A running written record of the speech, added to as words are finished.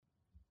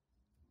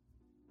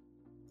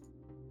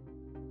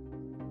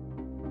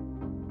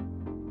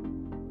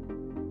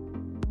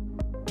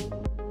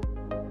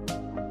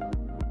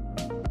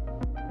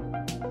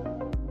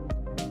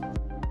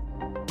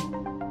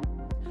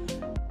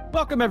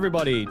Welcome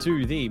everybody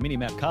to the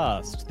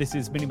MiniMapCast. This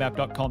is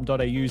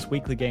minimap.com.au's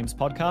weekly games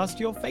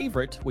podcast, your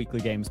favorite weekly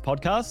games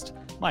podcast.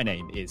 My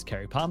name is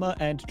Kerry Palmer,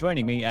 and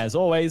joining me as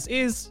always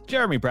is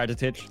Jeremy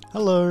Bradatich.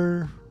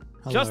 Hello.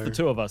 Just the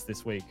two of us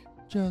this week.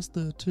 Just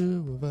the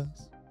two of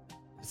us.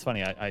 It's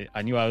funny,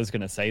 I knew I was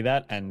going to say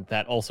that, and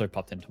that also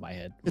popped into my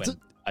head when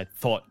I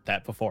thought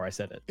that before I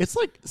said it. It's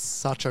like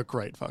such a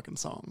great fucking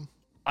song.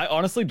 I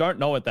honestly don't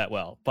know it that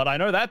well, but I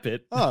know that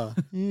bit. Oh,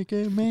 you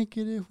can make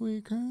it if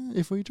we try,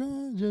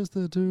 just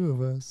the two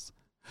of us.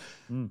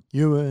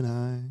 You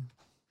and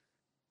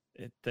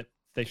I.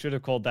 They should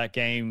have called that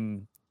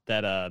game,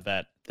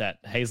 that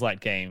Hazelight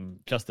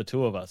game, Just the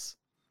Two of Us,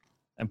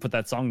 and put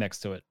that song next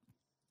to it.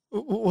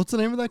 What's the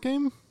name of that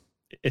game?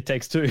 It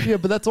Takes Two. Yeah,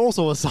 but that's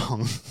also a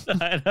song.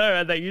 I know,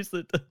 and they used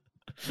it.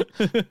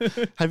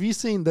 Have you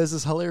seen, there's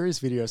this hilarious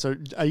video. So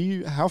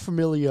how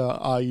familiar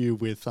are you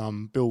with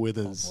Bill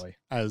Withers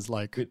as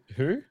like...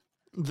 Who?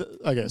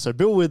 Okay, so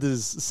Bill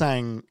Withers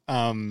sang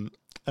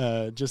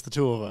Just the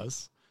Two of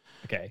Us.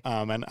 Okay.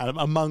 And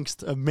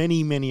amongst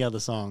many, many other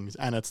songs.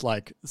 And it's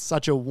like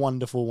such a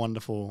wonderful,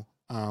 wonderful...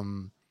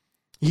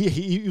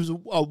 He was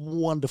a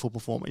wonderful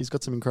performer. He's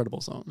got some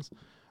incredible songs.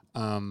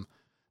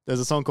 There's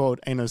a song called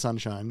Ain't No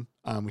Sunshine,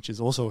 which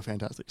is also a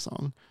fantastic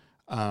song.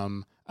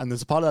 And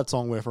there's a part of that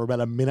song where for about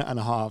a minute and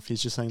a half,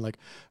 he's just saying like,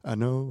 I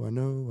know.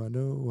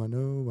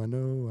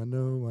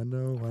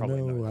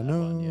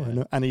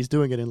 And he's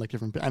doing it in like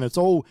different, and it's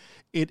all,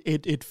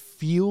 it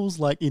feels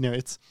like, you know,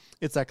 it's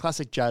that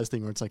classic jazz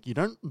thing where it's like, you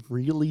don't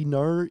really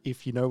know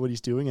if you know what he's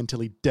doing until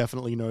he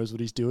definitely knows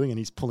what he's doing. And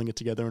he's pulling it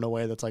together in a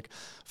way that's like,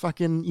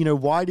 fucking, you know,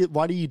 why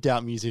do you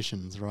doubt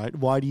musicians, right?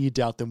 Why do you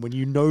doubt them when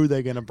you know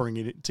they're going to bring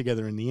it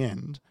together in the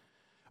end?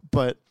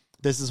 But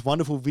there's this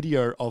wonderful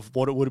video of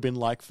what it would have been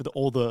like for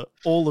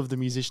all of the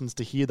musicians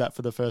to hear that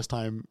for the first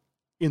time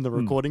in the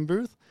recording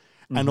booth,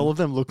 and all of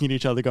them looking at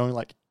each other going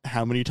like,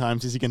 how many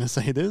times is he going to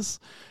say this?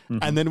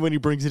 And then when he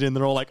brings it in,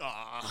 they're all like,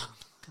 ah.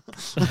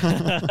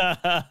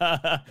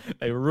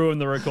 They ruin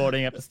the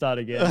recording, have to start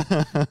again.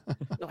 They're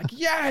like,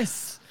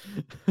 yes!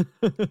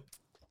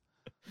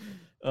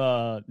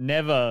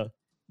 Never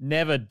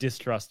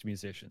distrust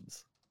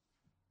musicians.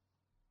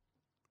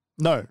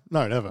 No,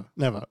 never.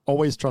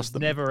 Always trust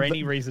them. Never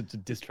any reason to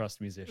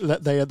distrust musicians.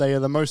 They are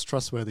the most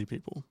trustworthy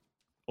people.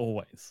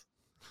 Always.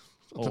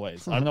 I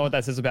don't know what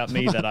that says about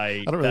me that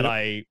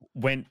I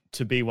went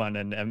to be one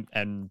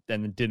and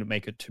then didn't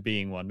make it to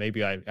being one.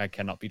 Maybe I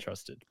cannot be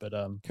trusted. But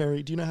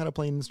Kerry, do you know how to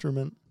play an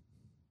instrument?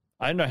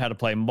 I know how to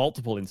play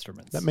multiple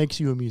instruments. That makes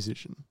you a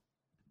musician.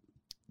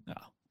 Oh,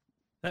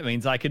 that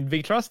means I can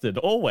be trusted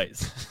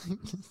always.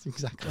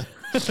 Exactly.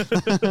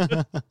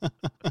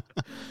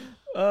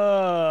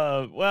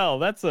 Well,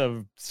 that's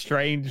a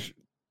strange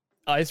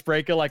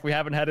icebreaker like we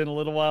haven't had in a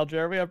little while,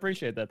 Jeremy. I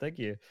appreciate that. Thank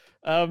you.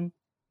 We're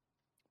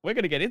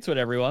going to get into it,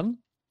 everyone.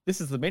 This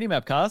is the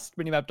MiniMapCast,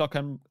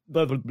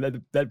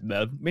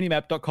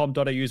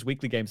 minimap.com.au's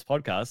weekly games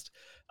podcast.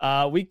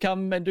 We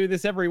come and do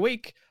this every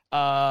week,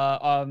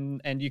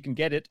 and you can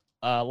get it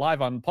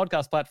live on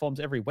podcast platforms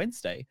every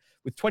Wednesday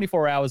with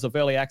 24 hours of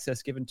early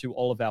access given to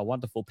all of our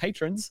wonderful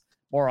patrons.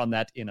 More on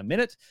that in a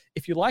minute.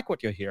 If you like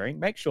what you're hearing,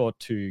 make sure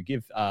to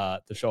give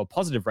the show a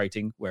positive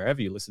rating wherever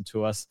you listen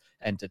to us,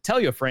 and to tell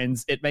your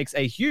friends. It makes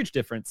a huge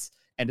difference,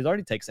 and it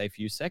only takes a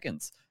few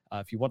seconds.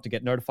 If you want to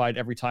get notified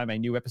every time a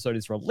new episode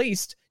is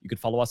released, you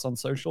could follow us on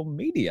social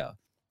media.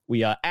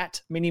 We are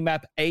at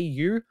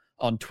MiniMapAU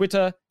on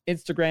Twitter,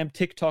 Instagram,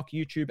 TikTok,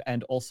 YouTube,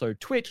 and also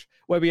Twitch,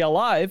 where we are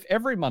live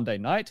every Monday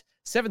night,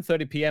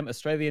 7:30 p.m.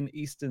 Australian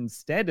Eastern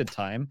Standard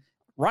Time.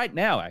 Right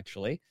now,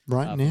 actually.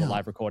 Right now. For the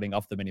live recording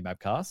of the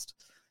MiniMapCast.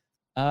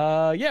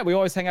 We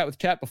always hang out with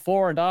chat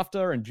before and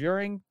after and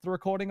during the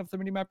recording of the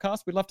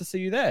MiniMapCast. We'd love to see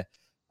you there.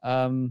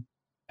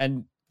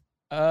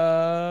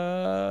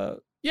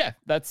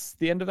 That's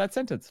the end of that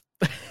sentence.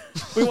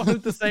 We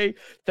wanted to say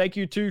thank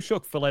you to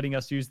Shook for letting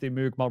us use the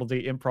Moog Model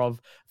D Improv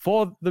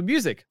for the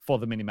music for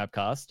the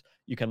MiniMapCast.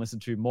 You can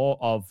listen to more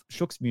of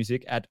Shook's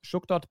music at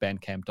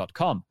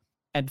shook.bandcamp.com.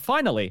 And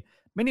finally,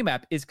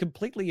 Minimap is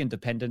completely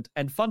independent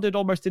and funded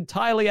almost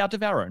entirely out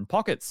of our own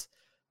pockets.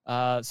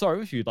 So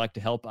if you'd like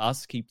to help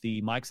us keep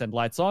the mics and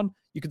lights on,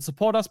 you can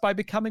support us by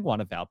becoming one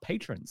of our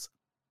patrons.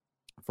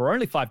 For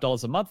only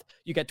 $5 a month,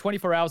 you get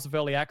 24 hours of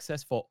early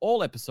access for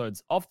all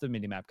episodes of the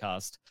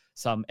MiniMapCast,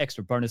 some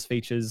extra bonus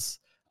features,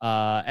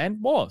 and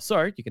more.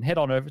 So you can head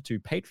on over to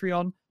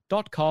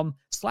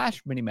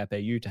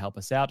patreon.com/minimapau to help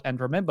us out. And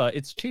remember,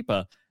 it's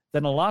cheaper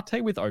than a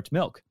latte with oat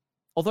milk.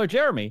 Although,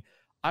 Jeremy,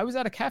 I was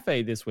at a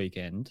cafe this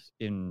weekend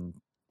in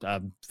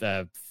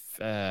Brunswick,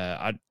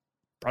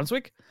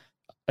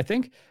 I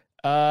think.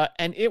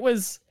 And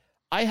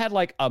I had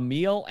like a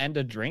meal and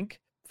a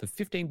drink for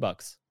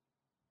 $15.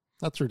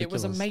 That's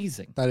ridiculous. It was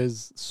amazing. That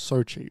is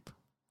so cheap.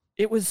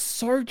 It was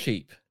so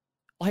cheap.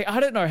 Like, I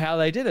don't know how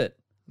they did it.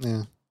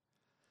 Yeah.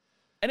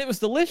 And it was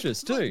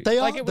delicious too. They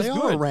are good.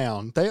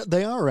 around.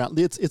 They are around.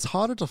 It's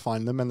harder to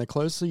find them, and the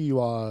closer you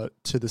are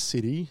to the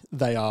city,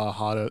 they are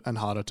harder and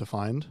harder to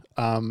find.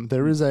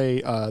 There's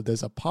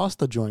a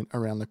pasta joint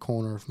around the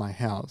corner of my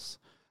house,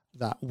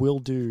 that will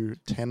do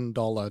 $10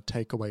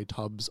 takeaway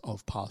tubs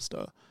of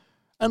pasta.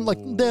 And like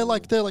they're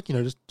like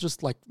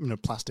just like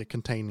plastic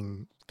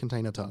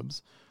container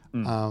tubs.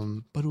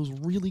 But it was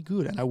really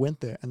good, and I went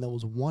there and there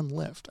was one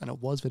left, and it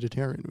was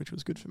vegetarian, which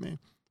was good for me.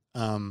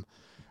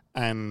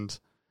 And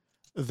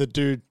the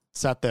dude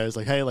sat there, is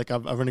like, "Hey, like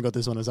I've only got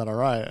this one. Is that all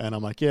right?" And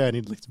I'm like, "Yeah." And he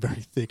had like a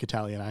very thick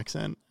Italian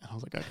accent. And I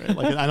was like, "Okay."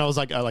 Like, and I was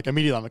like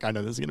immediately, I'm like, "I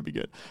know this is gonna be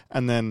good."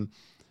 And then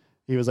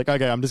he was like,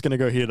 "Okay, I'm just gonna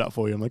go heat it up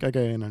for you." I'm like,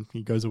 "Okay." And then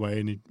he goes away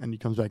and he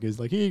comes back. He's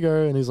like, "Here you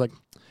go." And he's like,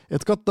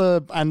 "It's got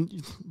but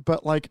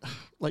like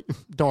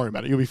don't worry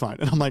about it. You'll be fine."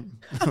 And I'm like,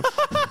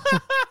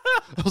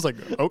 I was like,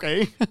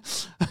 "Okay."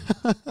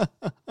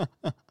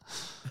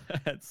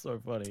 That's so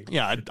funny.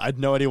 Yeah, I had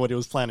no idea what he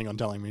was planning on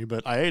telling me,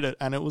 but I ate it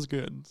and it was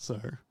good. So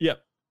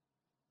Yep.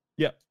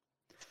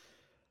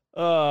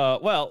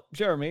 Well,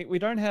 Jeremy, we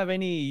don't have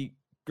any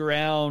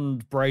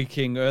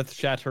groundbreaking,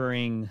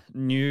 earth-shattering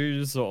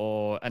news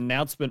or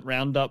announcement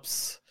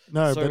roundups.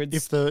 No, so but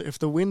if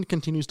the wind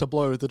continues to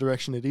blow the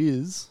direction it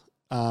is,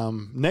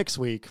 next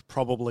week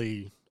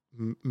probably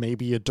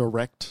maybe a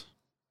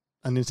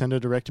Nintendo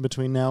Direct in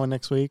between now and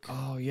next week.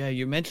 Oh yeah,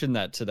 you mentioned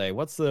that today.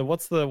 What's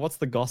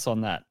the goss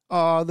on that?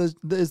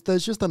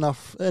 There's just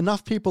enough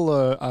people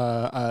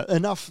are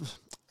enough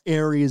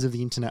areas of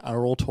the internet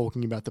are all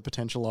talking about the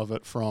potential of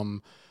it,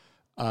 from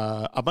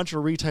a bunch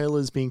of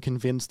retailers being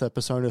convinced that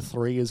Persona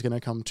 3 is going to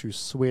come to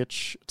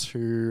Switch,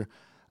 to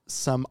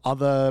some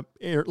other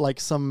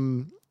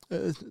Nintendo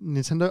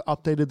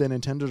updated their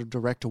Nintendo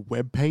Direct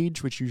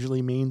webpage, which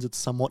usually means it's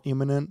somewhat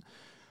imminent.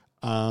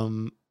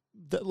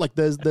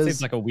 There's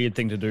seems like a weird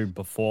thing to do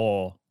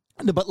before.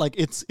 No, but like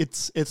it's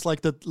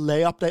like they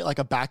update like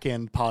a back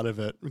end part of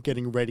it,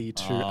 getting ready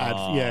to add.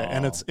 Yeah,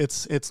 and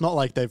it's not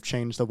like they've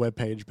changed the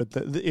webpage, but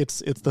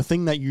it's the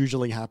thing that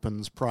usually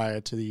happens prior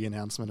to the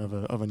announcement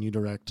of a new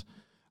Direct,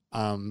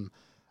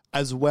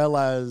 as well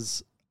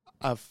as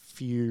a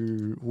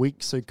few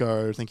weeks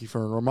ago. Thank you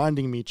for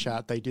reminding me,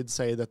 chat. They did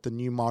say that the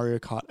new Mario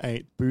Kart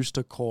 8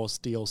 Booster Course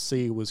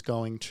DLC was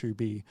going to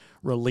be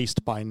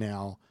released by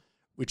now,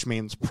 which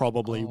means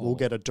probably we'll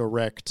get a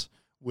Direct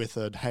with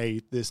a,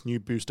 "Hey, this new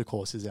booster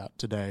course is out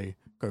today.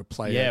 Go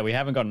play it." Yeah, we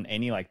haven't gotten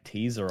any like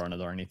teaser on it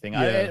or anything.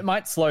 Yeah. It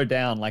might slow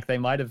down. Like they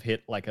might have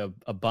hit like a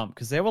bump,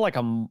 because there were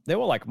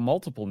like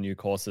multiple new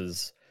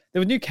courses. There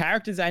were new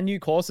characters and new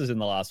courses in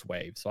the last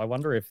wave. So I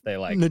wonder if they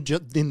like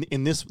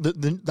in this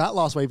that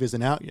last wave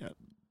isn't out yet.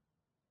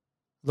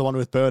 The one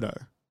with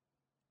Birdo.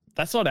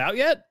 That's not out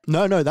yet?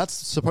 No, that's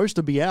supposed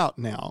to be out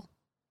now.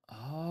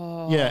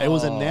 Oh. Yeah, it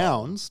was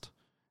announced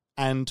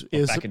and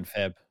is back in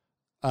Feb.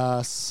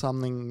 A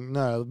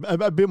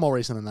bit more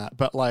recent than that,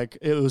 but like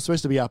it was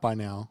supposed to be out by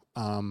now,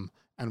 and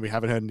we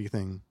haven't heard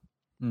anything.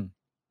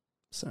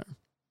 So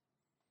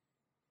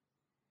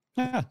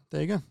yeah,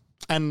 there you go.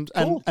 And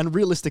cool. and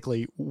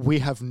realistically, we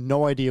have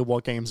no idea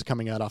what games are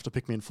coming out after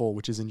Pikmin 4,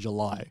 which is in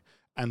July,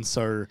 and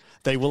so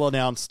they will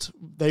announce,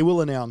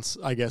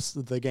 I guess,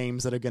 the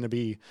games that are going to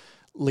be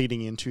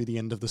leading into the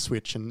end of the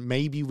Switch, and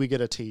maybe we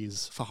get a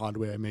tease for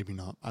hardware, maybe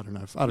not. I don't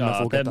know if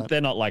we'll get that.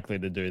 They're not likely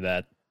to do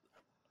that.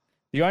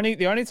 The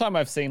only time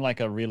I've seen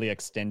like a really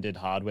extended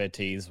hardware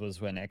tease was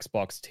when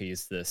Xbox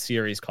teased the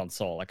Series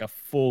console like a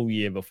full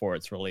year before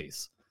its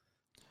release,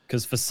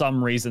 because for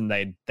some reason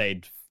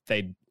they'd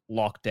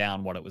locked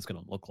down what it was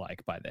going to look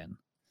like by then.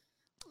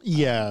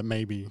 Yeah,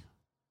 maybe.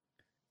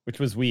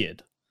 Which was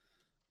weird.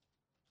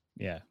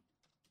 Yeah,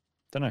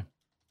 don't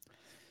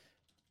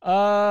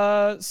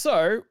know.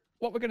 So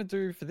what we're going to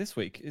do for this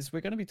week is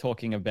we're going to be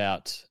talking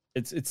about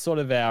it's sort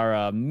of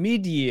our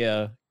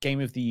mid-year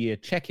Game of the Year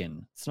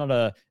check-in. It's not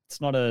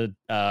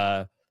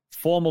a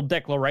formal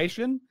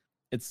declaration.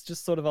 It's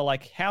just sort of a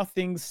like how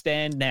things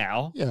stand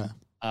now. Yeah.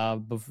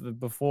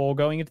 Before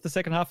going into the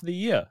second half of the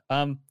year.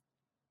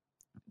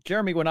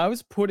 Jeremy, when I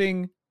was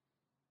putting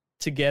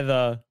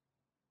together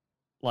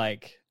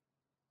like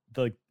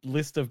the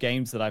list of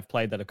games that I've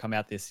played that have come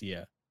out this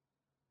year,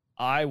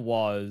 I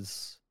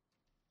was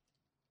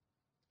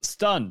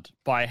stunned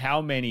by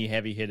how many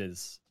heavy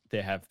hitters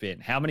there have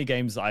been. How many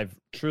games I've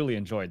truly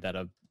enjoyed that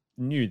are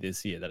new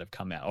this year that have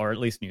come out, or at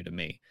least new to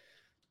me.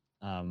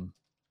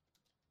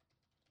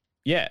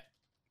 Yeah,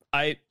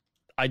 I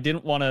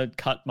didn't want to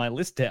cut my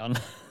list down.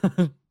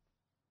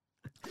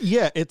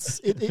 Yeah,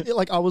 it's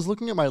like I was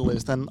looking at my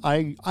list and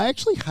I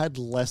actually had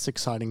less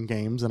exciting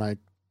games than I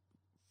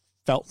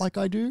felt like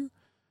I do.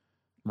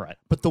 Right.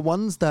 But the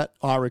ones that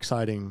are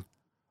exciting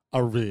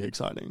are really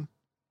exciting.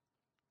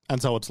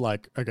 And so it's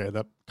like, okay,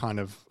 that kind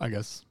of, I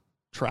guess,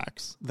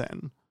 tracks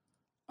then.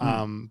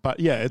 But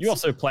yeah, you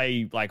also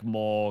play like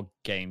more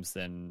games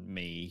than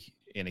me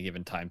in a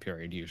given time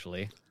period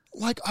usually.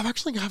 Like I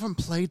haven't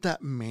played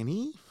that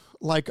many.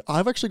 Like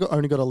I've actually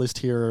only got a list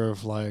here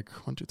of like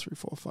 1, 2, 3,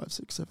 4, 5,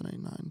 6, 7,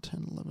 8, 9,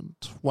 10, 11,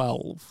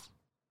 12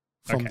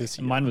 from this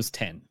year. Mine was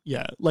 10.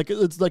 Yeah, like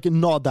it's like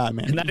not that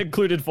many. And that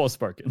included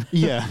Forspoken.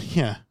 Yeah.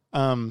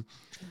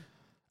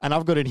 And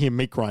I've got in here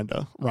Meat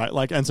Grinder, right?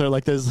 Like, and so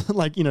like there's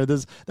like, there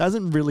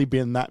hasn't really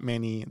been that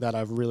many that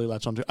I've really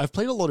latched onto. I've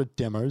played a lot of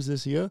demos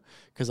this year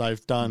because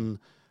I've done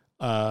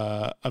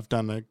I've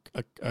done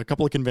a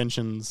couple of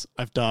conventions.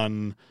 I've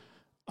done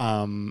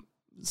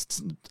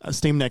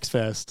Steam Next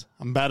Fest.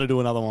 I'm about to do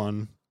another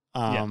one.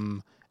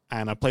 And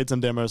I played some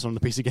demos on the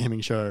PC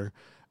Gaming Show.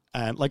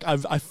 And like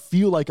I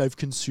feel like I've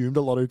consumed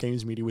a lot of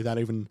games media without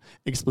even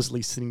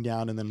explicitly sitting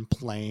down and then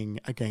playing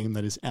a game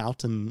that is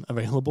out and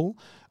available,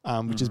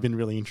 which has been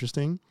really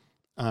interesting.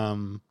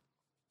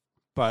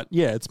 But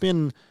yeah, it's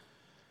been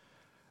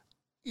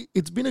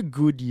a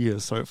good year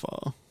so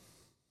far.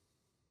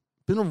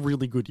 Been a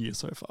really good year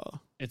so far.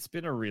 It's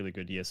been a really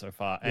good year so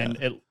far, and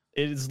it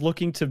is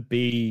looking to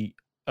be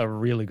a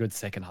really good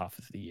second half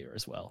of the year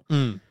as well.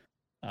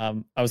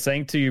 I was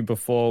saying to you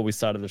before we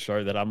started the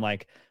show that I'm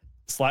like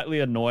slightly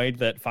annoyed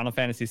that Final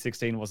Fantasy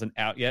 16 wasn't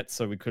out yet,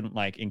 so we couldn't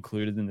like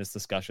include it in this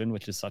discussion,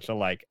 which is such a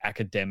like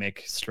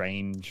academic,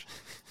 strange,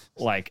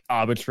 like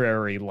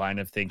arbitrary line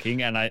of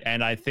thinking. And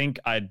I think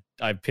I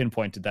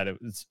pinpointed that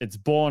it's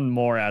born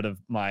more out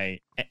of my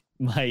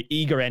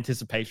eager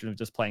anticipation of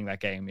just playing that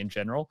game in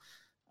general,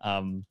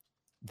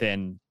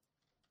 than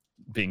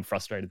being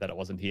frustrated that it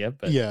wasn't here.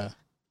 But yeah.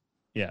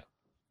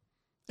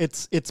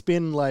 It's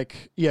been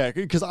like,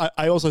 because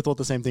I also thought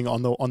the same thing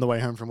on the way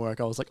home from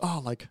work. I was like,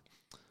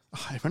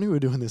 if only we were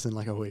doing this in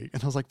like a week.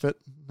 And I was like, but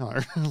no,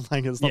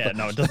 like it's not.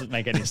 No, it doesn't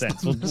make any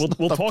sense.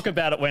 We'll talk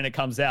about it when it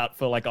comes out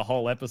for like a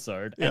whole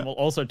episode, and we'll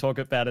also talk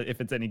about it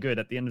if it's any good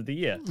at the end of the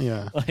year.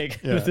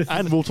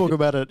 And we'll talk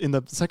about it in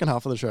the second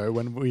half of the show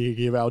when we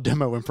give our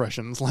demo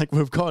impressions. Like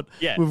we've got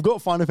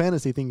Final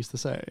Fantasy things to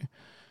say.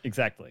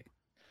 Exactly.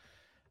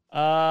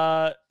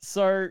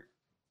 So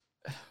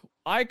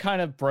I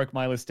kind of broke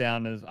my list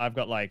down as I've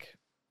got my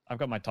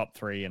top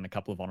 3 and a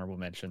couple of honorable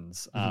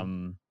mentions.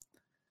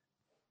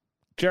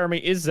 Jeremy,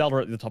 is Zelda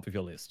at the top of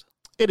your list?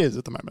 It is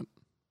at the moment.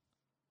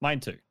 Mine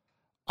too.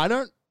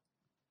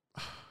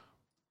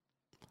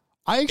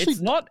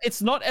 It's not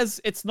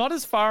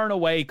as far and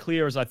away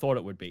clear as I thought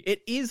it would be.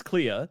 It is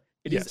clear.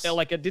 It is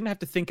like I didn't have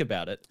to think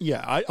about it.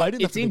 Yeah, I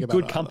didn't have to think about it.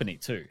 It's in good company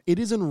too. It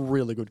is in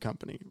really good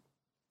company.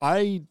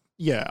 I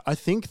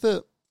think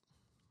that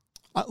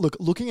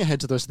looking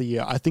ahead to the rest of the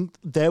year, I think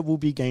there will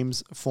be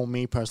games for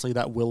me personally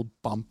that will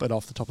bump it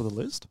off the top of the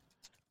list.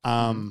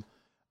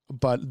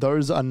 But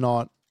those are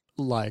not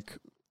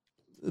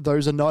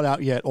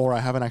out yet, or I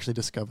haven't actually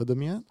discovered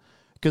them yet.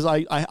 Because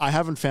I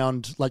haven't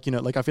found I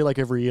feel like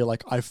every year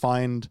I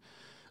find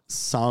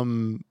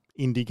some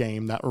indie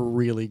game that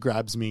really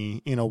grabs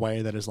me in a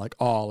way that is like,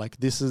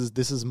 this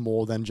is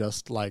more than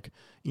just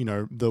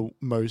the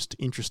most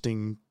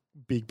interesting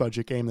big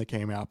budget game that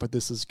came out, but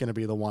this is going to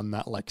be the one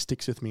that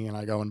sticks with me and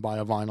I go and buy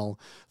a vinyl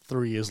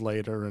 3 years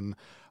later. And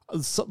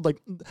so,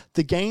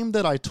 the game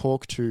that I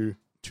talk to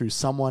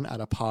someone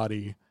at a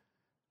party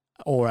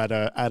or at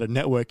a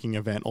networking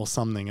event or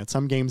something, at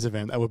some games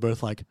event, that we're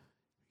both like,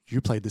 you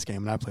played this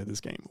game and I played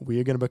this game. We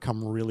are going to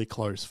become really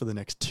close for the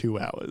next 2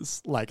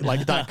 hours. Like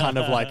that kind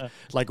of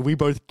we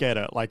both get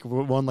it.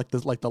 We're on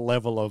the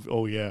level of,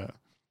 oh yeah.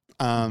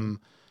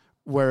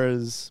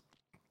 Whereas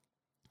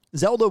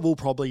Zelda will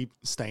probably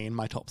stay in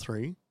my top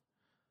 3.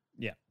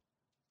 Yeah.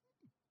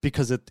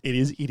 Because it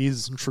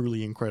is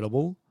truly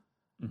incredible.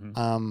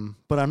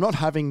 But I'm not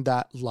having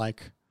that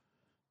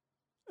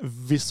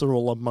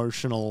visceral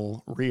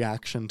emotional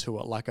reaction to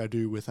it like I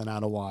do with an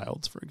Outer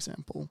Wilds, for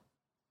example.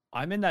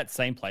 I'm in that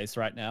same place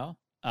right now.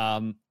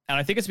 And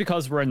I think it's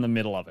because we're in the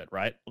middle of it,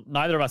 right?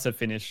 Neither of us have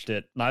finished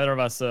it. Neither of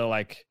us are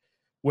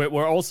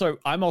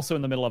I'm also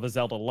in the middle of a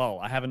Zelda lull.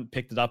 I haven't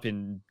picked it up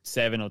in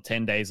 7 or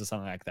 10 days or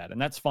something like that. And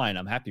that's fine.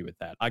 I'm happy with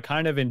that. I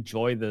kind of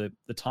enjoy the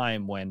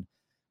time when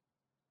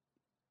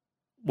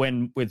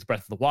with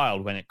Breath of the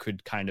Wild, when it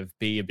could kind of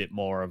be a bit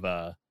more of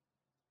an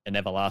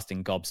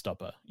everlasting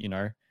gobstopper,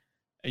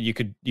 You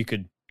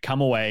could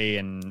come away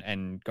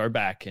and go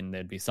back and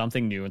there'd be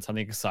something new and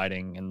something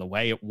exciting, and the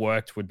way it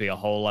worked would be a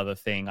whole other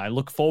thing. I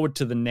look forward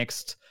to the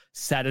next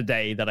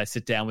Saturday that I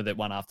sit down with it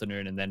one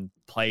afternoon and then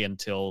play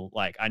until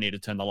I need to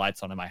turn the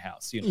lights on in my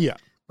house. Yeah.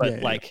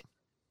 But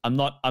I'm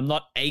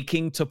not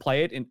aching to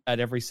play it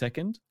at every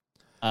second.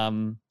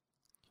 I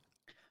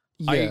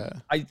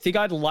think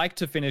I'd like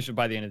to finish it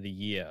by the end of the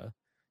year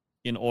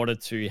in order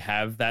to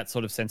have that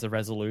sort of sense of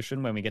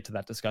resolution when we get to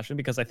that discussion,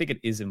 because I think it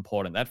is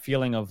important. That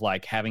feeling of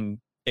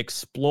having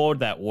explored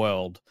that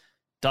world,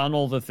 done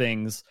all the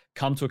things,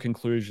 come to a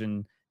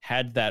conclusion,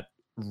 had that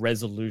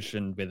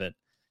resolution with it,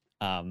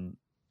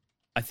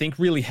 I think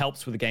really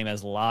helps with a game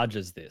as large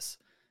as this,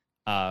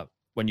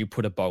 when you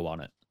put a bow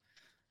on it.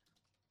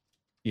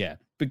 Yeah,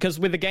 because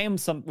with a game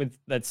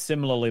that's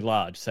similarly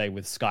large, say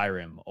with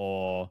Skyrim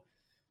or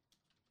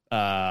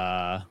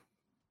the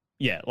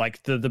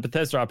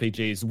Bethesda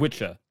RPGs,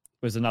 Witcher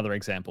was another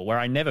example where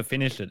I never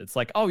finished it. It's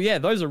like, oh yeah,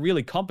 those are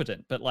really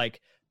competent, but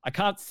I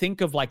can't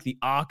think of the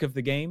arc of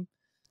the game.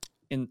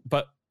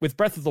 But with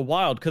Breath of the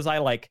Wild, because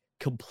I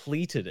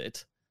completed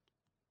it,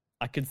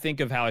 I could think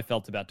of how I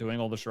felt about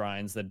doing all the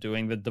shrines, then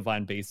doing the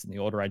Divine Beasts in the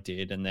order I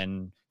did, and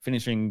then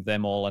finishing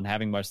them all and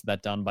having most of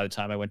that done by the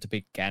time I went to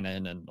beat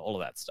Ganon and all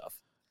of that stuff.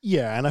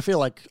 Yeah, and I feel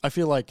like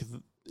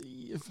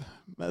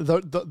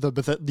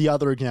the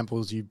other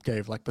examples you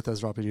gave, like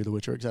Bethesda RPG, The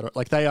Witcher, etc.,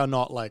 like they are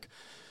not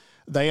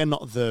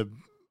the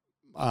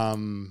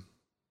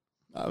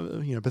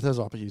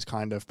Bethesda RPGs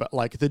kind of, but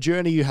like the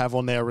journey you have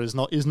on there is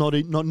not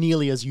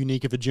nearly as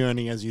unique of a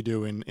journey as you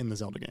do in the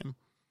Zelda game.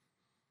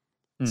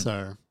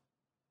 So,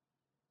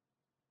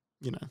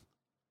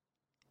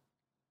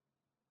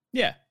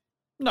 yeah,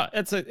 no,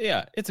 it's a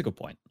good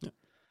point. Yeah.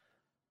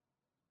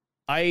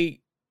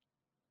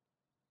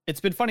 It's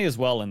been funny as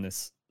well in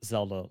this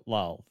Zelda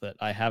lull that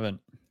I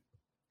haven't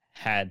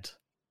had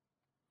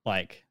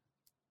like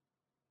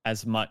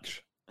as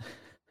much.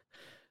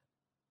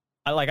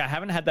 I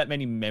haven't had that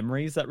many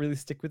memories that really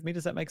stick with me.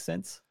 Does that make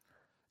sense?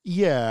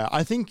 Yeah,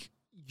 I think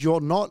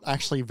you're not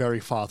actually very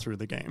far through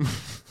the game.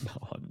 No,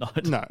 I'm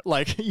not.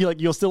 No,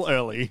 you're still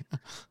early.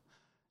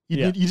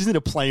 You just need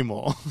to play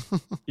more.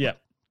 Yeah.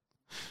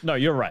 No,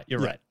 you're right. You're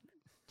right.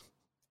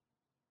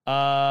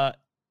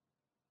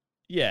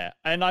 Yeah,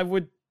 and I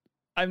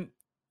am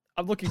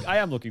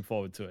looking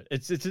forward to it.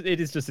 It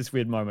is just this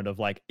weird moment of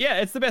like, yeah,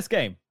 it's the best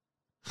game.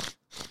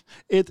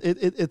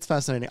 It's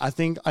fascinating. I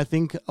think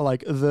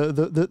like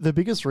the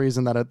biggest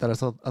reason that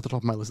it's at the top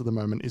of my list at the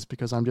moment is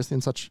because I'm just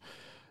in such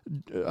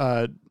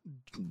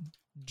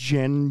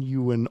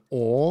genuine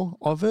awe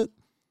of it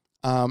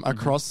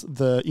across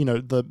the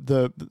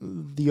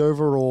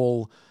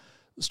overall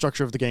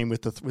structure of the game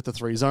with the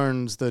 3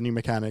 zones, the new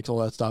mechanics, all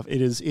that stuff. It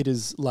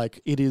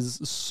is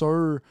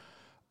so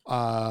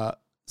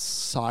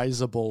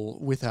sizable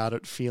without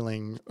it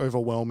feeling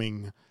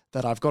overwhelming.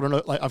 That I've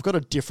got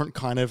a different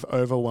kind of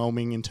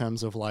overwhelming in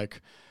terms of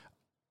like,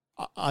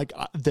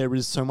 there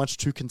is so much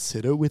to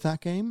consider with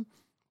that game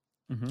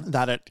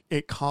that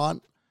it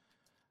can't.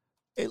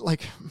 It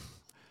like,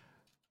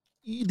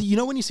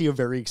 when you see a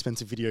very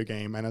expensive video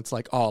game and it's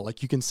like, oh,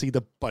 like you can see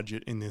the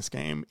budget in this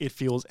game. It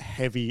feels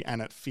heavy and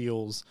it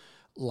feels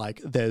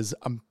like there's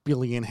a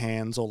billion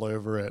hands all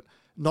over it.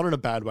 Not in a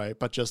bad way,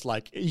 but just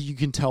like you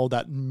can tell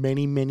that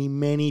many, many,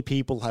 many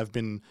people have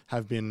been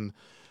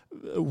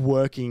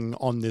working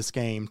on this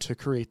game to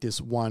create this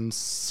one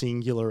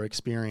singular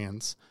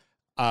experience.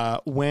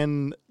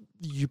 When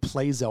you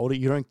play Zelda,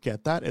 you don't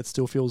get that. It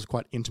still feels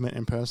quite intimate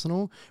and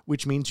personal,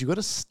 which means you got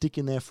to stick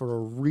in there for a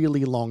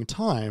really long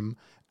time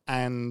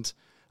and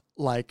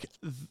like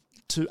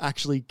to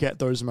actually get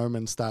those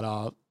moments that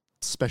are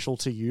special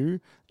to you.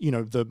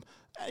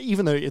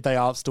 Even though they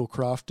are still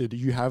crafted,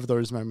 you have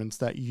those moments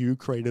that you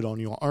created on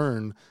your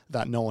own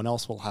that no one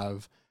else will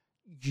have.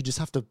 You just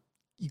have to.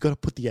 You got to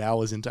put the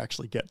hours in to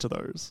actually get to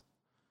those,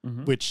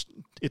 which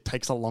it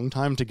takes a long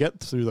time to get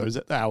through those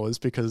hours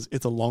because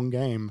it's a long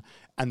game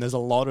and there's a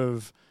lot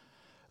of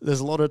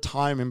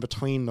time in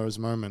between those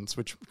moments,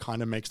 which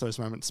kind of makes those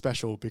moments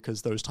special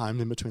because those times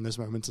in between those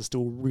moments are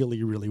still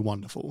really, really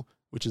wonderful,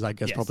 which is, I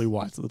guess, probably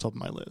why it's at the top of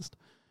my list.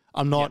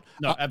 I'm not.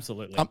 Yeah. No,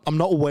 absolutely. I'm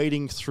not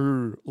wading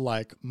through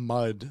like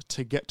mud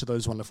to get to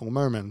those wonderful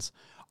moments.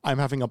 I'm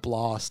having a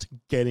blast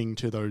getting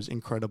to those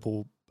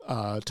incredible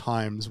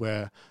times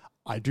where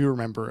I do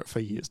remember it for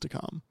years to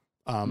come.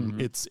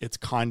 It's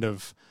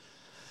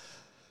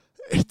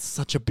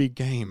such a big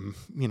game,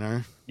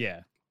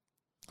 Yeah.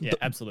 Yeah,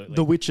 absolutely.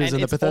 The Witches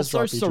and the Bethesda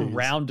RPGs. It's also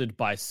surrounded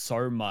by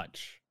so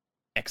much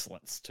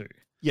excellence too.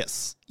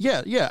 Yes.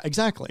 Yeah,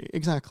 exactly.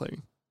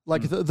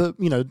 Like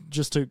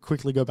just to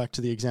quickly go back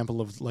to the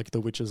example of like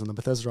the Witches and the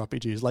Bethesda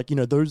RPGs, like,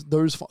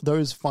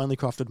 those finely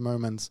crafted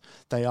moments,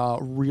 they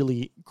are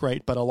really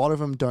great, but a lot of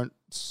them don't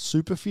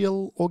super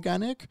feel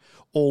organic,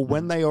 or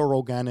when they are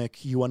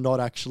organic, you are not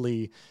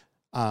actually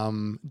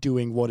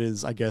doing what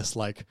is, I guess,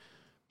 like,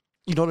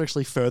 you're not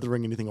actually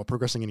furthering anything or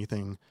progressing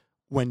anything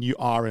when you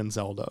are in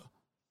Zelda.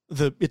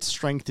 Its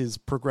strength is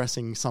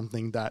progressing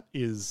something that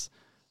is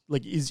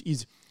like,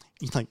 is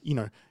like,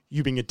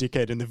 you being a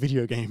dickhead in the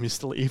video game is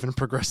still even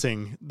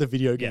progressing the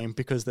video game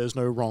because there's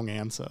no wrong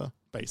answer,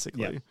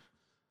 basically,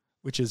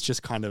 which is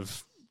just kind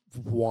of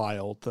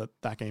wild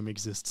that game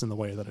exists in the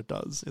way that it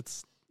does.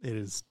 It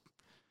is.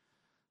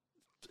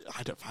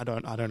 I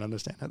don't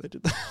understand how they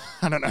did that.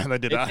 I don't know how they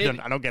did it.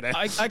 I don't get it.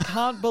 I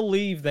can't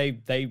believe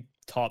they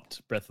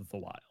topped Breath of the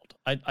Wild.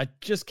 I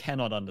just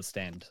cannot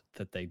understand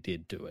that they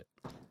did do it.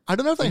 I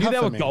don't know if they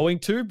were going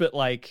to, but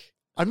like,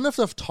 I don't know if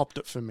they've topped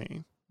it for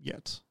me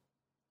yet.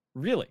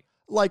 Really?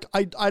 Like,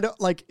 I don't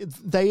like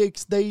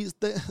it's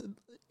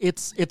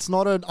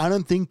not I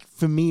don't think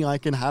for me I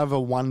can have a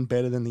one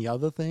better than the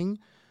other thing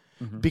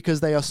because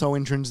they are so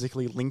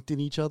intrinsically linked in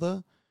each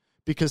other,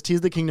 because Tears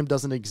of the Kingdom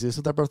doesn't exist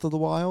without Breath of the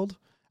Wild.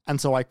 And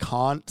so I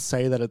can't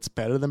say that it's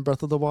better than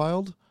Breath of the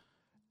Wild.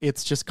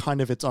 It's just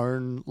kind of its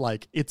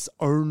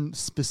own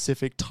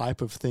specific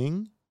type of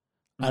thing.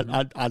 I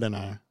don't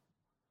know.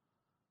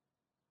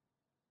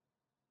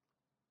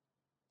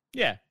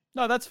 Yeah,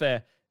 no, that's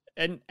fair.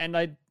 And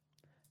I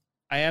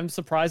am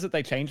surprised that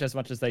they changed as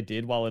much as they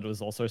did while it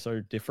was also so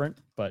different.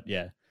 But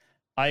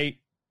like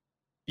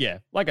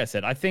I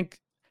said, I think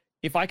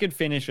if I could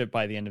finish it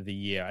by the end of the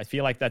year, I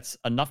feel like that's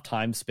enough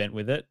time spent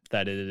with it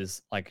that it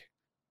is like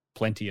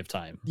plenty of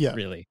time,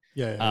 really.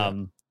 Yeah.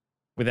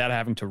 Without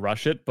having to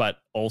rush it, but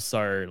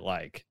also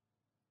like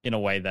in a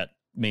way that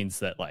means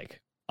that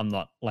like I'm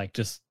not like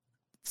just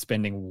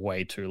spending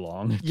way too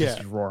long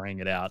just roaring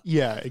it out.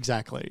 Yeah,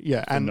 exactly.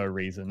 Yeah, for no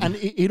reason. And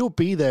it'll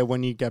be there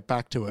when you get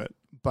back to it,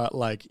 but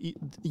like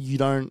you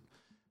don't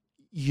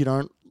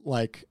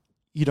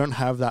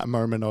have that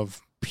moment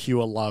of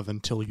pure love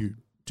until you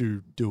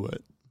do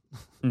it.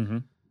 Mm-hmm.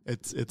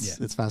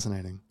 It's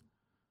fascinating.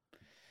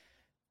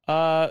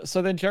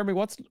 So then, Jeremy,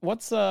 what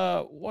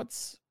are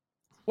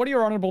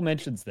your honorable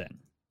mentions then?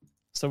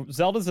 So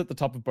Zelda's at the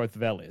top of both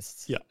of our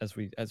lists, as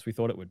we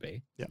thought it would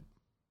be. Yeah.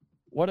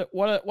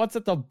 What's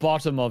at the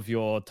bottom of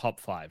your top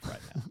 5 right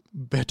now?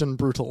 Bet and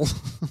Brutal.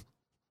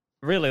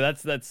 Really,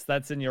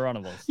 that's in your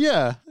honorables.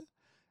 Yeah,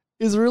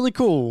 it's really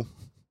cool.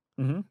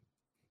 Mm-hmm.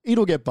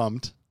 It'll get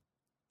bumped.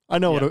 I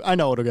know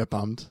it'll get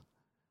bumped.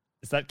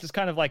 Is that just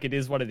kind of like it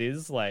is what it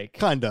is? Like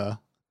kinda.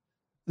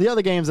 The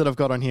other games that I've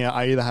got on here,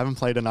 I either haven't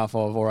played enough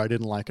of or I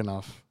didn't like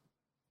enough.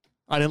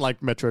 I didn't like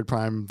Metroid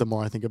Prime the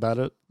more I think about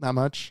it that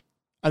much.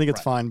 I think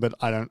it's fine, but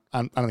I don't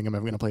think I'm ever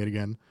going to play it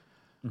again.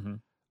 Mm-hmm.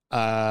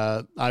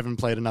 I haven't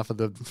played enough of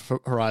the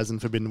Horizon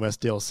Forbidden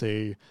West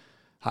DLC.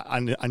 I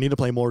need to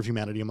play more of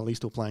Humanity. I'm at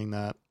least still playing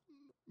that.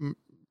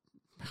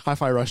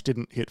 Hi-Fi Rush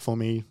didn't hit for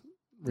me,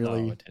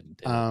 really. No, it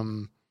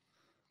didn't.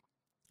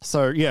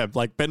 So yeah,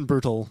 like Bet and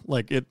Brutal,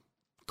 like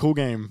cool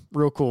game,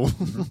 real cool.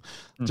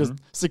 Mm-hmm. Just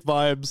sick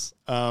vibes.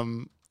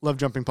 Love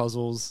jumping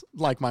puzzles,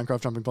 like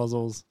Minecraft jumping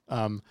puzzles.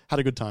 Had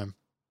a good time.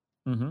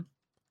 Mm-hmm.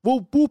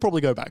 We'll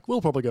probably go back.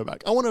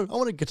 I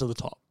want to get to the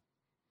top.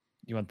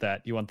 You want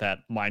that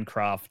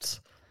Minecraft,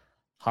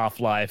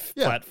 Half-Life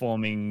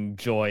platforming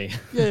joy.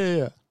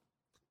 Yeah.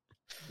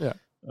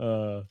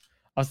 I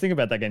was thinking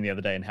about that game the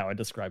other day and how I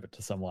describe it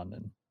to someone,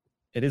 and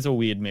it is a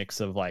weird mix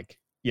of like,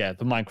 the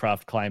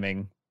Minecraft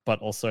climbing, but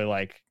also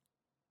like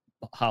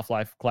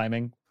Half-Life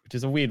climbing, which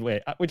is a weird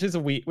way.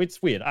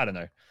 It's weird. I don't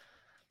know.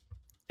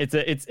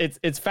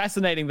 It's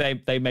fascinating.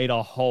 They made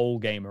a whole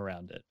game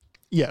around it.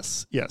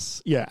 Yes,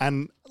 yeah,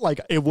 and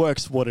like it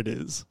works what it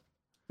is.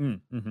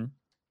 Mm-hmm.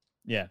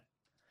 Yeah.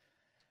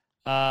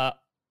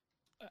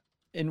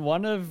 In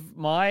one of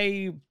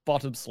my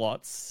bottom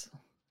slots,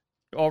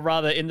 or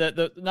rather in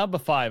the number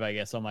 5, I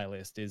guess, on my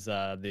list is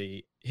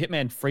the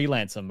Hitman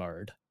Freelancer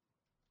mode.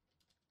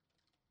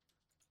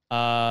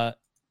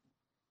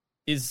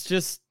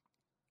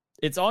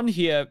 It's on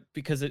here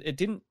because it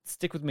didn't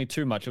stick with me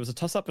too much. It was a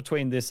toss-up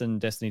between this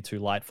and Destiny 2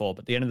 Lightfall,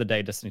 but at the end of the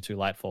day, Destiny 2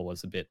 Lightfall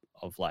was a bit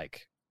of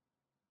like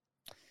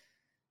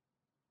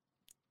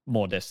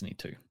more Destiny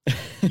 2.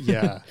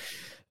 Yeah.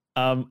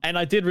 And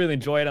I did really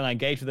enjoy it, and I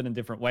engaged with it in a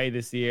different way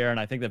this year, and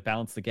I think they've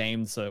balanced the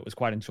game, so it was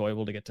quite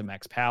enjoyable to get to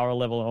max power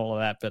level and all of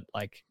that, but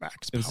like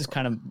it was just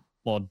kind of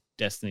more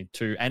Destiny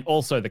 2, and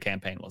also the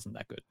campaign wasn't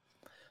that good.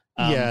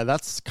 Yeah,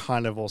 that's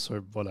kind of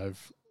also what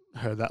I've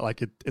heard, that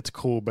like it's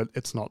cool, but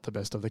it's not the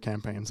best of the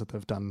campaigns that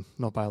they've done,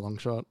 not by a long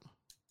shot.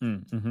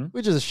 Mm-hmm.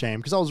 Which is a shame,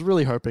 because I was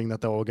really hoping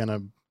that they were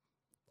gonna,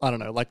 I don't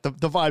know, like the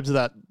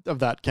vibes of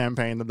that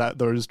campaign,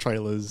 those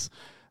trailers,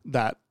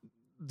 that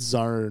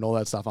zone, all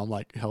that stuff. I'm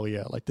like, hell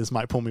yeah, like this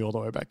might pull me all the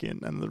way back in,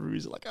 and the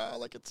reviews are like,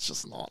 like it's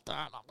just not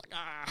that. I'm like,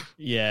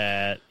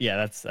 yeah,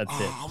 that's it.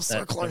 I was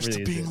so close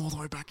to being all the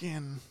way back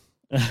in.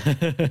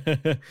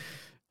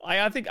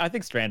 I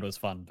think Strand was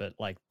fun, but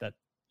like that,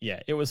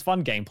 it was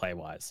fun gameplay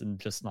wise, and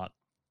just not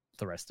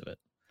the rest of it.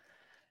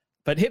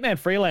 But Hitman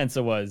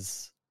Freelancer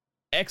was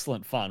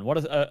excellent fun. What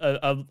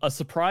a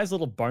surprise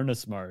little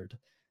bonus mode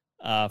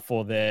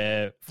for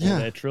their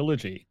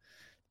trilogy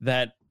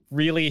that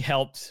really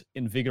helped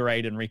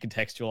invigorate and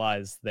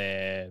recontextualize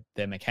their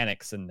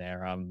mechanics and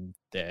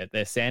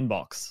their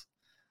sandbox,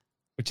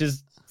 which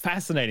is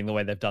fascinating the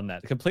way they've done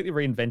that. They completely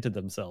reinvented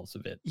themselves a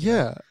bit.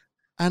 Yeah.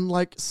 And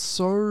like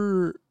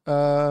so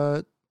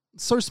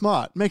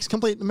smart. Makes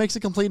a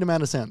complete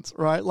amount of sense,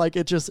 right? Like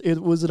it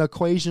was an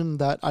equation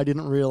that I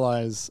didn't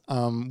realize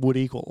would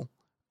equal.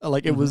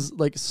 Like it was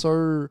like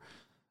so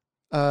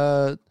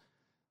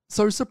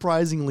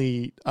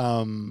surprisingly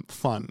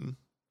fun,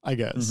 I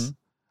guess. Mm-hmm.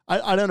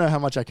 I don't know how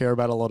much I care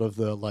about a lot of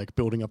the like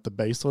building up the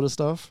base sort of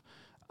stuff.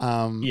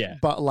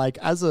 But like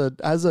as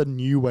a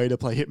new way to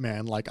play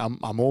Hitman, like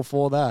I'm all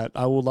for that.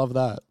 I will love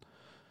that.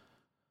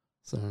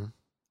 So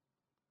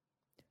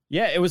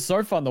yeah, it was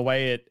so fun the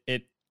way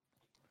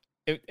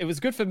it was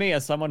good for me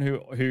as someone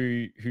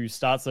who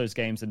starts those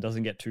games and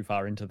doesn't get too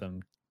far into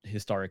them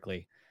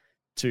historically,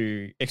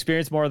 to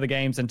experience more of the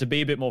games and to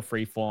be a bit more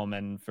freeform,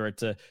 and for it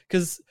to,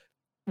 because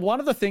one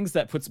of the things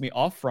that puts me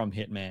off from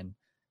Hitman,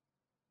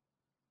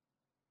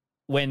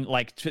 when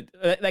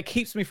that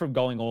keeps me from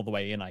going all the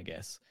way in, I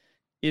guess,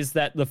 is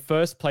that the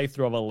first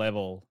playthrough of a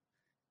level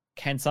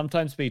can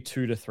sometimes be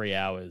 2 to 3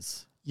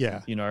 hours.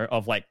 Yeah.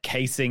 Of like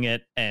casing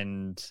it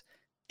and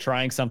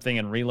trying something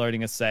and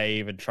reloading a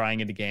save and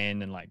trying it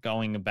again and like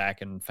going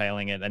back and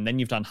failing it. And then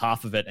you've done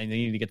half of it and then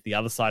you need to get to the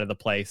other side of the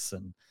place.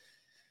 And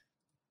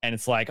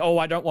it's like, oh,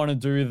 I don't want to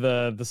do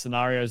the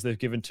scenarios they've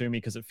given to me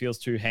because it feels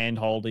too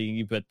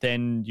hand-holdy. But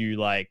then you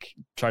like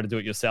try to do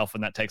it yourself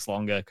and that takes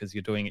longer because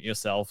you're doing it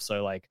yourself.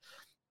 So like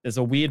there's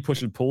a weird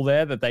push and pull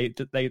there that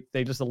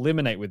they just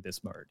eliminate with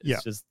this mode.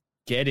 It's just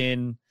get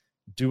in,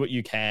 do what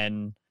you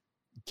can,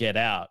 get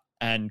out,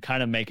 and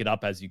kind of make it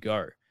up as you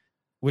go,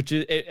 which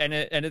is and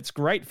it's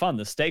great fun.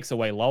 The stakes are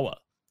way lower.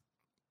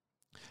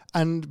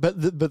 But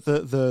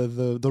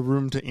the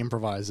room to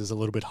improvise is a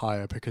little bit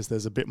higher because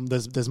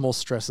there's more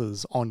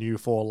stresses on you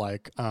for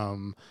like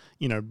do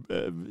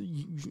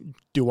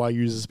I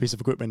use this piece of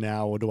equipment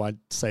now or do I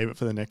save it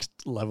for the next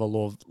level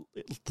or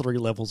 3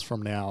 levels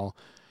from now?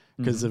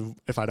 Because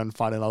if I don't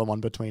find another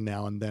one between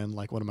now and then,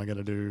 like what am I going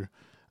to do?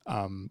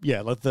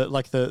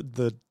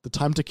 The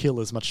time to kill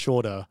is much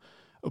shorter,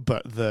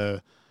 but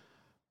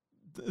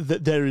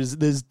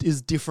there's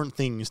different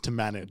things to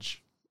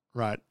manage,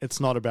 right? It's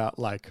not about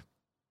like,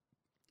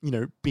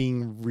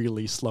 being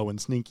really slow and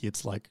sneaky.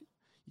 It's like,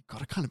 you've got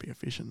to kind of be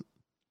efficient.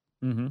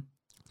 Mm-hmm.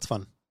 It's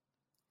fun.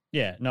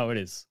 Yeah, no, it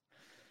is.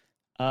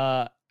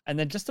 And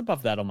then just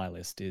above that on my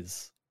list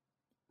is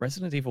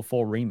Resident Evil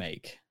 4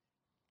 Remake.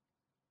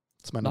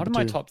 It's my number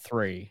Not in 2. my top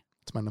 3.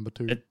 It's my number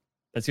 2.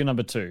 That's your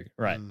number 2,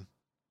 right?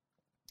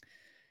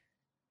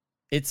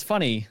 It's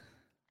funny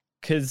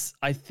because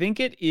I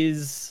think it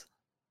is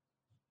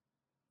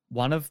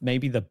one of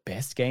maybe the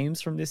best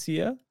games from this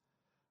year,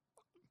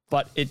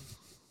 but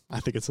I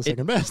think it's the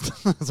second best.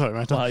 Sorry,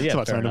 my well,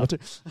 yeah, fair number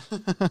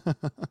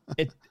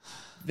 2.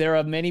 There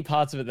are many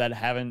parts of it that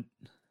haven't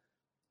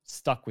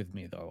stuck with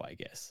me, though, I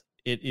guess.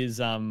 It is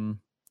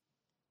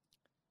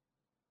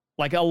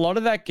like a lot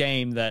of that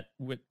game that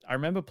I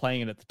remember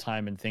playing it at the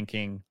time and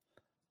thinking,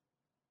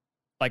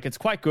 like, it's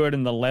quite good,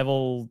 and the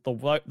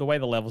way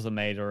the levels are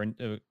made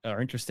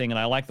are interesting, and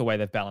I like the way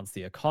they've balanced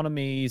the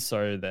economy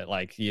so that,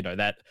 like,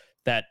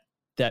 that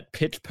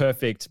pitch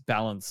perfect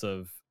balance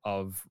of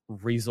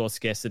resource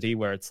scarcity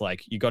where it's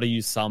like you got to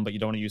use some but you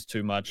don't want to use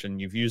too much, and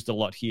you've used a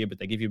lot here but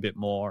they give you a bit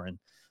more, and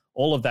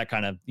all of that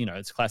kind of,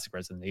 it's classic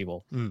Resident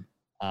Evil.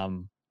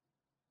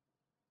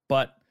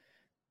 But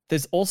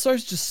there's also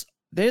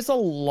there's a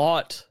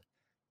lot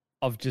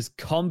of just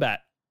combat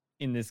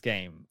in this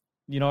game,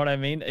 you know what I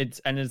mean?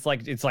 It's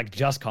like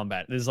just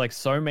combat. There's like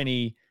so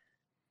many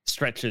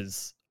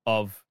stretches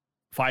of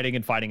fighting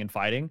and fighting and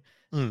fighting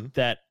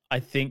that I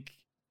think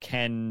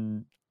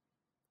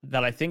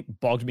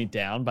bogged me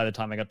down by the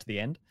time I got to the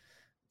end.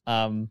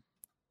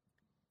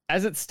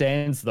 As it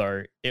stands,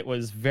 though, it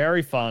was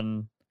very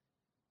fun,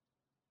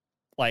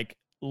 like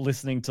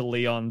listening to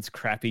Leon's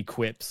crappy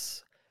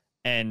quips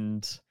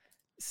and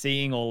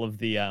seeing all of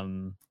the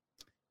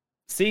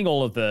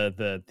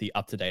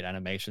up-to-date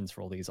animations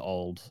for all these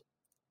old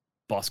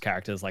boss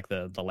characters, like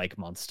the lake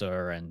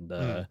monster and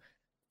the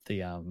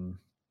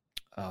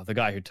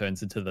guy who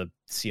turns into the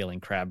ceiling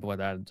crab. I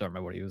don't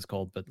remember what he was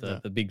called, but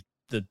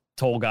the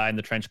tall guy in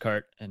the trench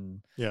coat,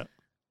 and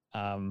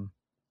I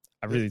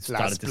really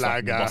started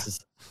disliking the bosses.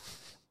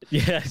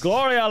 Yeah,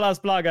 Gloria Las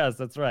Plagas.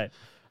 That's right.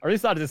 I really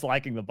started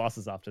disliking the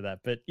bosses after that.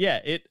 But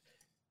yeah,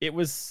 it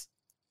was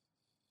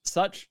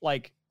such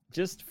like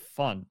just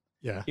fun.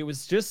 Yeah, it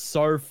was just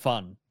so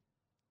fun,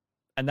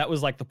 and that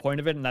was like the point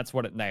of it, and that's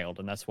what it nailed,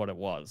 and that's what it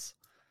was.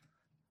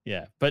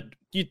 Yeah, but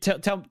you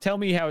tell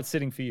me how it's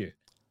sitting for you.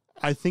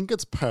 I think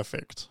it's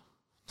perfect.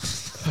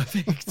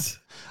 Perfect.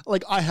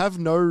 Like, I have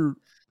no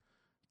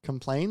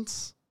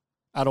complaints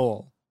at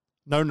all.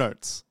 No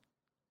notes.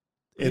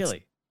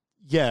 Really?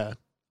 Yeah,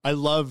 I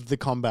love the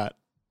combat.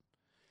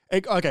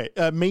 Okay,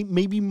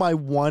 maybe my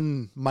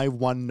one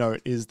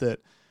note is that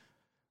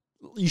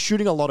you're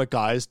shooting a lot of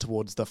guys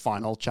towards the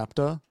final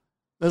chapter.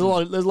 There's a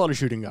lot of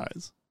shooting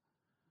guys,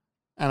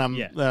 and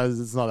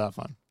it's not that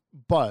fun.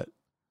 But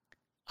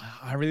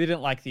I really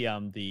didn't like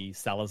the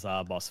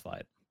Salazar boss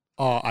fight.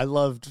 Oh, I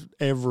loved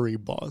every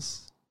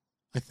boss.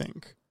 I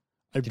think.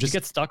 Did you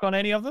get stuck on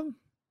any of them?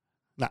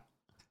 Nah.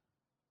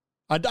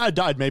 I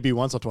died maybe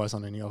once or twice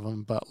on any of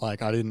them, but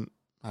like I didn't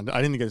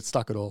get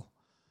stuck at all.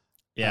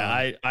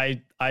 Yeah,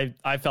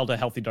 I felt a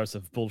healthy dose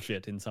of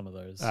bullshit in some of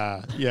those.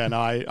 Yeah, no,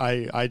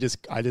 I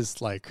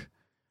just like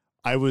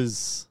I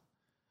was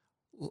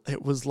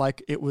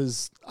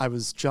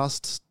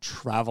just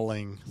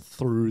traveling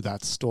through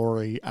that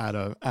story at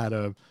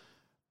a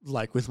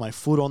like with my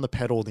foot on the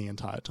pedal the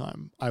entire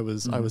time. I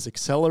was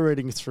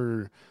accelerating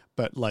through,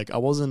 but like I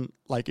wasn't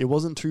like it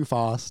wasn't too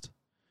fast.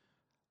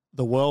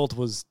 The world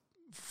was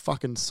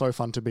fucking so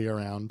fun to be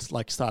around,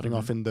 like starting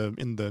off in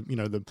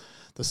the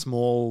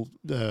small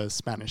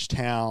Spanish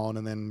town,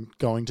 and then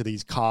going to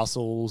these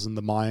castles and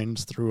the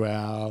mines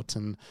throughout,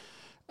 and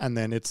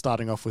then it's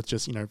starting off with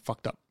just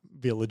fucked up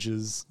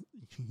villages,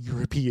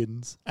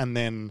 Europeans, and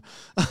then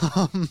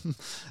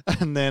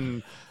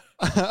then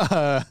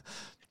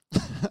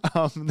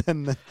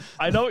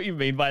I know what you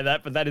mean by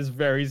that, but that is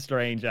very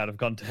strange out of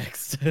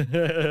context.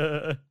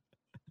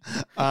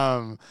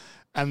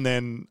 And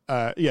then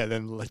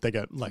then like they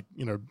get like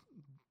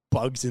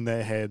bugs in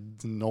their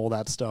heads and all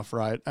that stuff,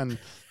 right? And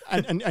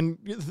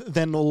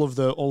then all of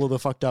the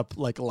fucked up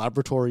like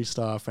laboratory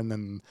stuff, and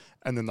then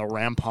the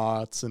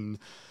ramparts and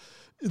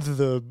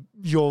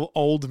your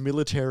old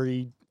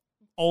military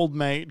old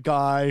mate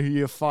guy who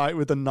you fight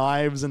with the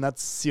knives, and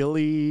that's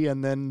silly,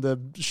 and then the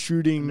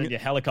shooting, and then your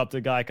helicopter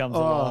guy comes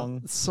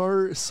along.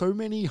 So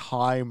many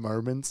high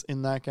moments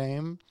in that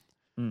game.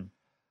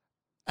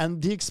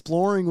 And the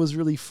exploring was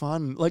really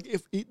fun. Like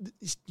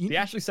The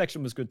Ashley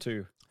section was good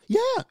too. Yeah,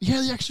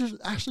 the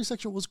Ashley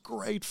section was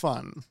great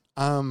fun.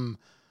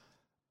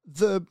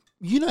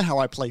 You know how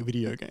I play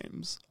video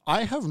games.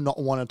 I have not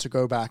wanted to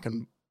go back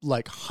and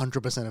like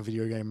 100% a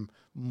video game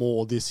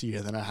more this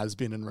year than it has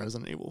been in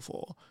Resident Evil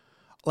 4.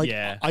 Like,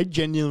 yeah. I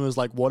genuinely was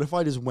like, what if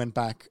I just went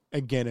back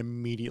again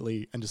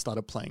immediately and just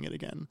started playing it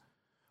again?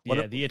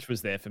 The itch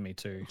was there for me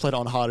too. Played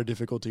on harder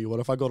difficulty. What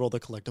if I got all the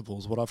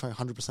collectibles? What if I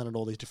 100%ed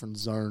all these different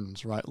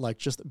zones, right? Like,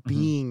 just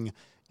being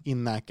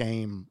in that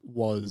game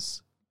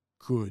was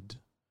good.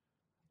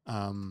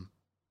 For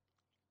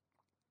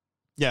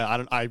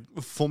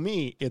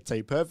me, it's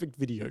a perfect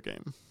video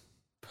game.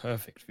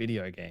 Perfect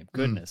video game.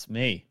 Goodness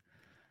me.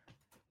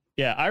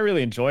 Yeah, I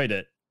really enjoyed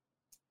it.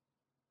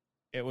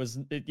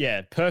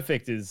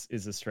 Perfect is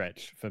a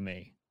stretch for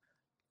me.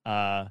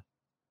 But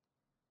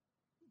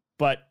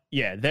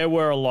yeah, there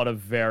were a lot of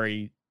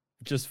very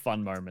just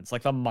fun moments,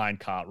 like the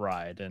minecart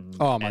ride and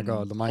oh my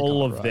god, the minecart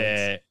all of rides.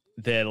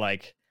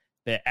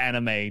 their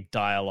anime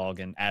dialogue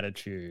and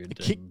attitude,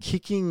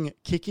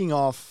 kicking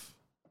off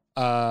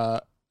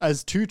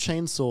as two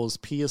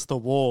chainsaws pierce the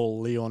wall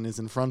Leon is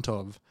in front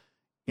of.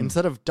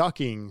 Instead of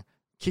ducking,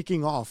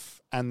 kicking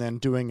off and then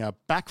doing a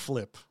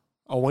backflip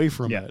away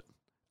from it,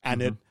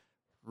 and it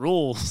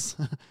rules.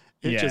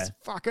 It just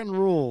fucking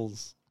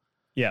rules.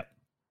 Yeah,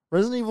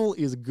 Resident Evil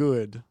is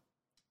good.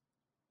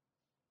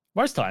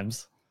 Most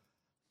times.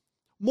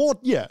 More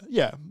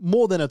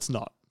than it's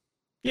not.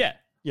 Yeah.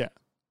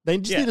 They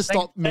just need to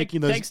stop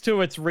making those. Thanks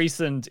to its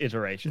recent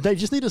iteration. They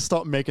just need to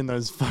stop making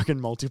those fucking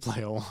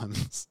multiplayer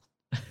ones.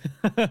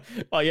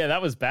 Oh yeah,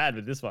 that was bad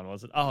with this one,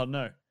 was it? Oh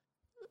no.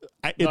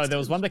 There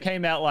was one that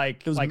came out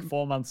like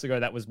 4 months ago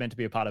that was meant to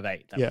be a part of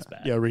 8. That was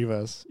bad. Yeah,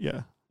 Reverse.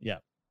 Yeah.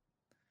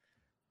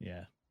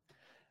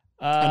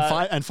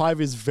 And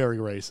 5 is very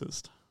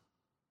racist.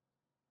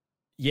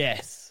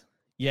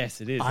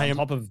 Yes, it is. On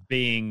top of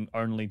being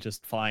only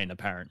just fine,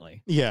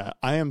 apparently. Yeah,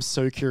 I am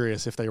so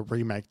curious if they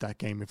remake that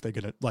game, if they're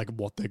gonna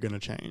what they're gonna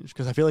change,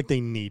 because I feel like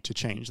they need to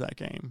change that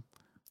game.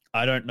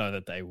 I don't know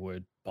that they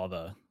would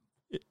bother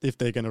if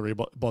they're gonna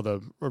bother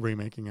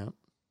remaking it.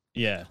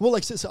 Yeah. Well,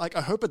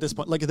 I hope at this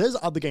point, there's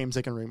other games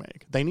they can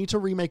remake. They need to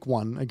remake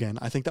 1 again.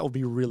 I think that would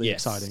be really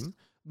exciting.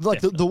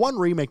 The one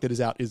remake that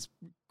is out is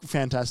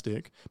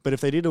fantastic, but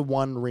if they did a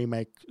 1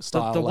 remake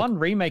style, the 1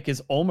 remake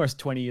is almost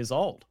 20 years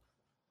old.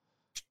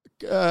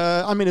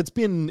 I mean, it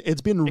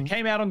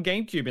came out on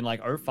GameCube in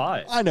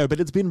 2005. I know, but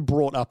it's been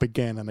brought up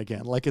again and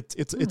again.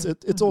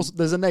 It's also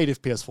there's a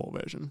native PS4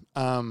 version.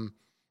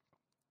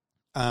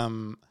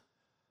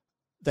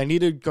 They need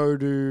to go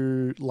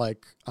to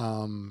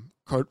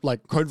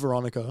Code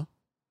Veronica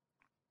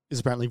is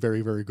apparently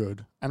very, very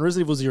good, and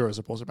Resident Evil 0 is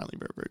also apparently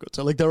very, very good.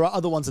 So there are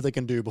other ones that they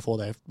can do before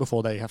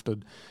they have to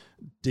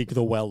dig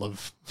the well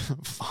of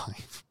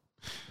 5.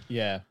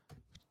 Yeah,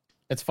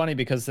 it's funny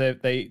because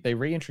they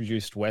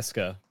reintroduced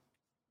Wesker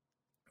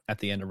at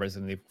the end of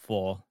Resident Evil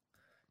 4.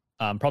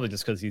 Probably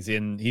just because he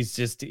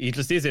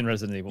just is in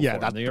Resident Evil 4. Yeah,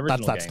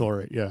 that's that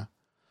story. Yeah.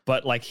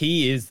 But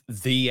he is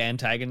the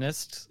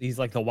antagonist. He's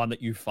the one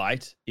that you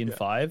fight in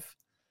 5.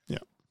 Yeah.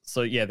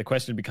 So yeah, the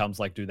question becomes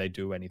do they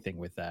do anything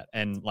with that?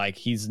 And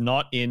he's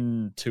not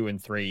in 2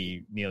 and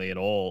 3 nearly at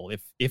all,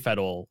 if at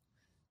all.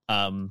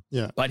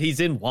 But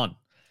he's in 1.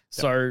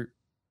 So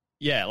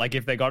yeah,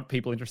 if they got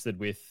people interested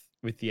with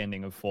the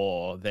ending of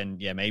 4, then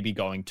maybe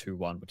going to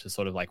 1, which is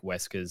sort of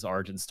Wesker's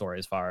origin story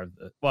as far as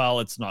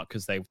it's not,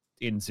 because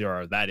in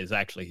 0 that is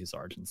actually his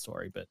origin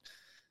story, but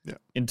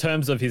in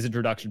terms of his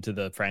introduction to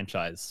the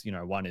franchise,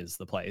 1 is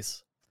the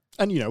place.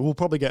 And we'll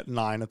probably get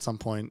 9 at some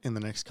point in the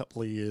next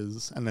couple of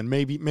years, and then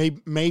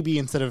maybe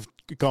instead of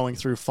going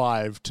through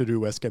 5 to do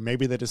Wesker,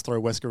 maybe they just throw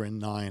Wesker in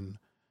 9,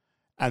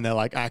 and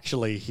they're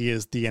actually,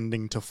 here's the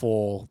ending to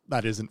 4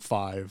 that isn't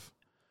 5.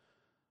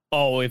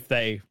 Oh, if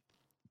they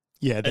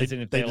they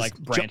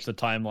branch the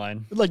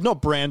timeline,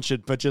 not branch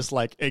it, but just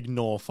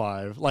ignore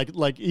 5.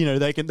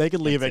 They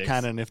can leave it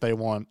canon if they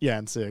want. Yeah,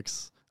 and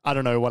 6. I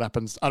don't know what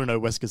happens. I don't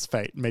know Wesker's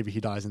fate. Maybe he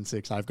dies in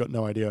 6. I've got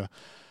no idea.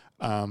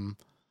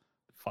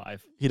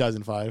 5. He dies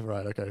in 5,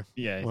 right? Okay.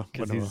 Yeah,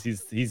 because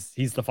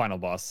he's the final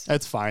boss.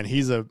 That's fine.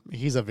 He's a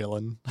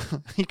villain.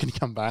 He can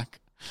come back.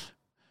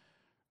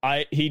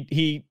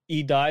 He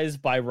dies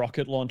by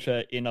rocket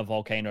launcher in a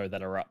volcano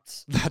that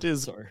erupts. That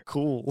is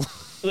cool.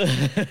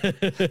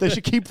 They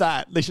should keep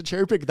that. They should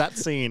cherry pick that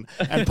scene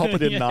and pop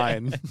it in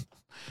 9.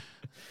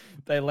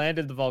 They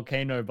landed the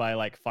volcano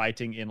by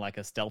fighting in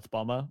a stealth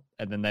bomber,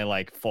 and then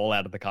they fall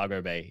out of the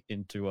cargo bay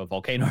into a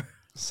volcano.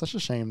 Such a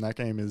shame that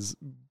game is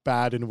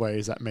bad in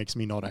ways that makes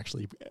me not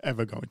actually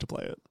ever going to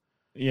play it.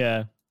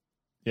 Yeah.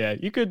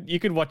 You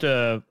could watch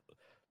a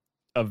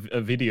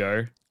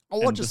video.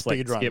 I'll watch a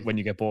speed run. Skip when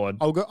you get bored.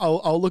 I'll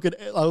look at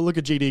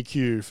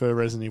GDQ for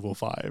Resident Evil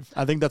 5.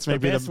 I think that's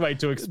maybe the best way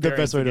to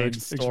experience the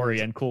game's story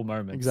and cool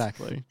moments.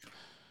 Exactly.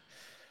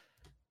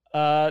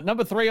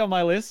 Number 3 on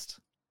my list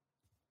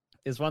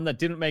is one that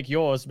didn't make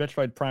yours,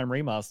 Metroid Prime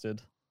Remastered.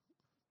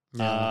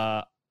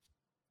 Yeah.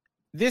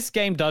 This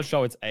game does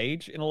show its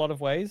age in a lot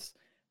of ways,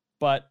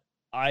 but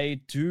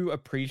I do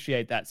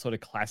appreciate that sort of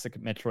classic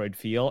Metroid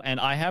feel, and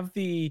I have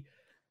the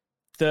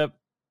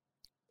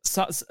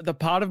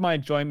part of my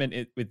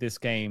enjoyment with this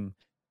game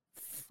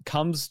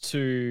comes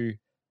to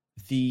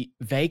the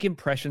vague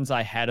impressions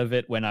I had of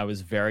it when I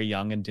was very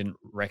young and didn't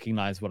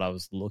recognize what I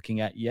was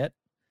looking at yet.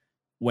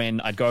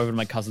 When I'd go over to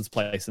my cousin's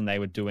place and they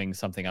were doing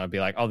something, I'd be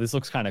like, "Oh, this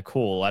looks kind of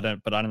cool. I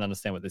don't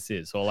understand what this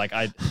is." Or like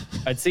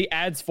I'd see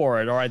ads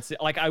for it, or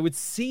I would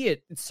see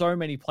it in so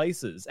many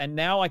places, and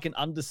now I can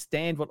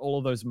understand what all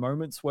of those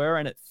moments were,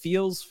 and it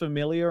feels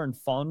familiar and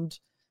fond,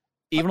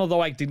 even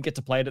although I didn't get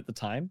to play it at the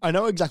time. I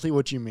know exactly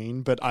what you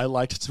mean, but I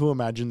liked to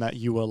imagine that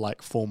you were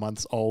like 4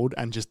 months old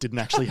and just didn't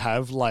actually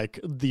have like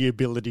the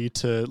ability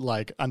to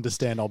like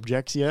understand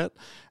objects yet.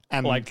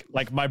 And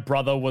like my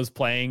brother was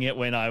playing it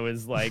when I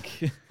was like,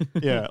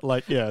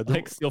 like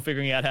still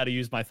figuring out how to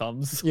use my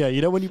thumbs. Yeah,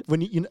 you know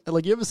when you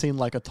like, you ever seen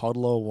like a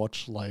toddler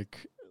watch just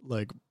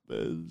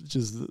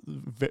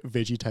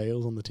Veggie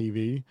Tales on the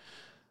TV,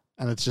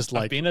 and it's just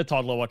like I've been a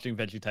toddler watching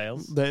Veggie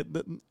Tales. But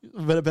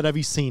have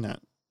you seen it?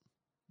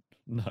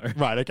 No.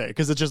 Right. Okay.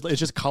 Because it's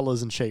just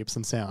colors and shapes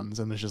and sounds,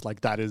 and it's just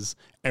like that is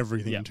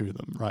everything to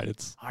them.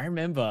 Right. I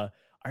remember.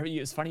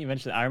 It's funny you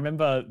mentioned it. I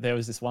remember there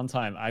was this one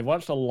time I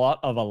watched a lot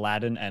of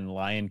Aladdin and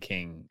Lion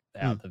King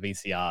out the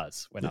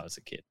VCRs when I was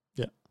a kid.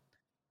 Yeah.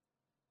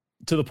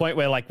 To the point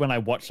where like when I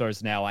watch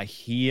those now, I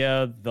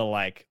hear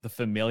the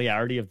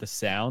familiarity of the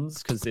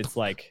sounds because it's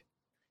like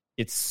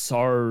it's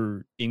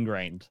so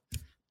ingrained.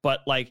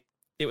 But like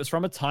it was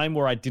from a time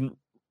where I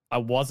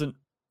wasn't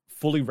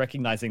fully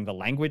recognizing the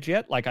language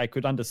yet. Like I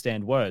could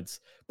understand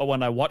words, but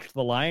when I watched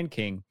The Lion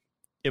King,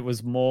 it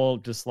was more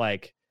just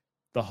like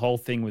the whole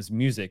thing was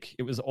music.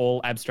 It was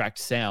all abstract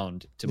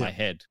sound to my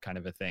head, kind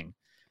of a thing.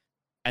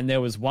 And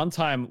there was one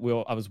time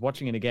where I was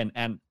watching it again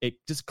and it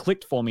just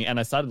clicked for me and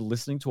I started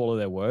listening to all of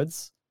their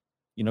words.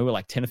 You know, we're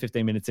like 10 or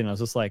 15 minutes in. I was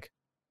just like,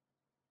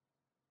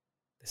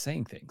 they're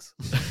saying things,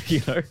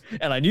 you know?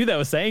 And I knew they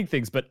were saying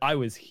things, but I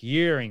was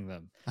hearing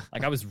them.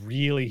 Like I was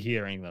really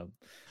hearing them.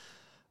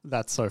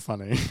 That's so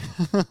funny.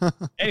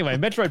 Anyway,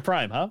 Metroid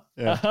Prime, huh?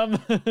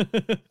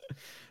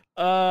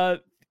 Yeah.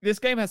 This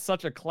game has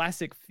such a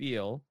classic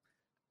feel.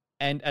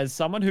 And as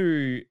someone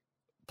who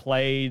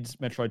played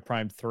Metroid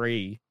Prime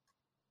 3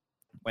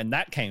 when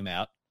that came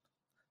out,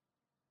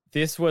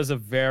 this was a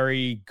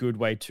very good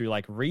way to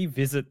like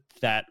revisit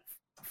that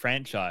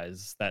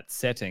franchise, that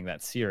setting,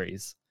 that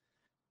series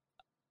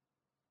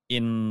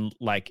in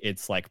like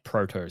its like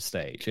proto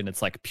stage, in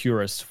its like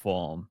purest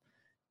form.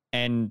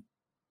 And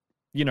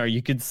you know,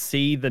 you could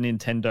see the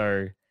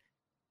Nintendo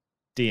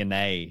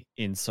DNA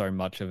in so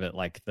much of it,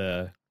 like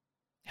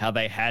how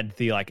they had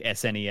the like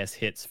SNES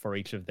hits for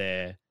each of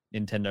their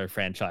Nintendo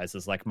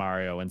franchises like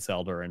Mario and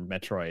Zelda and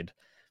Metroid.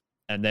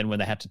 And then when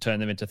they had to turn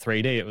them into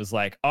 3D, it was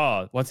like,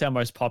 oh, what's our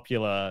most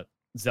popular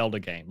Zelda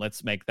game?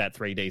 Let's make that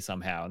 3D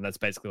somehow. And that's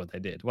basically what they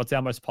did. What's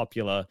our most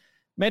popular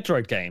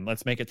Metroid game?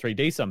 Let's make it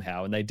 3D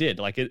somehow. And they did.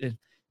 Like it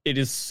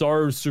is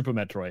so Super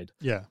Metroid.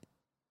 Yeah.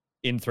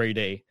 In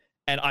 3D.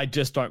 And I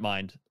just don't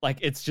mind. Like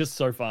it's just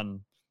so fun.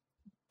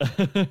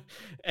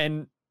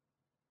 And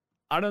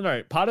I don't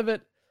know. Part of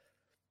it,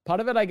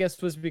 I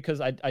guess, was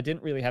because I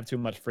didn't really have too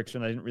much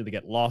friction. I didn't really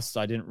get lost.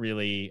 I didn't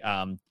really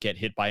get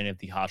hit by any of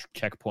the harsh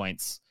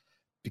checkpoints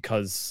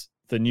because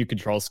the new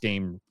control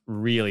scheme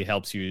really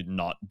helps you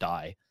not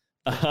die,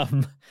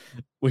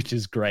 which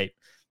is great.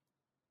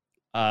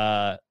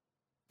 But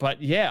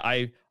yeah,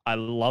 I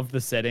love the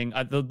setting.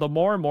 The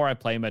more and more I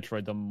play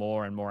Metroid, the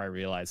more and more I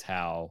realize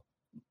how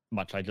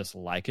much I just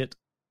like it.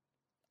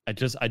 I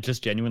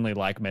just genuinely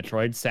like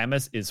Metroid.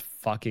 Samus is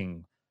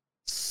fucking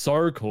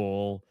so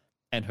cool.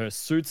 And her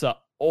suits are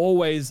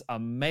always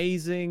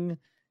amazing,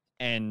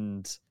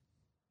 and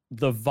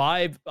the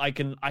vibe I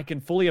can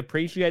fully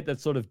appreciate that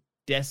sort of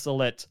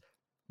desolate,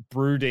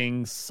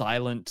 brooding,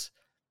 silent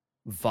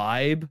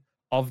vibe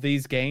of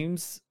these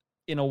games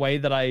in a way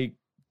that I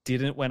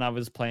didn't when I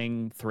was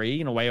playing 3.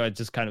 In a way, I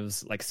just kind of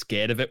was like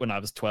scared of it when I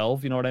was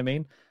 12. You know what I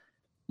mean?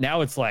 Now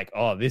it's like,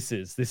 oh, this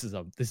is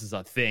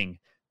a thing.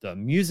 The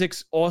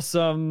music's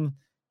awesome.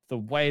 The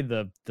way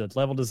the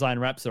level design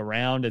wraps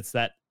around, it's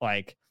that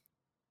like.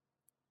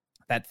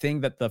 That thing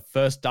that the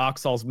first Dark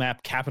Souls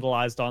map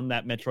capitalized on,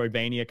 that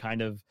Metroidvania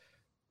kind of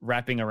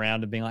wrapping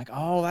around and being like,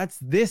 oh, that's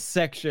this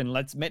section.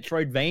 Let's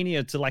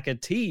Metroidvania to like a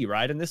T,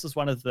 right? And this is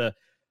one of the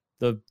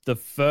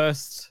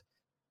first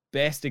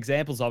best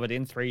examples of it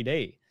in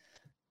 3D.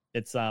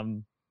 It's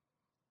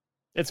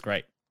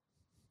great.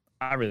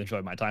 I really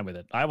enjoyed my time with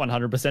it. I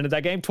 100%ed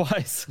that game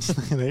twice.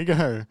 There you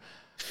go.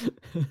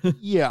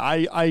 Yeah,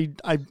 I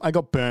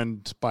got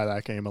burned by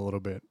that game a little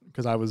bit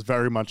because I was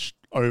very much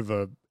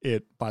over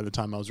it by the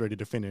time I was ready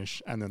to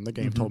finish, and then the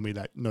game told me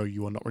that no,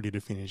 you are not ready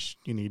to finish.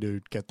 You need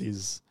to get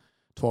these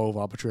 12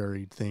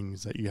 arbitrary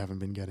things that you haven't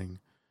been getting.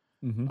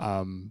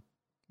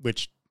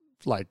 Which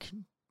like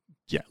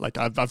yeah, like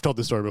I've told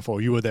this story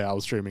before. You were there, I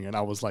was streaming, and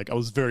I was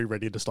very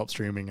ready to stop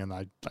streaming, and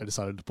I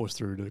decided to push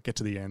through to get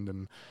to the end,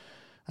 and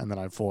then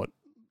I fought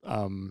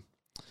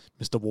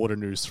Mr.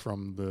 Waternoose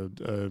from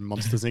the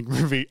Monsters Inc.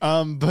 movie.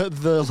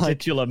 But the like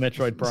titular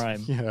Metroid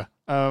Prime. Yeah.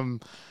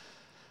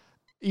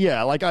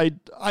 Yeah, like I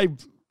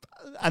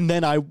and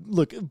then I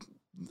look,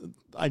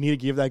 I need to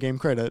give that game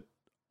credit.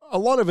 A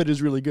lot of it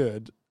is really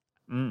good.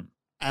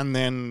 And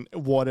then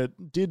what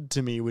it did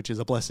to me, which is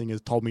a blessing,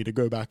 is told me to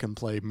go back and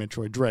play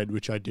Metroid Dread,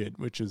 which I did,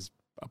 which is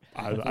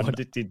what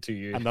it did to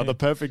you. Another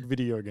perfect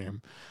video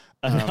game.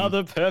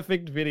 Another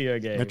perfect video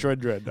game. Metroid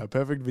Dread, a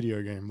perfect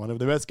video game. One of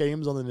the best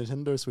games on the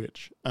Nintendo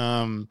Switch.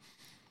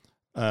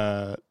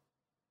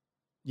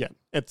 Yeah,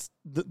 it's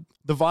the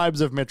vibes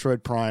of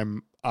Metroid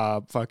Prime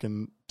are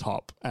fucking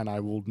top, and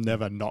I will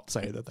never not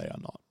say that they are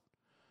not.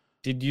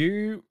 Did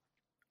you?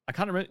 I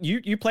can't remember.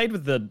 You played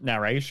with the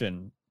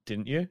narration,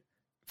 didn't you?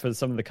 For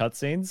some of the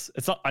cutscenes,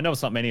 it's not. I know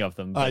it's not many of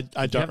them. But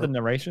I don't have the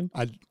narration.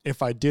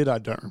 If I did, I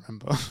don't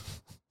remember.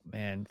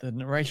 Man, the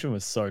narration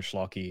was so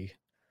schlocky.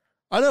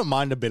 I don't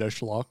mind a bit of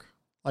schlock.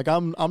 Like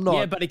I'm not.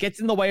 Yeah, but it gets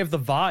in the way of the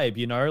vibe.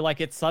 You know,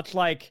 like it's such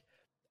like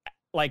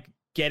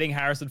getting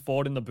Harrison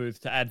Ford in the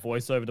booth to add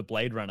voiceover to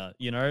Blade Runner.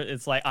 You know,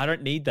 it's like I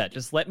don't need that.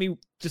 Just let me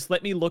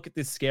look at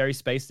this scary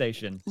space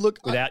station.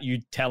 Without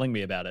you telling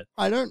me about it.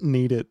 I don't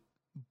need it,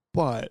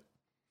 but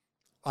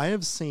I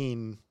have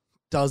seen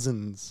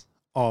dozens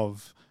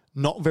of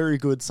not very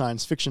good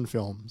science fiction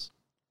films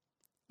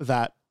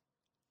that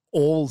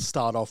all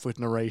start off with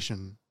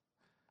narration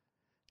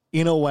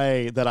in a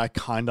way that I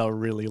kind of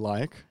really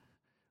like.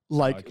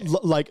 Like,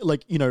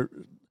 you know,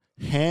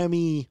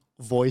 hammy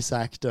voice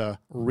actor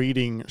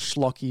reading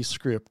schlocky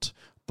script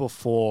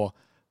before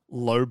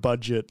low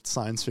budget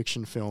science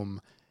fiction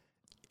film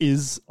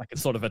is like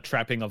it's sort of a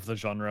trapping of the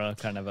genre,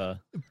 kind of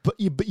a. But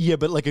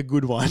like a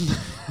good one.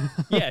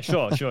 Yeah,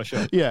 sure.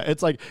 Yeah,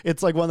 it's like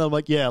one that I'm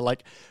like, yeah,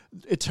 like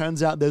it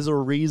turns out there's a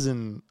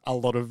reason a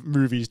lot of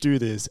movies do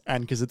this,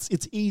 and because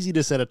it's easy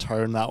to set a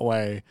tone that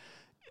way,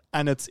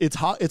 and it's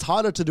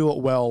harder to do it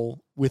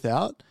well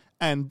without.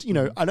 And you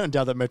know, I don't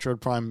doubt that Metroid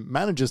Prime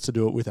manages to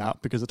do it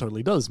without, because it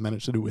totally does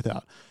manage to do it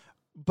without.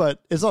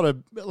 But it's not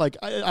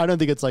I don't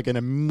think it's like an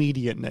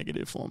immediate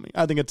negative for me.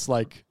 I think it's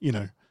like, you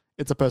know,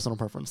 it's a personal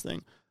preference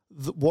thing.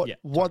 What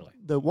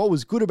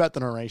was good about the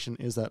narration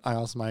is that I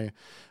asked my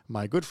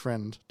good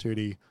friend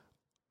Tootie,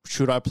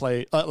 should I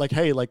play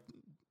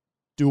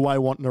do I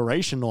want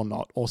narration or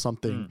not or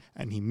something?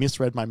 And he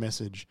misread my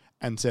message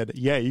and said,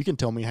 yeah, you can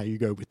tell me how you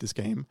go with this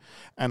game.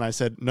 And I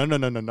said, no.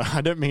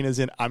 I don't mean as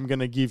in I'm going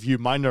to give you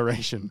my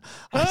narration.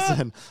 I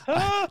said,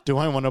 do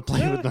I want to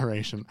play with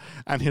narration?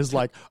 And he's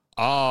like,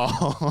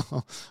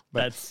 oh.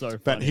 That's so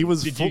funny.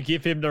 But Did you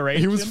give him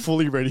narration? He was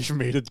fully ready for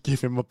me to give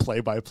him a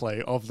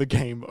play-by-play of the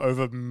game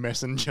over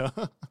Messenger.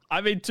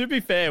 I mean, to be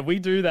fair, we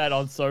do that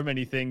on so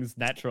many things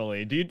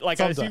naturally. Do you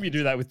Sometimes. I assume you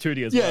do that with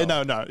Tootie as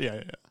well.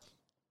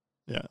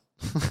 Yeah.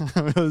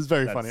 It was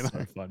very funny. That's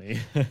so funny.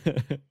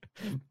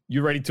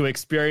 You ready to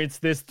experience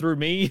this through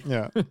me?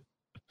 Yeah.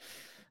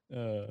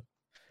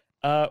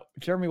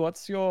 Jeremy,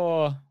 what's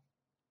your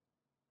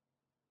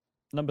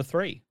number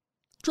 3?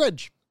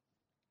 Dredge.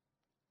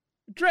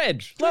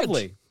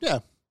 Lovely. Yeah.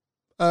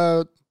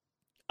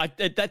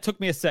 That took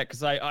me a sec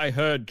because I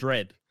heard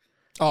Dread.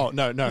 Oh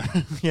no.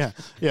 yeah.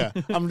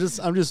 I'm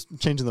just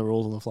changing the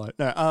rules on the fly.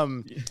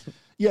 No.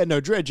 Yeah. No.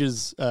 Dredge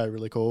is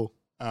really cool.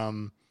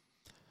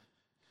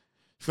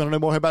 If you want to know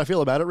more how I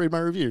feel about it, read my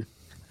review.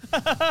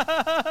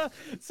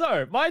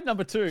 So my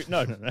number 2.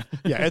 No.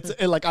 Yeah, I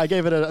think I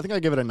gave it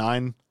a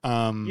 9.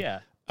 Yeah.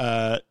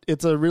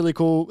 It's a really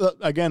cool.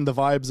 Again, the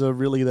vibes are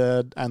really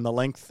there, and the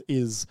length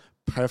is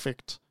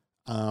perfect.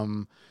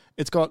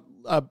 It's got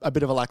a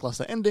bit of a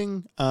lackluster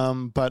ending,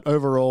 but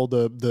overall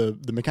the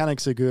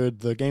mechanics are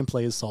good. The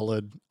gameplay is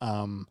solid.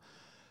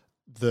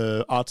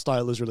 The art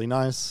style is really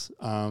nice,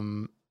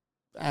 and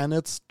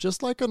it's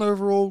just like an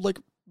overall like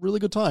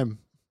really good time.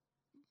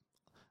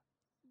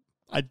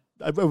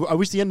 I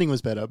wish the ending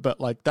was better,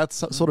 but like that's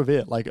sort of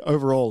it. Like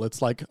overall,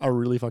 it's like a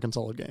really fucking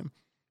solid game.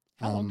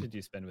 How long did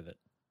you spend with it?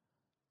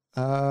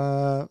 8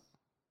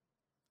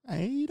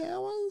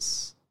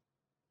 hours.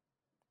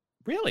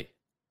 Really?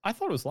 I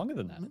thought it was longer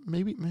than that.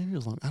 Maybe it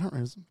was long. I don't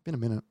know. It's been a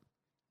minute.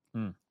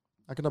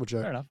 I can double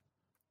check. Fair enough.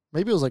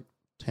 Maybe it was like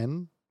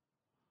 10.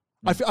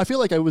 I feel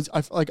like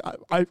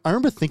I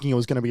remember thinking it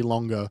was going to be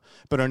longer,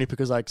 but only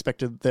because I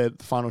expected the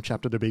final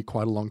chapter to be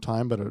quite a long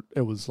time, but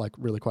it was like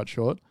really quite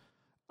short.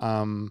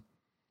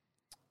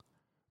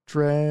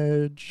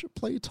 Dredge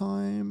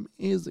playtime,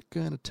 is it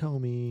going to tell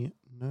me?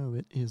 No,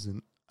 it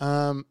isn't.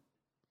 I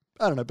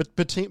don't know, but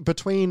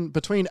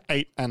between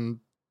 8 and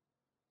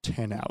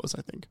 10 hours,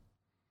 I think.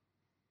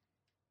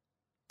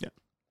 Yeah.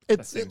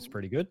 That seems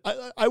pretty good.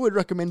 I would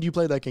recommend you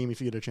play that game if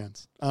you get a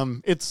chance.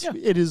 It's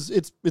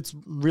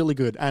really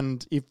good.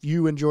 And if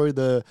you enjoy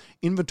the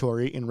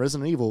inventory in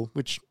Resident Evil,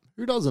 which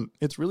who doesn't?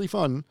 It's really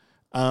fun.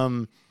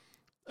 There's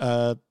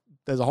a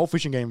whole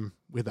fishing game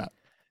with that.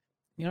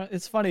 You know,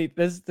 it's funny.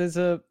 There's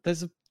been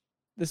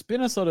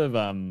a sort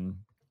of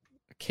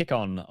kick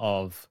on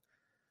of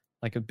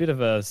like a bit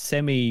of a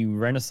semi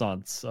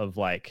renaissance of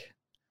like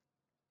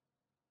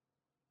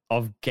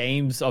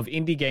games, of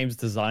indie games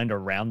designed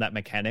around that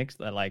mechanic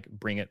that like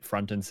bring it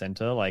front and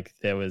center. Like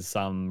there was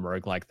some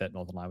roguelike that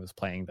Northern I was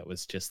playing that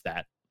was just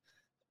that.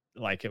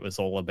 Like it was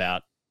all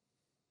about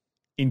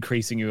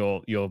increasing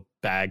your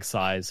bag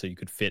size so you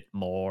could fit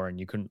more and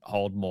you couldn't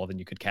hold more than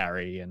you could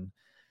carry,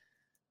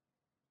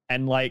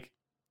 and like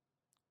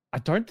I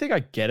don't think I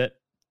get it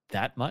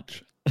that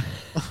much.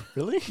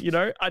 Really? You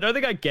know, I don't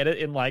think I get it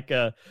in like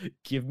a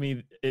give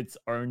me its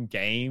own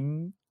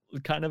game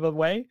kind of a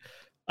way.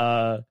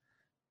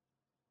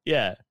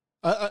 Yeah.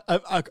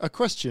 A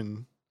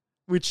question,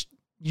 which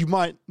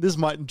this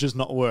might just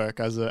not work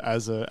as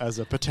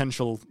a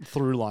potential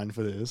through line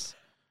for this.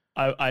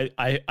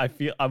 I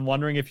feel I'm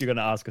wondering if you're going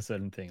to ask a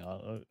certain thing.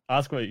 I'll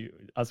ask what you're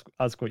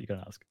going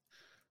to ask.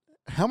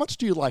 How much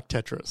do you like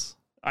Tetris?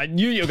 I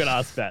knew you were going to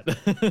ask that.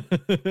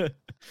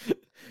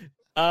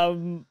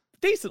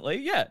 Decently,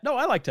 yeah. No,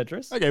 I like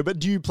Tetris. Okay, but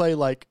do you play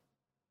like?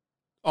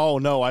 Oh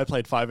no, I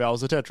played 5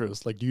 hours of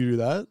Tetris. Like, do you do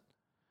that?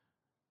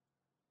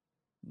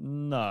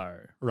 No.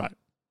 Right.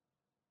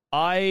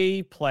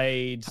 I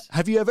played.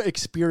 Have you ever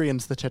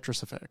experienced the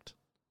Tetris effect?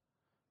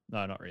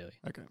 No, not really.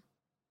 Okay.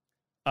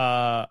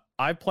 I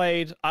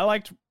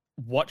liked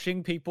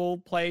watching people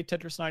play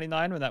Tetris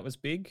 99 when that was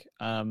big.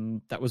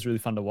 That was really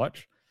fun to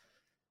watch.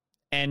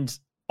 And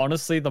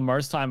honestly, the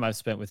most time I've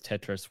spent with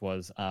Tetris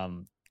was,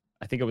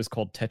 I think it was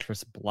called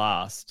Tetris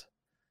Blast,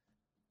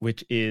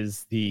 which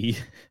is the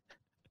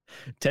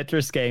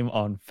Tetris game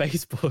on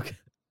Facebook.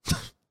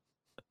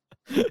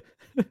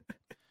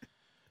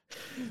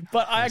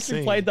 But I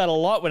actually played that a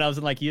lot when I was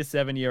in like year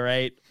 7, year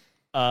 8,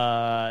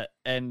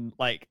 and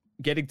like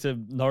getting to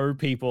know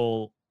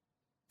people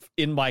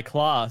in my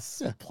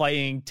class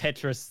playing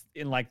Tetris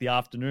in like the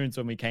afternoons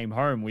when we came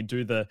home.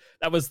 That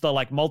was the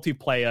like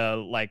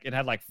multiplayer, like it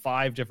had like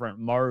 5 different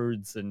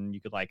modes and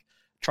you could like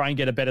try and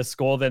get a better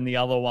score than the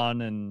other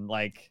one. And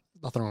like,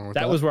 nothing wrong with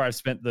that. That was where I've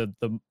spent the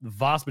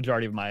vast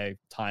majority of my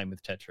time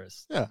with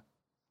Tetris. Yeah.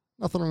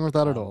 Nothing wrong with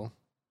that at all.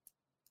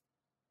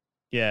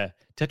 Yeah.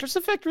 Tetris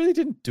Effect really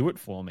didn't do it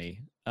for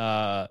me.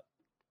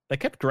 They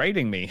kept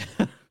grading me.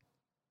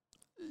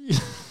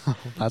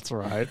 That's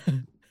right.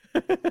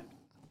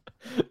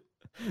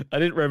 I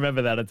didn't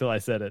remember that until I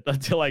said it.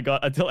 Until I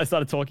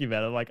started talking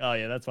about it. I'm like, oh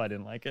yeah, that's why I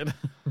didn't like it.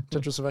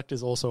 Tetris Effect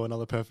is also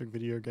another perfect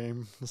video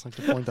game. Just like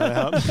to point that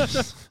out.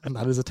 And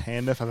that is a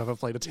 10 if I've ever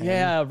played a 10.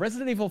 Yeah,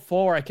 Resident Evil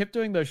 4. I kept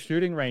doing those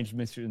shooting range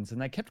missions, and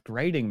they kept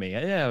grading me.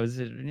 Yeah,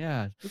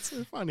 It's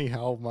so funny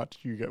how much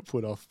you get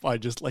put off by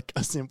just like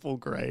a simple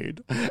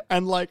grade.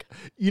 And like,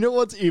 you know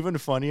what's even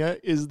funnier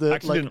is that I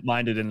actually didn't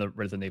mind it in the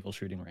Resident Evil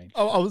shooting range.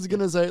 Oh, I was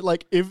gonna say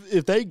like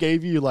if they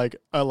gave you like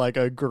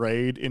a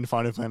grade in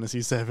Final Fantasy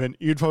VII,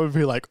 you'd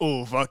probably be like,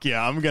 oh fuck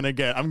yeah, I'm gonna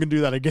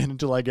do that again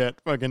until I get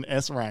fucking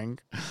S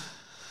rank.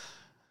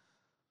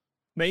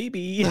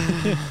 Maybe.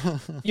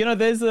 You know,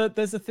 there's a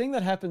thing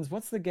that happens.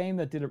 What's the game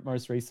that did it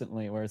most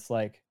recently where it's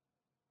like,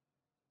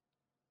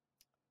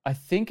 I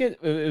think I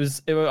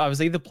was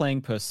either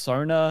playing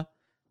Persona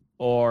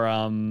or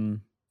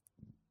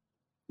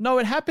no,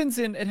 it happens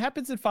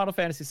in Final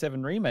Fantasy VII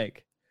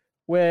Remake,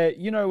 where,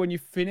 you know, when you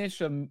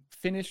finish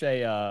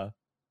a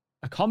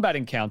combat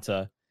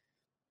encounter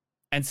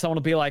and someone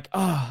will be like,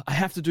 oh, I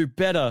have to do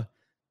better,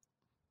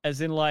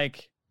 as in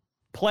like,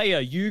 player,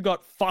 you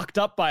got fucked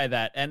up by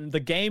that, and the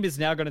game is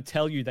now going to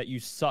tell you that you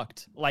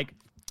sucked. Like,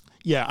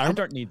 yeah, I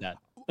don't need that.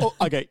 Oh,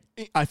 okay,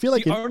 I feel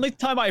like the only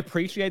time I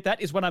appreciate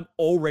that is when I'm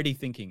already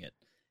thinking it,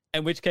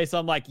 in which case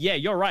I'm like, yeah,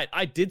 you're right,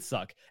 I did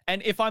suck.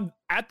 And if I'm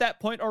at that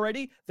point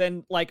already,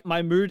 then like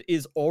my mood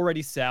is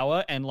already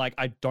sour, and like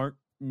I don't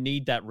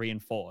need that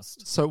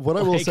reinforced. So what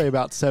I will say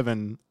about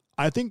 7,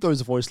 I think those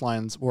voice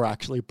lines were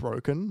actually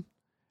broken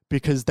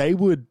because they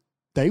would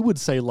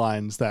say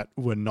lines that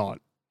were not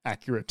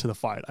accurate to the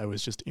fight I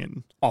was just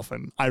in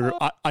often.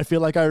 I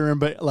feel like I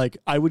remember like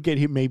I would get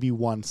hit maybe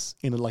once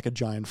in like a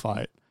giant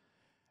fight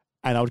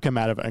and I would come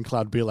out of it and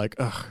Cloud would be like,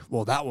 ugh,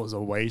 well that was a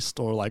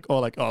waste, or like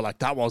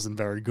that wasn't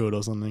very good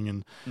or something.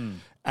 And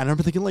I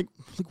remember thinking like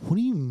what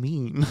do you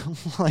mean?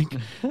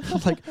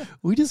 like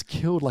we just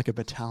killed like a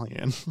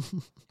battalion.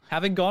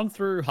 Having gone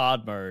through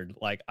hard mode,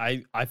 like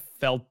I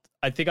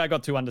think I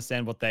got to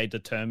understand what they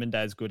determined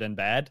as good and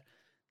bad,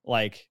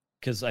 like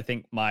because I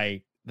think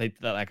I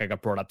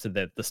got brought up to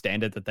the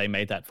standard that they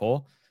made that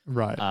for,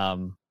 right?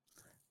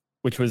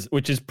 Which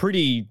is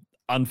pretty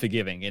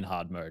unforgiving in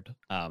hard mode.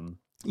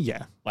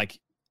 Yeah, like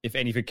if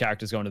any of your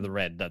characters go into the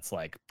red, that's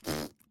like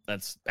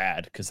that's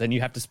bad because then you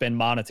have to spend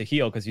mana to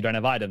heal because you don't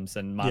have items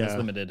and mana's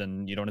limited,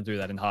 and you don't want to do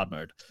that in hard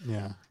mode.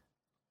 Yeah.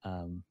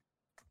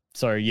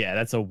 So yeah,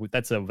 that's a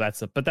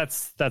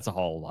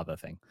whole other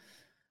thing.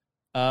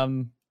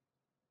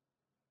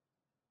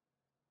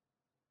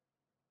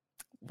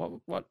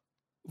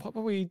 What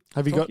were we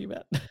talking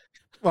about?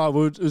 Well,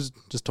 we were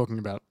just talking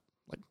about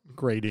like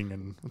grading,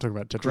 and we're talking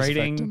about Tetris.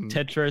 Grading,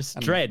 Tetris,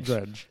 and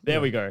Dredge.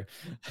 There we go.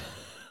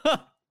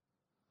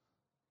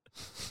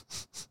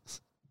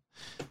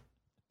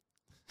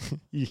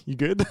 You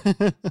good?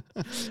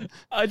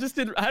 I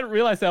hadn't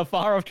realized how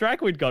far off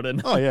track we'd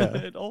gotten. Oh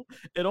yeah,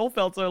 it all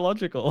felt so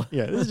logical.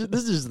 Yeah, this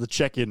is the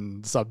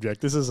check-in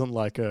subject. This isn't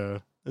like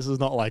a. This is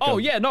not like. Oh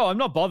yeah, no, I'm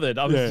not bothered.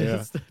 I was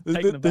just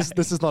taken aback.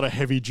 This is not a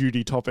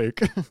heavy-duty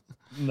topic.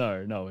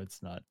 No,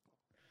 it's not.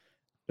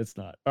 It's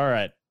not. All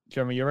right,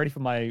 Jeremy, you ready for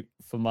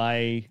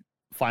my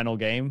final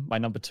game, my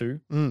number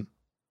 2?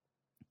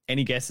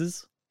 Any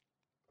guesses?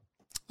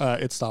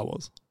 It's Star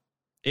Wars.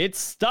 It's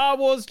Star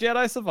Wars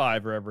Jedi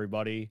Survivor,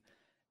 everybody.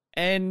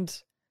 And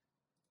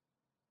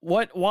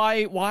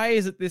why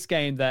is it this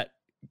game that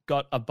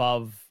got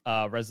above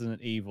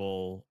Resident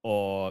Evil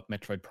or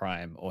Metroid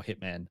Prime or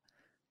Hitman?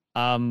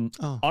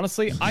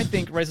 Honestly, I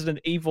think Resident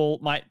Evil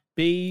might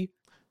be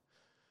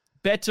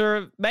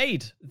better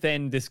made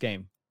than this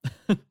game.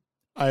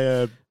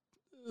 I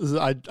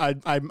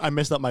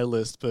messed up my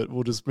list, but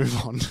we'll just move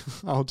on.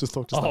 I'll just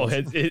talk to Star Wars.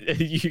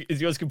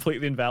 Is yours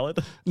completely invalid?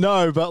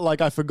 No, but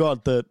like I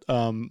forgot that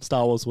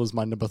Star Wars was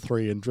my number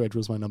 3 and Dredge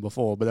was my number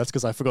 4, but that's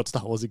because I forgot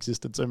Star Wars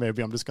existed, so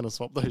maybe I'm just going to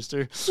swap those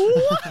two.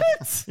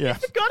 What? Yeah.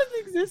 You forgot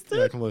it existed?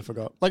 Yeah, I completely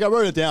forgot. Like I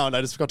wrote it down,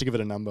 I just forgot to give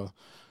it a number.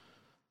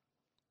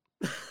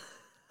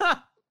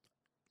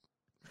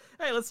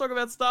 Hey, let's talk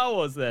about Star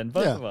Wars then,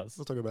 both of us.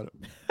 Let's talk about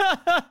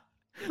it.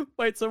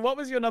 Wait, so what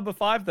was your number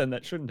 5 then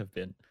that shouldn't have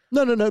been?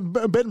 No.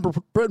 Bread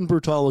and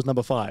Brutal was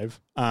number 5.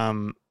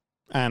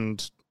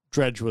 And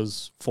Dredge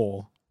was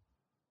 4.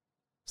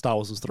 Star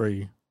Wars was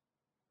 3.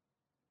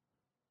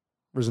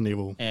 Resident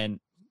Evil. And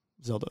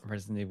Zelda.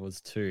 Resident Evil was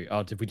 2.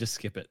 Oh, did we just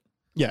skip it?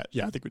 Yeah,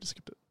 I think we just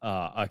skipped it.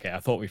 Okay. I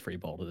thought we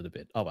freeballed it a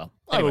bit. Oh, well.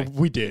 Anyway.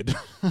 We did.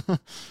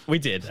 We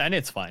did, and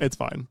it's fine. It's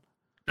fine.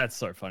 That's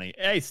so funny.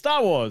 Hey,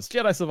 Star Wars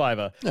Jedi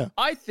Survivor. Yeah.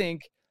 I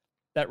think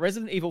that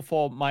Resident Evil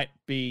 4 might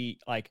be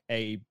like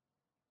a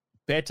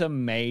better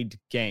made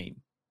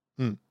game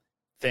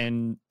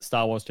than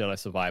Star Wars Jedi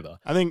Survivor.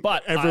 I think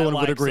but everyone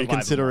would agree Survivor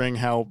considering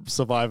how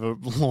Survivor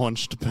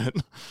launched, but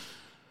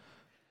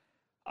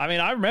I mean,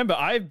 I remember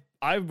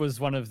I was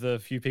one of the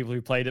few people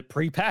who played it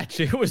pre-patch.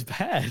 It was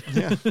bad.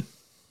 Yeah.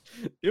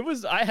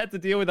 I had to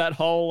deal with that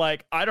whole,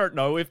 like, I don't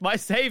know if my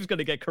save's going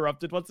to get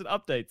corrupted once it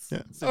updates.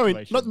 Yeah.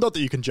 Situation. I mean, not that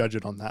you can judge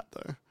it on that,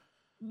 though.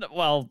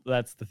 Well,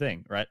 that's the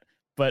thing, right?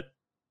 But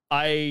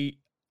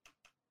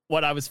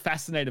what I was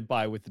fascinated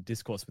by with the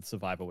discourse with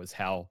Survivor was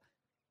how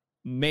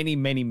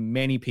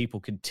many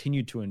people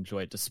continued to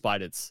enjoy it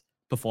despite its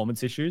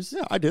performance issues.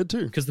 Yeah, I did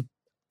too. Because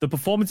the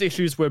performance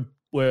issues were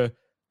they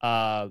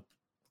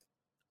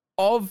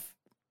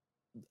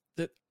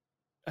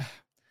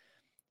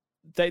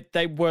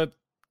were,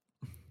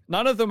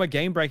 none of them were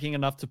game breaking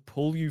enough to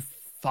pull you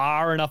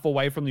far enough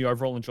away from the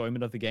overall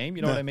enjoyment of the game.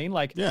 You know what I mean?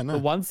 Like the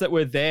ones that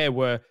were there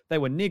were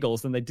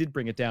niggles, and they did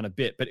bring it down a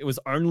bit, but it was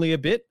only a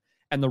bit,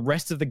 and the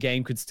rest of the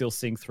game could still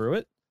sing through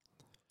it.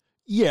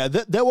 Yeah,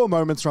 there were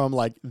moments where I'm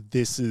like,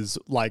 this is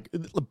like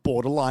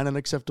borderline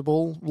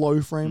unacceptable low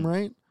frame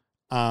rate.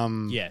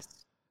 Yes.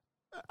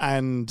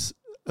 And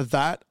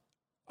that,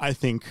 I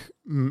think,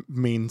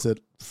 means that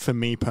for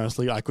me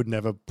personally, I could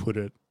never put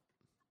it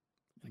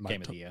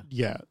Game of the year.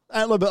 Yeah.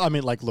 I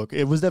mean, like, look,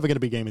 it was never going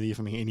to be Game of the Year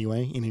for me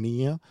anyway, in any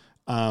year.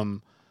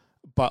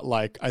 But,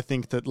 like, I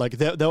think that, like,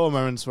 there were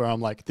moments where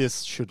I'm like,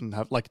 this shouldn't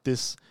have, like,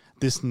 this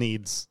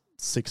needs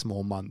 6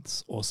 more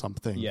months or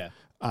something. Yeah.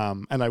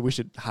 And I wish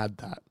it had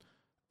that.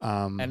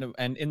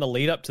 And in the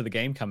lead up to the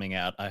game coming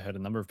out, I heard a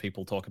number of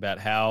people talk about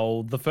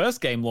how the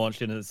first game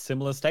launched in a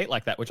similar state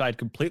like that, which I had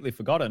completely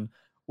forgotten,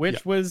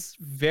 which was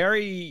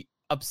very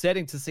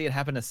upsetting to see it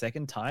happen a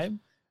second time.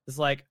 It's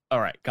like,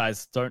 all right,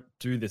 guys, don't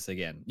do this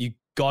again. You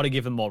got to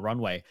give them more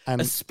runway,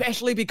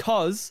 especially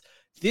because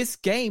this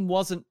game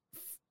wasn't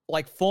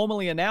like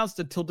formally announced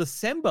until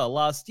December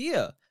last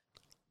year.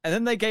 And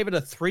then they gave it a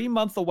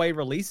 3-month away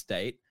release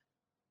date,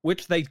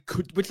 which they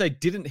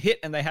didn't hit,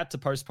 and they had to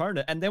postpone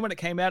it. And then when it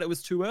came out, it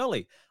was too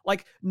early.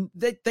 Like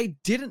they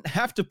didn't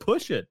have to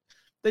push it.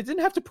 They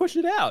didn't have to push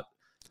it out.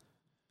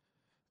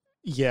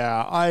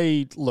 Yeah,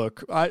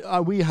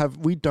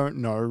 we don't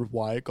know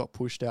why it got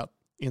pushed out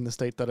in the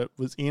state that it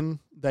was in.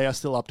 They are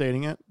still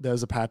updating it.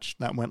 There's a patch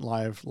that went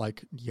live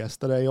like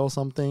yesterday or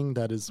something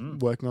that is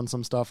working on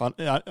some stuff.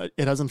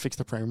 It hasn't fixed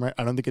the frame rate.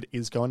 I don't think it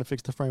is going to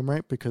fix the frame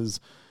rate because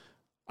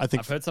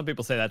I've heard some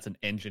people say that's an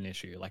engine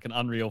issue, like an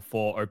Unreal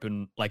 4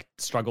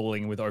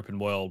 struggling with open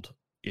world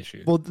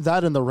issue. Well,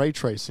 that and the ray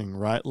tracing,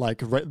 right?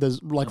 Like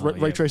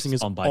ray tracing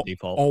is on by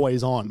default,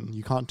 always on.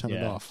 You can't turn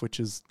it off, which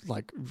is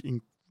like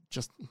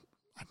just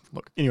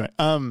look. Anyway,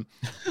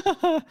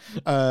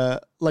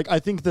 like I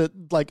think that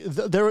like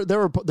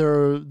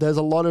there's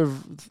a lot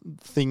of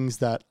things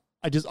that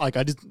I just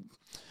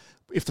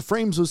if the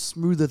frames were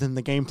smoother, then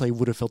the gameplay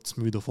would have felt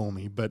smoother for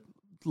me, but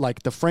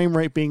like the frame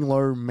rate being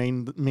low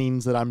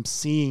means that I'm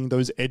seeing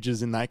those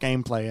edges in that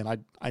gameplay,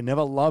 and I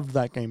never loved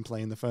that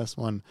gameplay in the first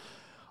one.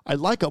 I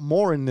like it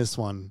more in this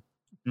one,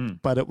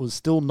 but it was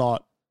still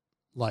not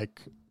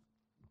like,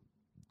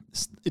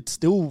 it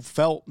still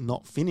felt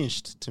not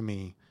finished to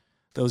me.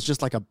 There was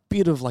just like a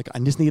bit of like, I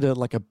just needed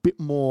like a bit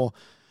more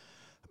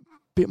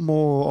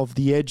of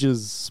the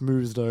edges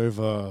smoothed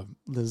over.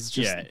 There's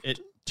just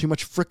too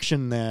much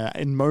friction there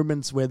in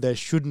moments where there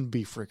shouldn't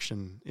be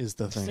friction is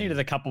the Just thing. needed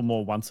a couple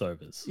more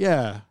once-overs.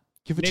 Yeah.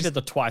 Give it Needed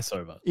the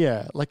twice-over.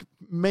 Yeah, like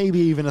maybe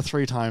even a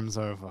 3 times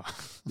over.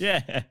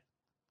 Yeah.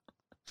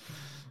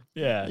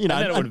 Yeah, you know,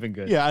 and then it would have been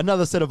good. Yeah,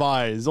 another set of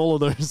eyes, all of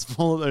those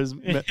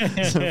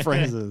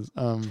phrases.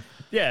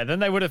 Yeah, then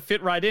they would have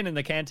fit right in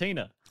the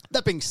cantina.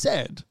 That being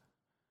said,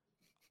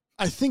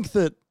 I think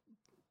that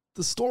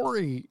the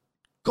story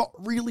got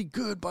really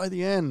good by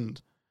the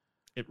end.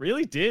 It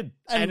really did.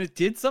 And it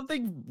did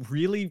something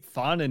really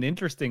fun and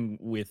interesting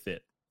with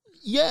it.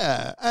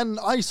 Yeah, and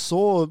I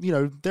saw,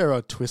 there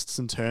are twists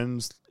and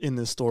turns in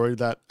this story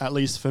that, at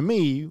least for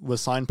me, were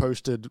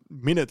signposted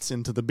minutes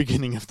into the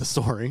beginning of the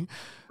story.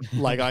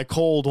 Like, I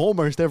called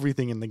almost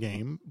everything in the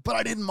game, but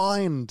I didn't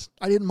mind.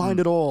 I didn't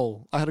mind at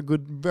all. I had a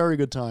very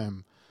good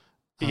time.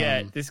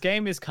 Yeah, this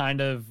game is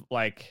kind of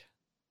like...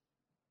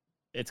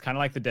 It's kind of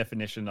like the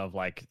definition of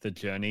like the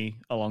journey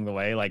along the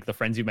way, like the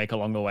friends you make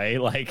along the way.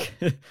 Like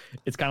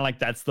it's kind of like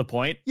that's the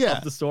point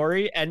of the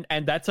story, and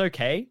that's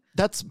okay.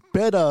 That's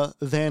better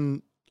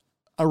than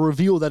a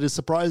reveal that is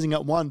surprising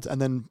at once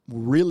and then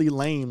really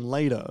lame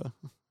later.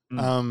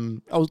 I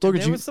was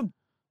talking to you.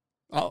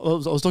 I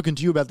was talking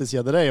to you about this the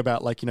other day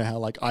about like how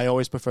like I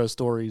always prefer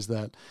stories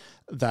that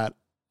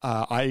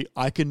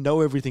I can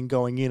know everything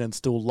going in and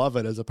still love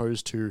it, as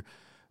opposed to.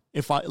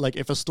 If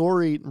a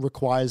story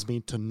requires me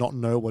to not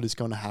know what is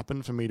going to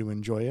happen for me to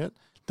enjoy it,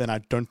 then I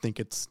don't think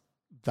it's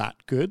that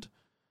good.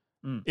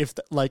 If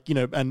like you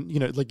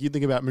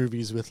think about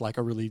movies with like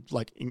a really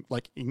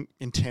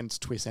intense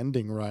twist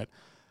ending, right?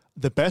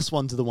 The best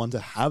ones are the ones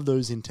that have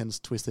those intense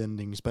twist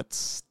endings, but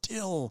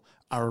still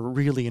are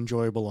really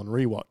enjoyable on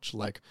rewatch,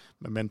 like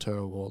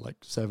Memento or like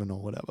Seven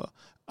or whatever.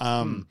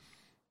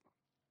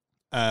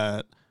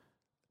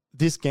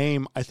 This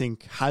game, I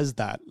think, has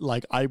that.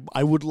 Like,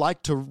 I would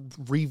like to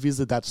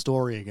revisit that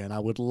story again. I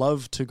would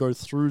love to go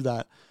through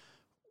that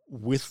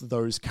with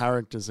those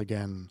characters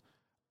again.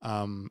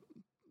 There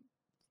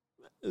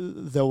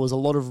was a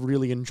lot of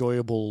really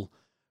enjoyable,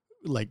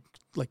 like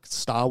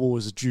Star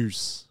Wars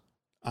juice.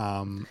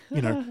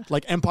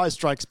 Like Empire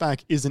Strikes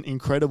Back isn't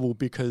incredible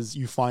because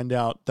you find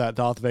out that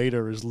Darth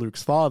Vader is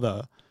Luke's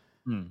father.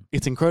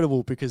 It's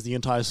incredible because the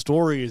entire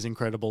story is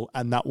incredible,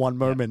 and that one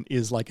moment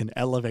is like an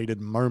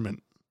elevated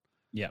moment.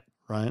 Yeah.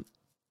 Right?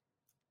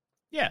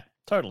 Yeah,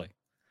 totally.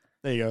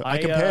 There you go. I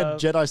compared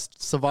Jedi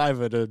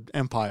Survivor to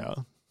Empire.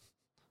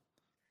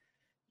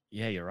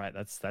 Yeah, you're right.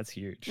 That's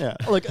huge. Yeah,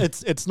 like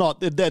it's not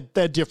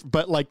they're different,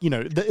 but like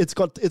it's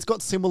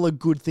got similar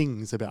good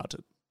things about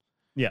it.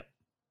 Yeah.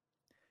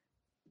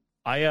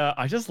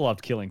 I just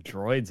loved killing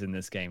droids in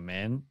this game,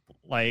 man.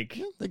 Like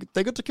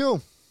they got to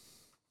kill.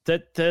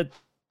 That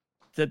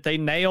they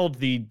nailed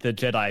the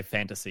Jedi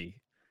fantasy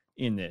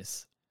in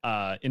this.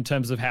 In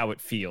terms of how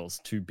it feels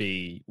to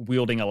be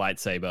wielding a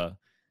lightsaber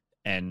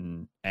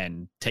and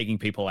taking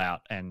people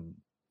out,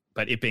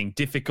 but it being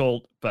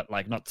difficult, but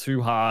like not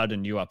too hard,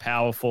 and you are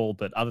powerful,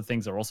 but other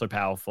things are also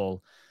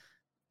powerful.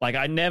 Like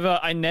I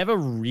never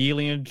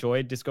really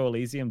enjoyed Disco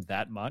Elysium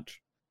that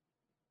much.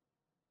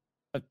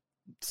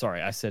 Sorry,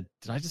 did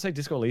I just say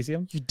Disco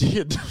Elysium? You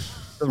did.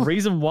 The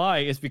reason why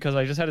is because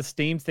I just had a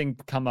Steam thing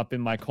come up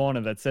in my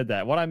corner that said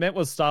that. What I meant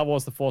was Star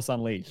Wars: The Force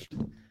Unleashed.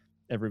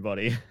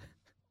 Everybody.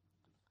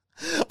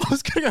 I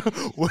was going to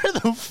go, where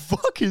the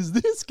fuck is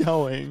this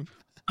going?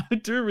 I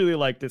do really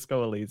like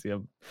Disco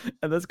Elysium,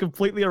 and that's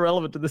completely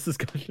irrelevant to this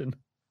discussion.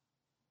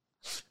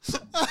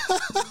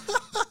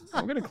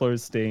 I'm going to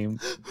close Steam.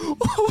 What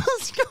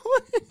was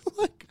going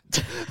like?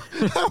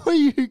 How are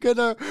you going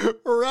to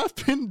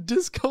wrap in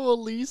Disco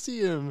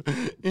Elysium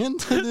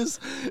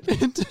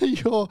into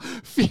your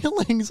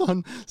feelings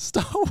on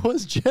Star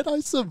Wars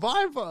Jedi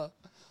Survivor?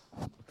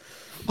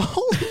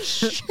 Holy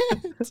shit!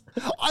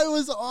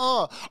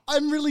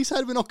 I'm really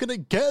sad we're not going to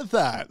get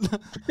that.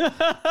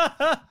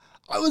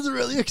 I was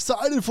really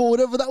excited for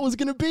whatever that was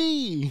going to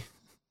be.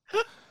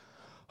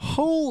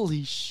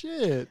 Holy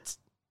shit.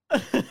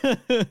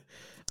 I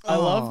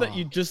love that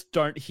you just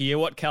don't hear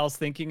what Cal's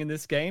thinking in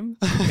this game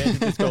compared to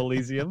Disco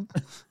Elysium.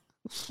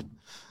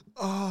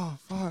 Oh,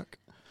 fuck.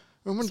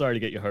 Sorry to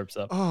get your hopes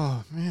up.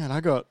 Oh, man,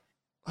 I got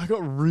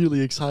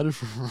really excited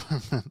for a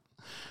moment.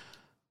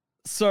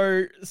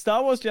 So,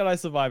 Star Wars Jedi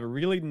Survivor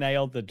really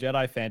nailed the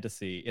Jedi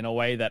fantasy in a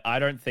way that I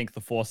don't think The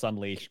Force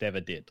Unleashed ever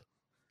did.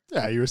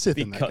 Yeah, you were Sith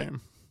in that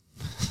game.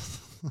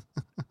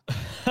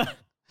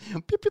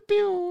 Pew, pew,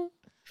 pew.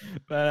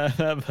 What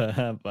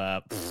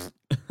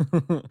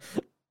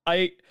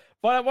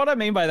I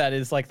mean by that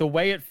is like the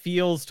way it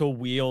feels to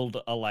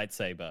wield a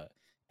lightsaber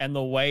and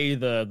the way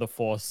the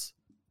Force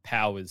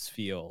powers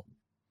feel.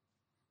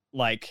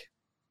 Like,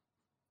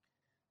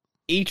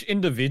 each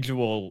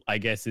individual, I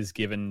guess, is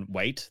given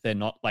weight. They're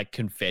not like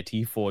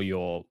confetti for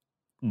your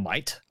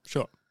might.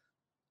 Sure.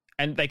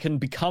 And they can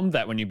become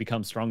that when you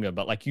become stronger,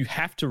 but like you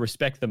have to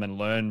respect them and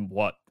learn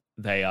what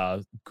they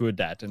are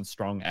good at and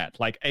strong at.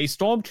 Like a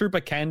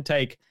stormtrooper can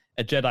take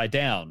a Jedi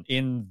down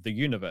in the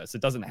universe.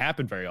 It doesn't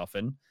happen very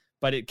often,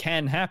 but it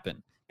can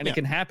happen. And it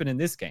can happen in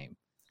this game.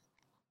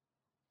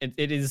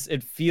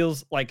 It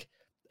feels like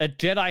a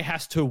Jedi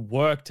has to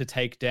work to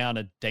take down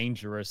a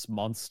dangerous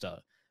monster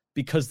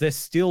because they're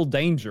still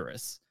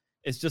dangerous.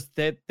 It's just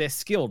they're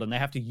skilled and they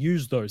have to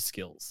use those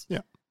skills.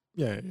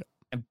 Yeah.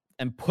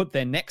 And put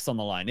their necks on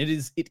the line.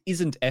 It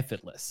isn't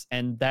effortless.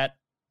 And that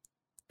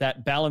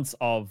balance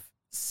of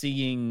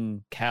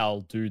seeing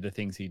Cal do the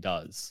things he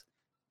does,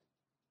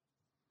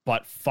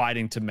 but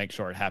fighting to make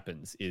sure it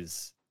happens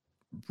is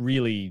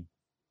really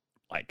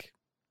like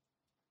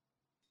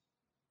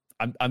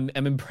I'm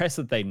impressed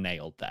that they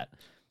nailed that.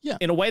 Yeah.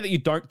 In a way that you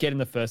don't get in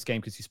the first game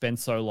because you spend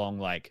so long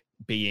like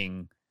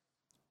being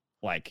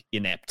like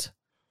inept,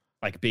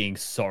 like being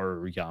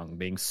so young,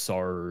 being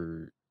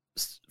so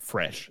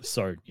fresh,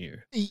 so new.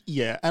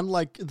 Yeah, and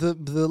like the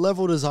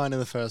level design in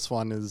the first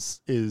one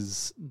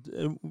is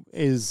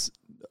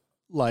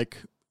like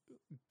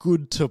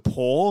good to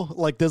poor.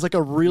 Like there's like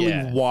a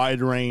really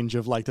wide range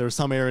of like there are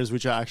some areas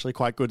which are actually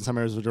quite good and some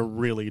areas which are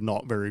really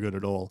not very good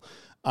at all.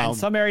 And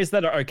some areas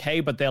that are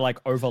okay, but they're like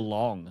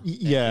overlong.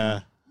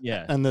 Yeah.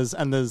 Yeah. And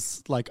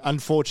there's like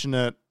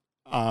unfortunate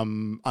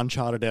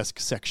Uncharted-esque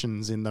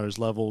sections in those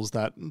levels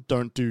that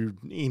don't do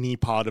any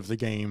part of the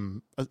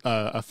game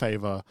a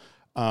favor.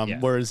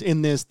 Whereas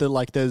in this,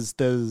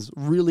 there's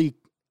really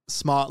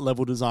smart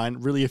level design,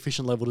 really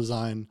efficient level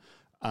design,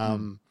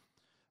 and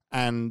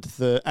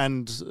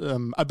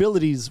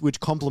abilities which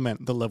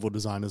complement the level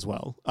design as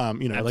well.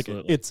 Absolutely. Like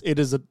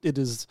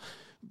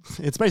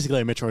it's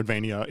basically a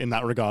Metroidvania in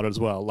that regard as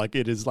well. Like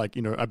it is like,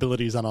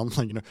 abilities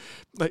and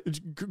like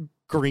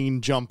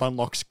green jump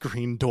unlocks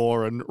green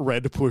door and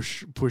red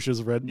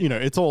pushes red.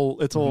 It's all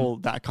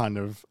that kind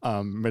of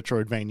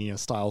Metroidvania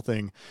style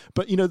thing.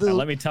 But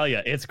let me tell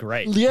you, it's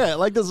great. Yeah,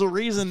 like there's a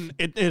reason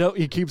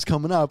it keeps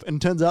coming up,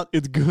 and turns out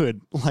it's good.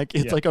 Like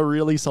it's like a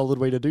really solid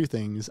way to do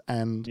things,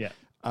 and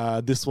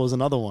this was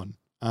another one.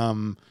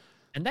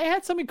 And they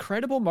had some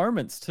incredible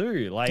moments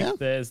too. Like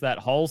there's that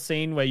whole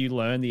scene where you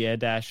learn the air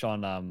dash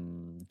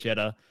on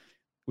Jeddah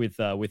with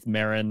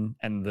Merrin,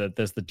 and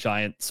there's the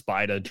giant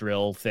spider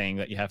drill thing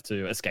that you have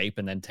to escape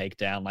and then take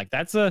down. Like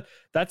that's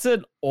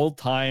an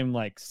all-time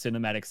like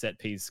cinematic set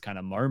piece kind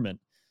of moment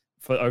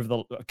for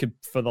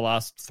the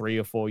last 3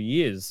 or 4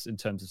 years in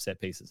terms of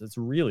set pieces. It's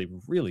really,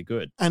 really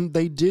good. And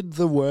they did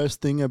the worst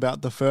thing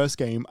about the first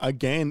game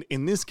again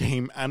in this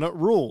game, and it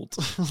ruled.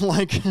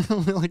 like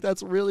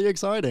that's really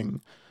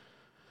exciting.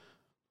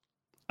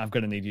 I'm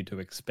going to need you to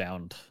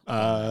expound.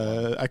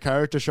 A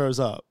character shows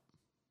up.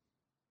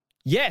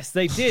 Yes,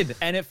 they did.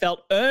 And it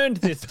felt earned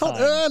this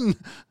time.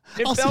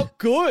 It felt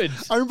good.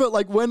 I remember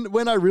like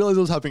when I realized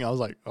it was happening, I was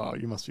like, oh,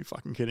 you must be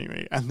fucking kidding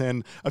me. And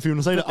then a few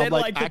minutes later, I'm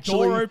like, the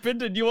door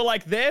opened and you were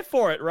like there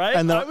for it, right?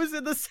 And I was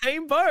in the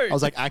same boat. I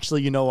was like,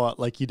 actually, you know what?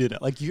 Like you did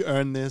it. Like you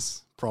earned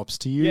this. Props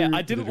to you. Yeah,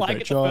 I didn't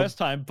like it the first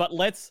time, but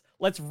let's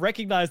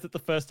recognize that the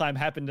first time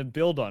happened and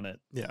build on it.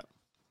 Yeah.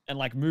 And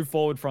like move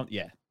forward from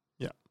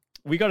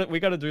We got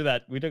to do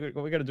that. We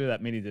got to do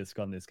that mini disc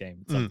on this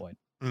game at some point.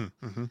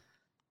 Mm-hmm.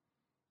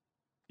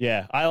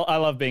 Yeah, I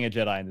love being a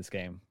Jedi in this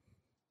game.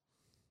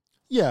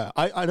 Yeah,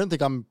 I don't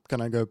think I'm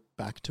gonna go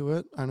back to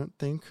it. I don't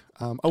think.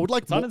 I would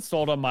like. It's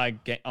uninstalled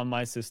on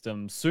my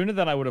system sooner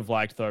than I would have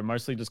liked, though.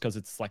 Mostly just because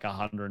it's like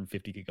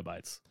 150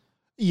 gigabytes.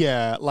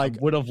 Yeah, like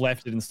I would have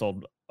left it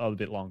installed a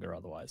bit longer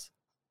otherwise.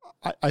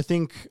 I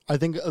think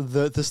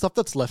the stuff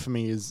that's left for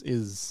me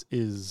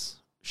is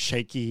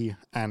shaky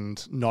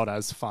and not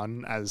as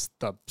fun as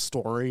the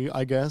story,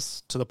 I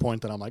guess, to the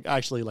point that I'm like,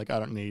 actually, like I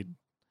don't need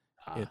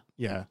it.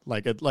 Yeah,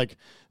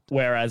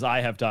 whereas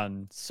I have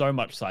done so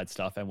much side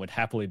stuff and would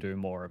happily do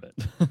more of it.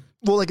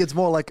 Well, like it's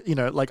more like,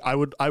 like I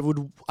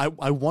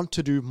want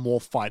to do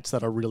more fights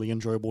that are really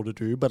enjoyable to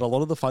do, but a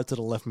lot of the fights that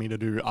are left me to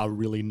do are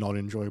really not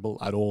enjoyable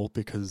at all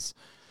because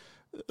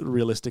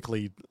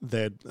realistically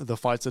the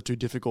fights are too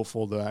difficult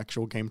for the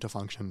actual game to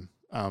function.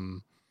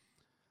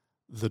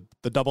 The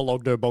double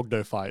Ogdo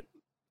Bogdo fight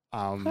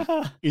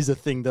is a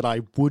thing that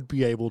I would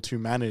be able to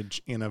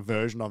manage in a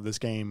version of this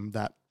game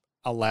that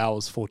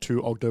allows for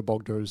 2 Ogdo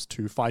Bogdos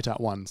to fight at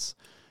once.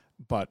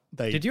 But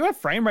did you have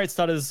frame rate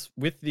stutters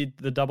with the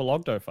double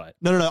Ogdo fight?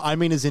 No. I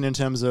mean, as in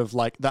terms of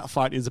like that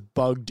fight is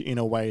bugged in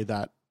a way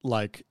that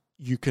like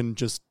you can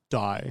just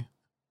die.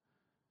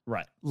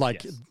 Right.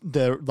 Like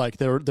there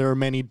are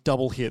many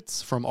double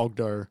hits from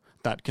Ogdo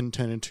that can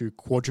turn into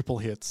quadruple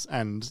hits,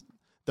 and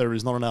there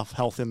is not enough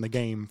health in the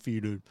game for you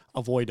to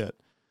avoid it,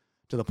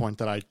 to the point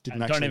that I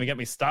didn't actually... Don't even get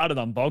me started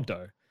on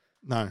Bogdo.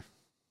 No.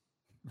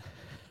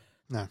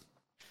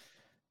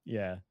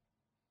 Yeah.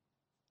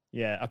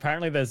 Yeah,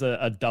 apparently there's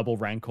a double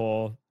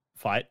Rancor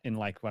fight in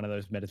like one of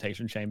those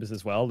meditation chambers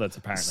as well that's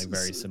apparently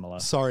very similar.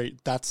 Sorry,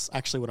 that's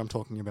actually what I'm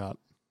talking about.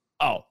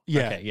 Oh,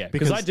 yeah. Okay, yeah.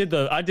 Because I did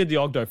the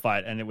Ogdo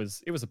fight and it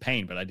was a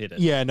pain, but I did it.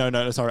 Yeah,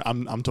 no, sorry.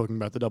 I'm talking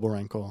about the double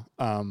Rancor.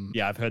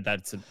 Yeah, I've heard that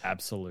it's an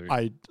absolute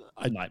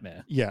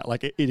nightmare. Yeah,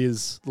 like it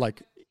is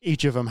like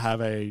each of them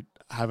have an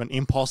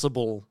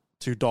impossible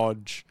to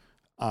dodge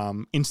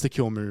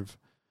insta-kill move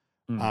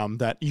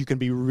that you can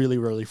be really,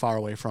 really far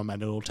away from,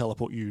 and it'll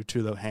teleport you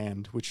to the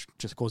hand, which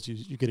just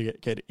causes you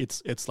get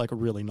it's like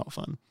really not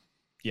fun.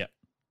 Yeah.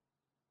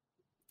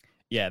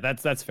 Yeah,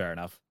 that's fair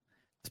enough.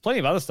 There's plenty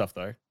of other stuff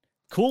though.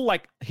 Cool,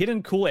 like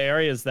hidden cool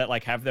areas that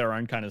like have their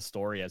own kind of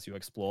story as you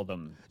explore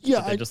them.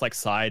 Yeah, they're just like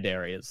side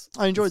areas.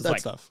 I enjoyed that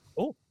stuff.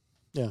 Oh,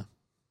 yeah.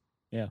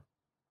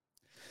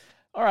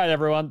 All right,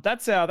 everyone.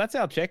 That's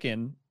our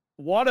check-in.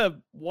 What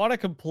a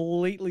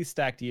completely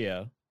stacked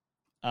year.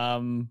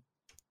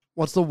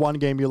 What's the one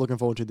game you're looking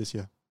forward to this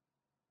year?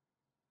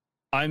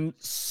 I'm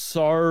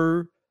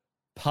so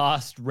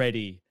past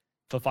ready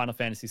for Final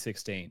Fantasy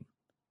 16.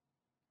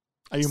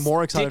 Are you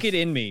more excited? Stick it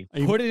in me.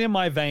 Put it in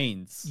my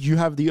veins. You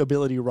have the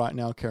ability right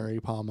now, Kerry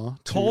Palmer.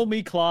 Call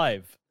me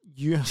Clive.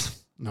 You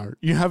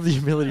have the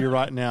ability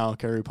right now,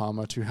 Kerry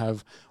Palmer, to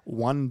have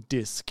one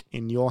disc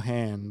in your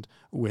hand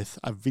with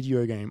a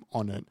video game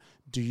on it.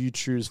 Do you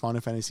choose Final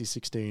Fantasy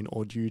 16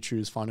 or do you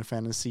choose Final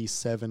Fantasy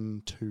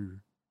 7-2?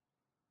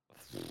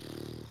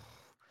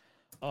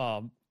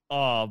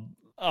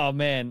 Oh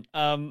man.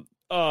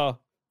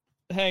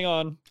 Hang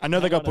on. I know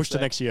they got pushed to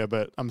next year,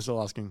 but I'm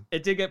still asking.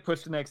 It did get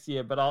pushed to next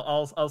year, but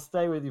I'll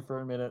stay with you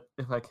for a minute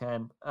if I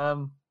can.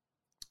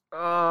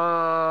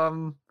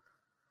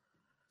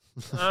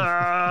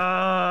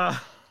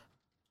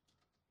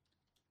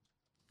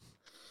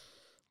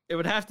 It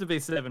would have to be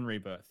 7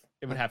 Rebirth.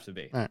 It would have to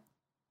be. Right.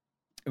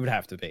 It would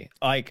have to be.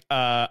 Like,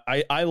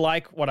 I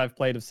like what I've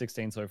played of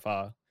 16 so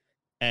far,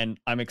 and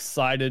I'm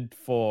excited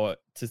to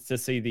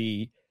see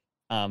the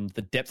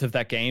depth of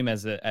that game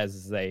as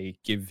they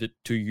give it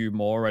to you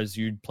more as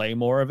you play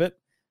more of it.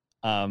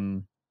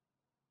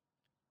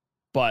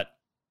 But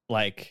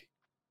like,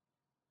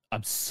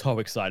 I'm so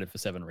excited for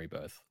 7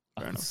 Rebirth.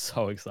 I'm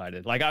so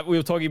excited. Like we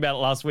were talking about it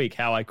last week,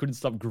 how I couldn't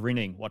stop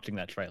grinning watching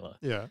that trailer.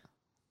 Yeah.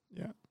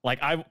 Like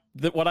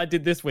what I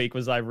did this week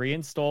was I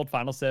reinstalled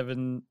Final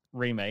Fantasy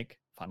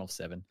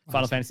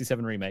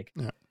 7 Remake.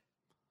 Yeah.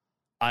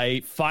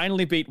 I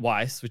finally beat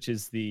Weiss, which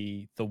is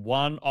the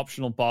one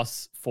optional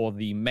boss for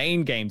the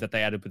main game that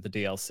they added with the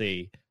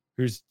DLC,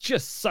 who's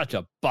just such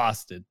a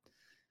bastard.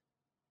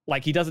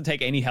 Like, he doesn't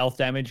take any health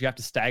damage. You have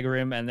to stagger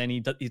him, and then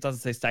he doesn't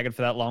stay staggered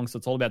for that long. So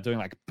it's all about doing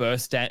like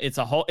burst. It's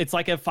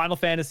like a Final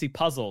Fantasy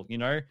puzzle, you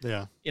know?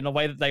 Yeah. In a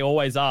way that they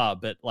always are,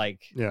 but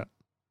like. Yeah.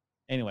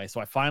 Anyway, so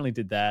I finally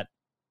did that,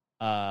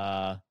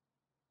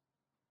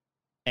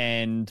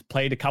 and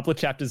played a couple of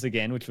chapters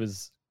again, which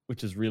was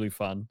really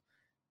fun.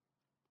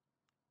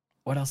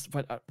 What else?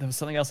 There was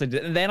something else I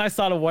did, and then I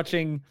started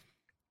watching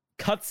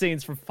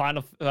cutscenes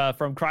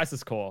from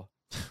Crisis Core,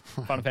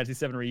 Final Fantasy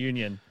 7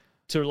 Reunion,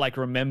 to like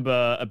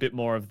remember a bit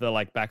more of the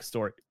like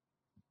backstory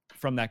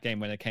from that game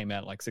when it came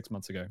out like 6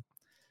 months ago.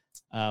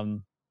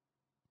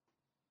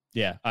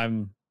 Yeah,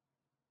 I'm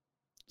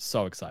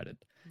so excited.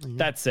 Mm-hmm.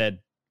 That said,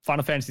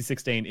 Final Fantasy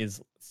 16 is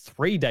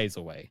 3 days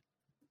away.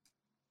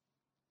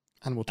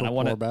 And we'll talk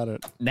more about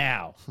it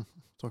now.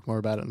 Talk more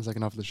about it in the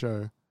second half of the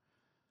show.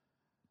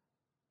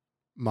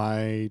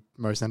 My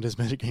most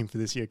anticipated game for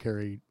this year,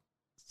 Kerry,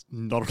 is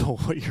not at all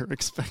what you're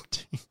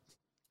expecting.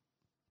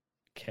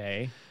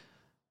 Okay.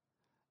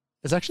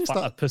 It's actually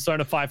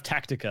Persona 5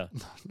 Tactica.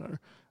 No.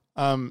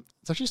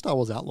 It's actually Star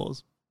Wars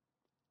Outlaws.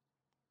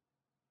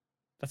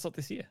 That's not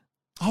this year.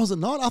 Oh, is it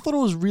not? I thought it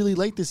was really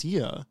late this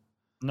year.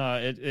 No,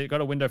 it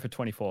got a window for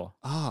 24.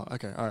 Oh,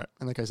 okay. All right.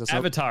 In that case,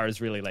 Avatar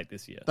is really late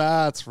this year.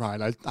 That's right.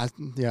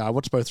 I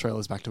watched both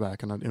trailers back to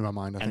back, and in my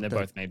mind, I think they're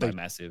both made by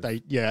Massive.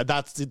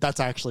 That's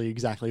actually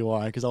exactly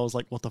why, because I was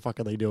like, what the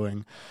fuck are they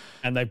doing?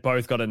 And they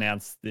both got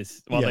announced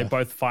this. Well, they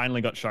both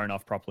finally got shown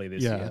off properly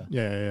this year.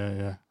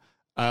 Yeah.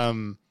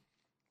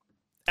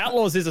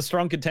 Outlaws is a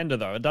strong contender,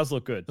 though. It does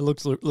look good. It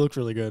looks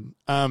really good.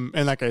 In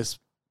that case,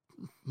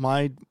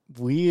 my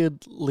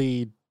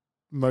weirdly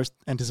most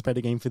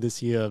anticipated game for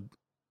this year,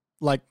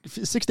 like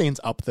 16's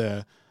up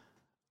there,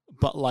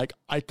 but like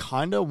I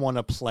kind of want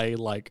to play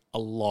like a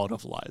lot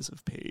of Lies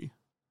of P.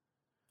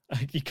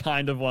 You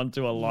kind of want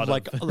to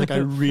I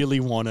really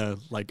want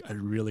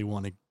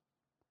to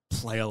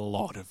play a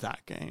lot of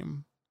that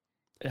game.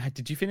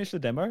 Did you finish the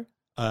demo?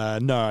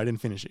 No, I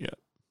didn't finish it yet.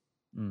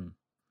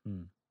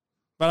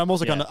 But I'm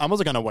also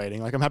kind of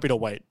waiting. Like, I'm happy to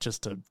wait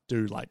just to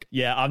do like.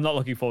 Yeah, I'm not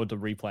looking forward to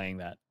replaying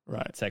that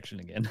right section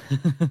again.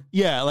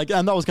 Yeah, like,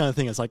 and that was kind of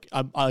thing. It's like,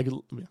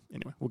 anyway,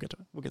 we'll get to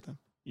it. We'll get there.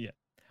 Yeah.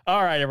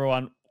 All right,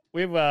 everyone.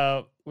 We've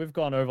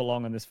gone over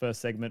long on this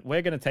first segment.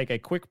 We're going to take a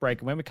quick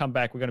break, and when we come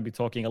back, we're going to be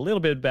talking a little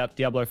bit about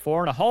Diablo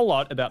 4 and a whole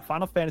lot about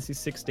Final Fantasy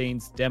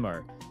 16's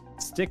demo.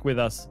 Stick with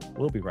us.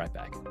 We'll be right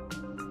back.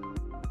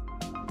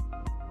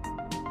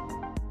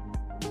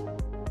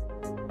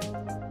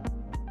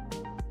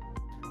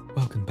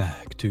 Welcome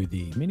back to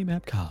the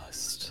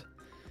MiniMapCast.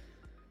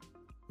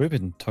 We've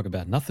been talking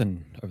about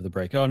nothing over the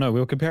break. Oh no, we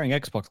were comparing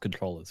Xbox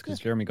controllers because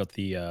Jeremy got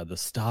the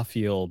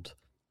Starfield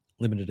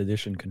limited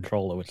edition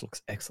controller, which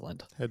looks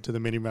excellent. Head to the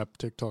Minimap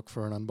TikTok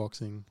for an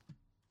unboxing.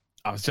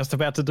 I was just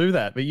about to do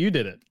that, but you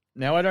did it.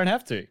 Now I don't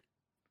have to.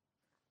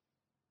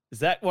 Is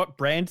that what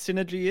brand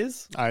synergy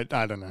is? I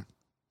don't know.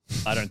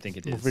 I don't think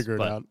it is. We'll figure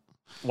it out.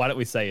 Why don't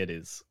we say it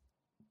is?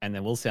 And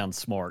then we'll sound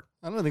smart.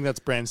 I don't think that's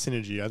brand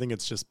synergy. I think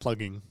it's just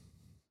plugging.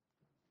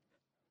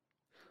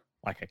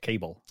 Like a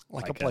cable.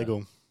 Like a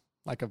Play-Doh.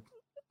 Like a...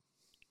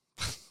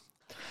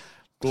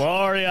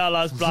 Gloria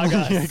las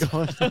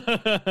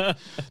plagas. Yeah,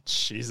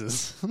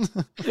 Jesus.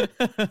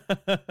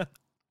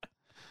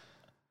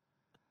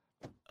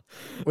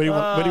 Where do you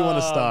want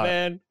to start?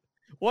 Man,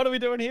 what are we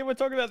doing here? We're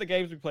talking about the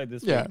games we played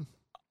this week. Yeah.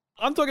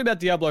 I'm talking about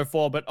Diablo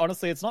 4, but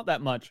honestly, it's not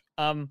that much.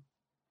 I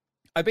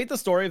beat the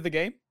story of the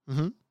game.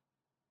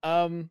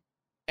 Mm-hmm.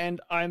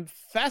 And I'm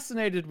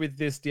fascinated with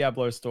this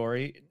Diablo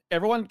story.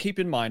 Everyone keep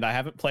in mind, I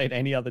haven't played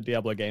any other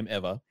Diablo game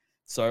ever,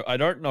 so I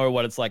don't know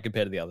what it's like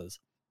compared to the others.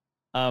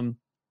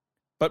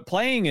 But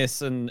playing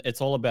this, and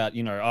it's all about,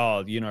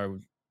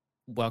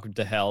 welcome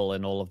to hell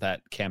and all of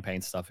that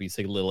campaign stuff. You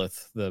see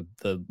Lilith, the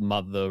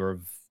mother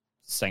of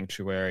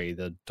sanctuary,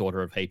 the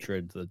daughter of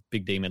hatred, the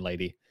big demon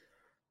lady.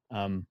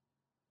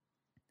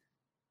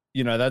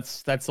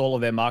 That's all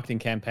of their marketing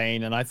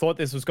campaign. And I thought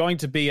this was going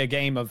to be a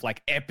game of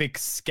like epic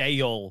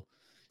scale,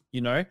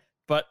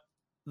 but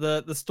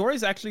the story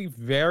is actually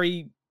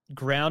very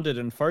grounded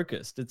and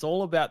focused. It's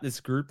all about this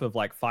group of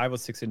like 5 or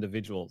 6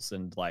 individuals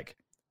and like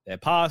their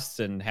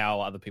pasts and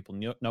how other people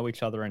know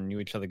each other and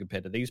knew each other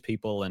compared to these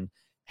people and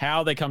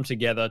how they come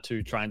together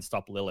to try and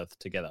stop Lilith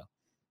together,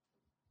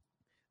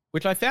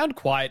 which I found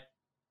quite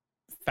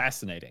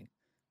fascinating.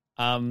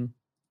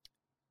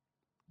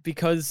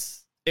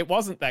 Because it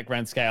wasn't that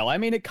grand scale. I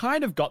mean, it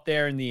kind of got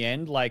there in the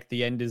end. Like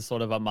the end is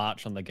sort of a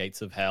march on the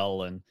gates of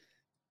hell. And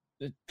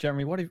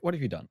Jeremy, what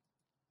have you done?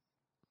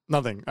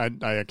 Nothing. I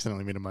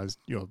accidentally minimized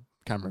your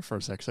camera for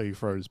a sec, so you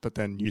froze. But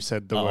then you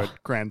said the word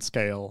grand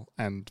scale,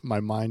 and my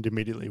mind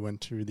immediately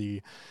went to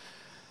the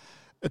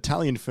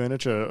Italian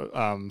furniture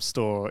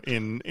store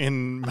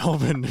in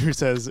Melbourne who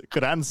says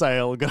 "Gran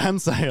sale"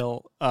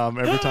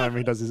 every time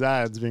he does his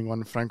ads, being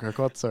one Franco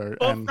Cozzo.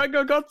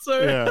 Franco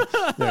Cozzo.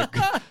 Yeah,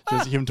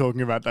 just him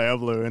talking about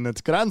Diablo, and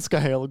it's gran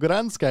scale,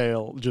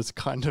 just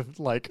kind of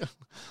like.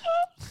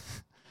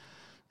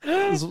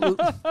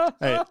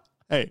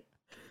 Hey,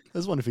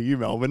 there's one for you,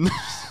 Melbourne.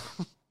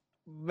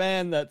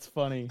 Man, that's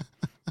funny.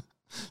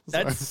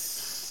 That's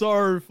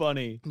so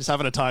funny. Just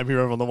having a time here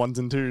over on the 1s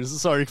and 2s.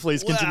 Sorry,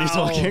 please continue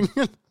talking.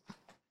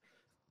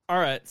 All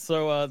right,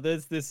 so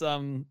there's this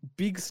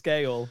big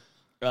scale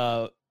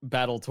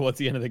battle towards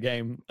the end of the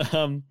game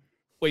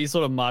where you're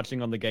sort of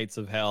marching on the gates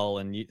of hell,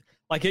 and you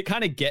like it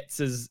kind of gets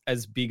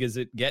as big as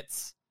it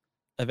gets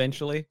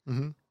eventually.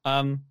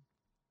 Mm-hmm.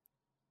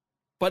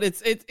 But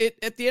it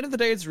at the end of the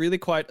day, it's really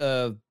quite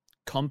a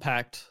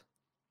compact,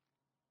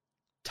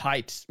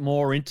 tight,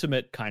 more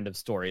intimate kind of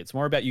story. It's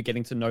more about you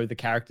getting to know the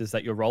characters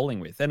that you're rolling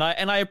with, and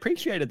I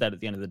appreciated that at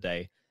the end of the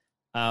day.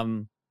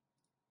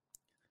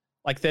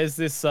 Like there's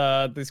this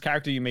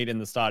character you meet in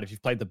the start if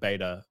you've played the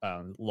beta,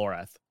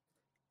 Lorath,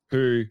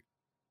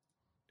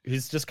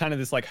 who's just kind of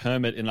this like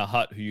hermit in a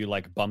hut who you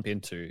like bump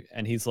into,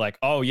 and he's like,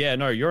 "Oh yeah,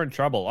 no, you're in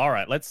trouble. All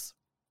right,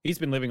 He's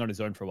been living on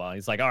his own for a while.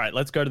 He's like, "All right,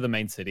 let's go to the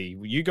main city.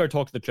 You go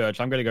talk to the church.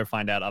 I'm going to go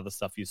find out other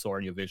stuff you saw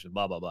in your vision.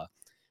 Blah blah blah."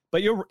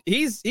 But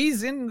he's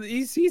in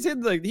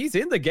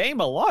the game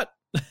a lot.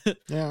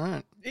 Yeah,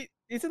 right.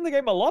 He's in the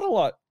game a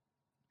lot.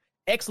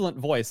 Excellent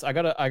voice. I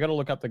gotta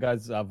look up the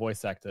guy's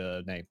voice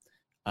actor name.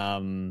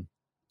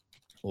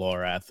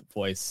 Lorath,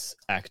 voice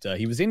actor.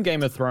 He was in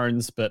Game of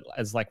Thrones, but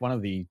as like one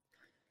of the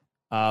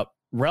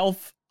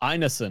Ralph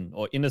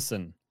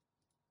Ineson.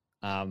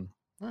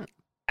 Right.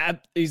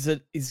 He's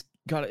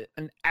got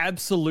an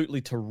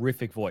absolutely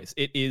terrific voice.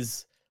 It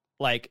is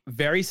like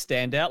very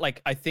standout. Like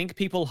I think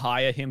people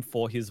hire him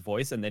for his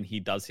voice and then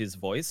he does his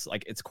voice.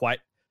 Like it's quite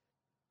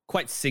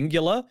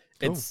singular.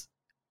 Cool.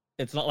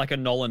 It's not like a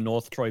Nolan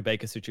North Troy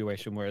Baker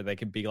situation where they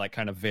can be like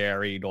kind of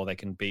varied or they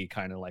can be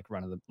kind of like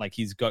like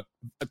he's got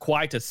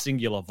quite a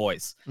singular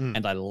voice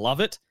and I love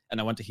it and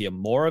I want to hear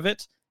more of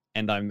it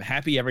and I'm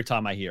happy every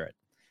time I hear it.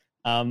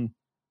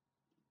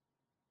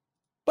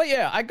 But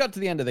yeah, I got to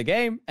the end of the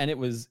game and it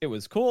was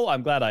cool.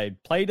 I'm glad I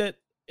played it.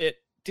 It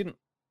didn't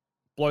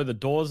blow the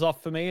doors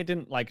off for me. It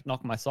didn't like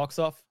knock my socks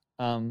off.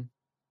 But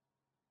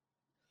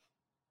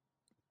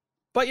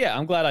yeah,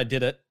 I'm glad I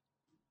did it.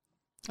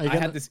 I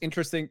had this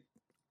interesting.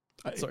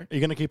 Sorry, are you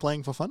going to keep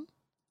playing for fun,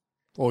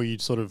 or you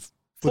sort of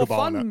for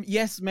fun?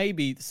 Yes,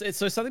 maybe.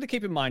 So something to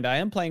keep in mind. I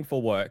am playing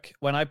for work.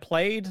 When I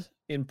played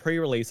in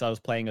pre-release, I was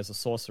playing as a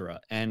sorcerer,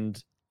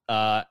 and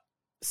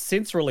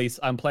since release,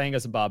 I'm playing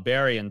as a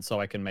barbarian, so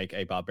I can make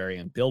a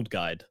barbarian build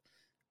guide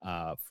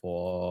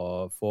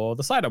for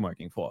the site I'm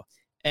working for.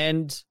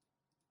 And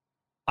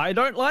I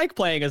don't like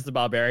playing as the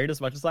barbarian as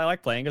much as I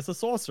like playing as a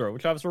sorcerer,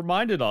 which I was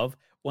reminded of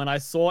when I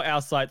saw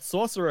our site's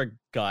sorcerer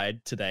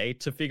guide today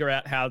to figure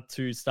out how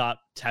to start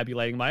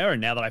tabulating my own,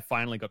 now that I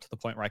finally got to the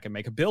point where I can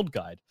make a build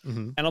guide.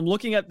 Mm-hmm. And I'm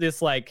looking at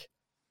this like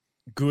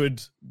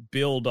good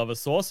build of a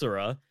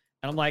sorcerer,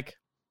 and I'm like,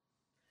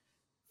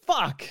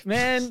 fuck,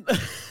 man.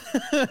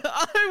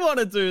 I want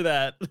to do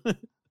that.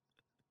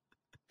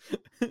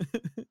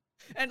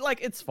 And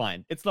like it's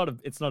fine. It's not a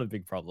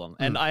big problem.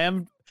 And I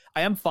am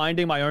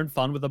finding my own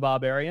fun with the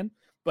barbarian,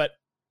 but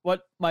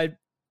what my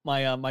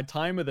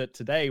time with it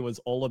today was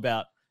all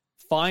about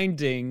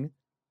finding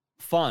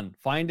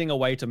a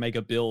way to make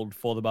a build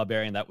for the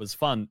barbarian that was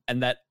fun,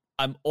 and that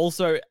I'm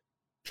also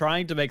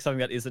trying to make something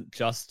that isn't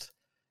just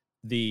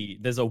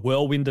there's a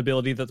whirlwind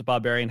ability that the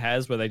barbarian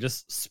has where they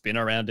just spin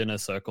around in a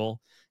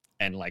circle,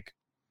 and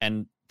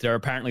there are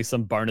apparently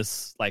some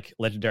bonus like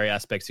legendary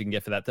aspects you can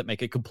get for that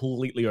make it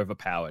completely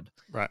overpowered.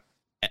 Right.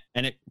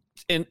 And it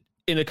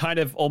in a kind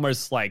of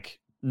almost like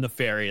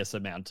nefarious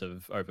amount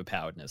of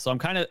overpoweredness. So I'm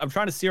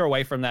trying to steer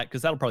away from that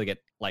because that'll probably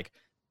get like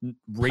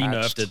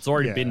re-nerfed. It's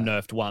already been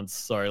nerfed once.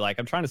 So like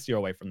I'm trying to steer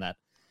away from that.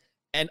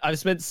 And I've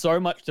spent so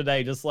much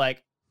today just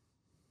like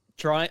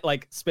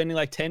spending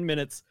like 10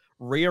 minutes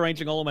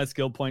rearranging all of my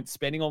skill points,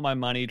 spending all my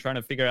money, trying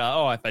to figure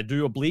out, if I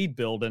do a bleed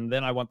build and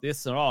then I want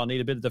this and I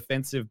need a bit of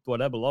defensive,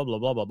 whatever, blah, blah,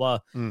 blah, blah, blah,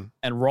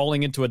 and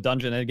rolling into a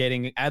dungeon and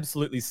getting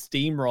absolutely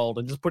steamrolled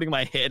and just putting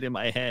my head in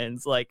my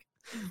hands. Like,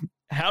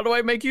 how do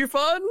I make you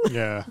fun?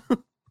 Yeah.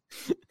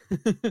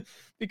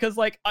 Because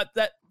like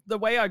the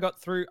way I got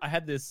through, I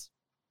had this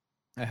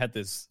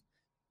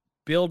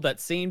build that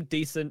seemed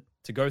decent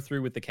to go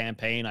through with the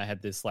campaign. I had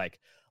this like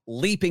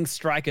leaping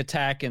strike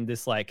attack and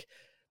this like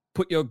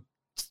put your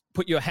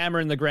hammer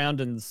in the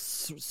ground and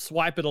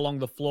swipe it along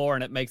the floor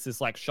and it makes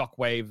this like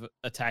shockwave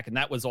attack, and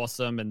that was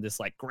awesome. And this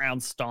like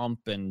ground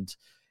stomp and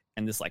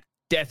this like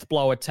death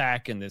blow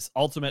attack and this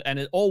ultimate, and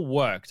it all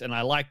worked and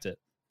I liked it.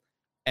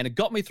 And it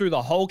got me through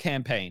the whole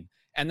campaign.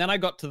 And then I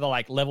got to the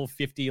like level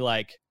 50,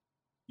 like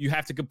you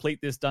have to complete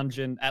this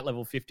dungeon at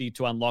level 50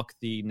 to unlock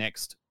the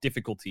next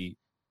difficulty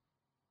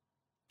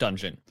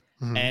dungeon.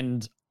 Mm-hmm.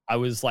 And I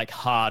was like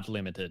hard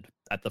limited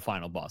at the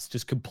final boss,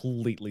 just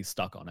completely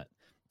stuck on it.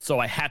 So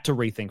I had to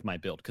rethink my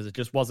build because it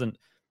just wasn't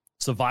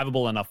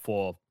survivable enough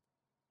for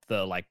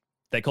the, like,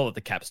 they call it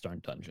the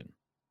capstone dungeon.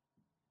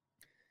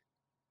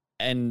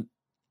 And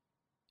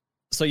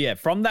so, yeah,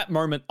 from that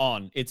moment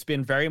on, it's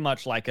been very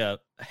much like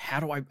how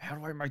do I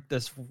make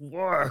this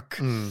work?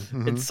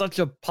 Mm-hmm. It's such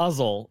a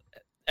puzzle.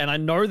 And I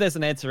know there's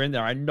an answer in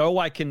there. I know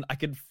I can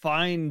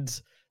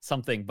find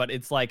something, but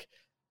it's like,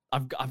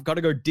 I've got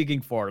to go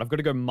digging for it. I've got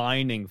to go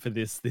mining for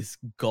this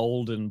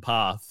golden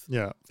path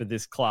for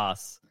this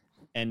class.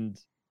 And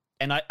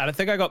I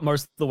think I got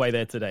most of the way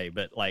there today,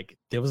 but like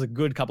there was a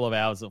good couple of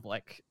hours of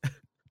like,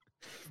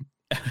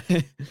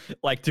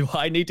 like, do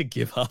I need to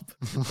give up?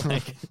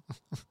 Like,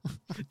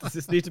 does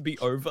this need to be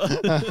over?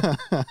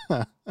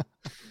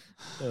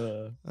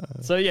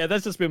 So yeah,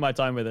 that's just been my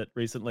time with it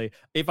recently.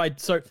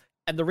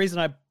 And the reason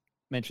I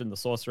mentioned the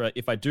sorcerer,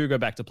 if I do go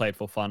back to play it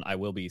for fun, I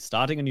will be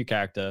starting a new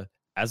character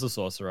as a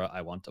sorcerer.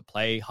 I want to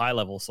play high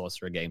level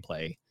sorcerer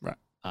gameplay. Right.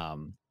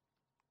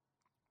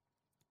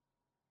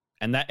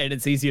 And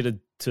it's easier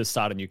to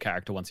start a new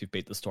character once you've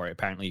beat the story.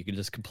 Apparently, you can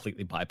just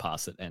completely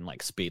bypass it and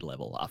like speed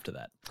level after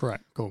that.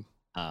 Correct. Cool.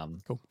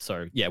 Cool.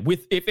 So yeah,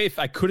 if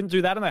I couldn't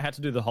do that and I had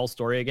to do the whole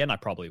story again, I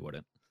probably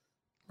wouldn't.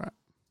 Right.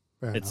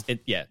 Fair enough.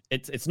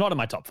 It's not in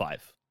my top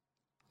 5.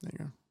 There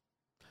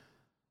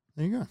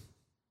you go.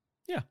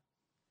 Yeah.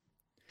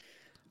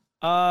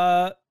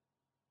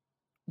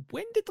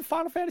 When did the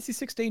Final Fantasy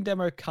 16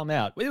 demo come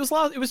out? It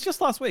was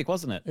just last week,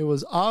 wasn't it? It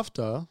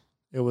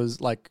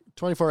was like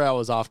 24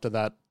 hours after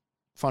that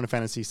Final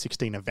Fantasy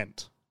 16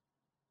 event.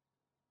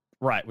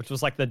 Right, which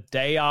was like the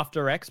day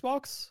after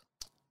Xbox?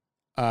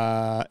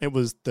 It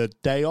was the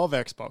day of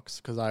Xbox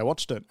because I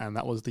watched it and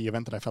that was the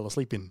event that I fell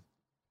asleep in.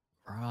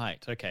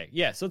 Right, okay.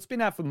 Yeah, so it's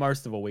been out for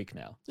most of a week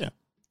now. Yeah.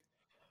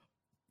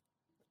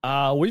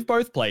 We've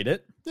both played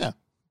it. Yeah,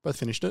 both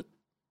finished it.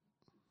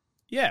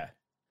 Yeah.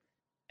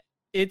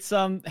 It's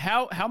how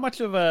much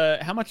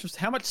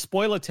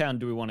spoiler town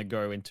do we want to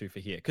go into for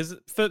here? Because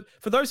for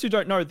those who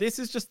don't know, this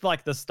is just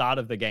like the start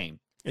of the game.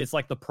 It's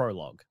like the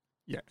prologue.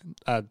 Yeah.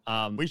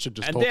 We should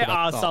just. And talk there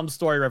about are some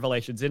story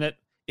revelations in it.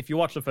 If you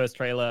watch the first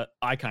trailer,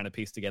 I kind of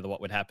pieced together what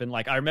would happen.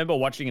 Like I remember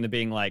watching it and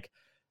being like,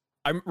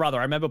 I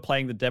remember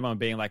playing the demo and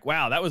being like,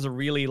 wow, that was a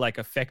really like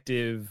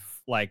effective,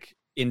 like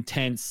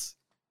intense,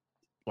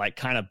 like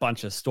kind of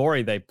bunch of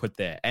story they put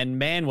there. And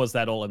man, was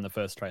that all in the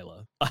first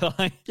trailer.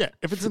 Yeah,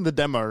 if it's in the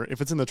demo,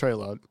 if it's in the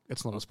trailer,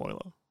 it's not a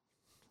spoiler.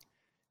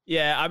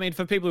 Yeah, I mean,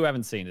 for people who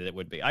haven't seen it, it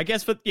would be. I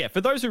guess for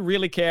those who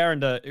really care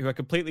and who are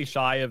completely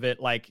shy of it,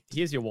 like,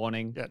 here's your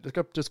warning. Yeah,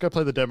 just go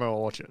play the demo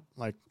or watch it.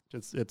 Like,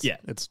 it's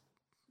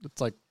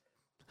like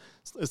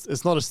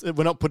it's not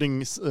we're not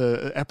putting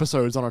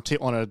episodes on a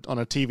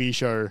TV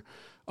show.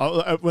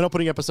 We're not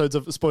putting episodes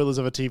of spoilers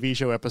of a TV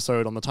show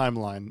episode on the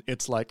timeline.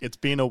 It's like it's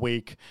been a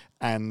week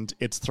and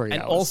it's 3 hours.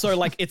 And also,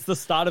 like, it's the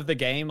start of the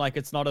game. Like,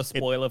 it's not a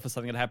spoiler for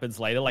something that happens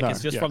later. Like,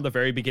 it's just from the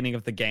very beginning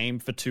of the game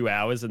for 2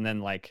 hours, and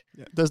then like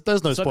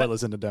there's no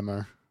spoilers in the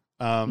demo.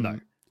 No,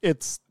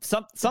 it's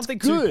something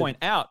it's to point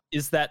out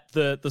is that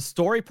the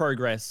story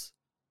progress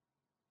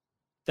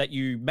that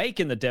you make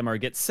in the demo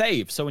gets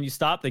saved. So when you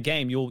start the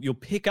game, you'll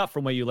pick up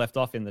from where you left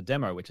off in the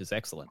demo, which is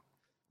excellent.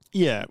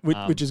 Yeah,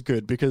 which is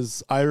good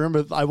because I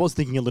remember I was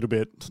thinking a little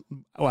bit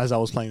as I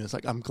was playing this,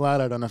 like, I'm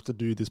glad I don't have to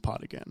do this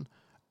part again.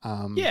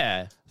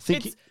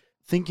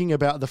 Thinking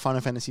about the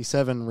Final Fantasy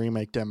VII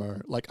remake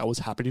demo, like, I was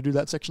happy to do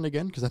that section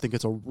again because I think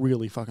it's a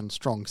really fucking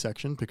strong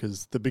section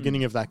because the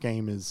beginning of that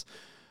game is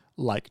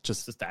like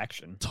just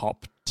action,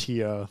 top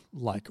tier,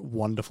 like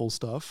wonderful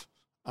stuff.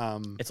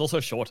 It's also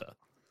shorter.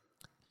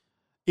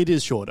 It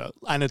is shorter,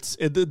 and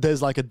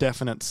there's like a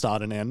definite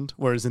start and end,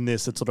 whereas in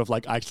this, it's sort of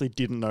like I actually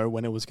didn't know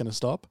when it was going to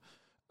stop.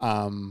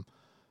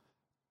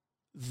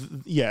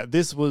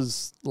 This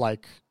was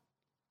like,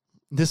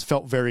 this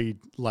felt very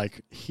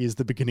like, here's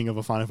the beginning of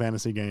a Final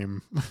Fantasy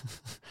game.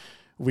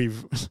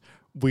 we've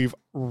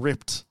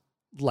ripped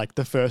like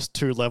the first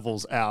 2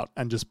 levels out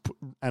and just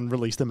and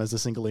released them as a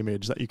single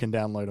image that you can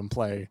download and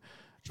play.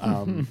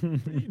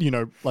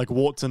 Like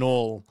warts and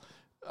all.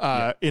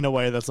 In a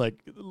way that's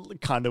like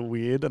kind of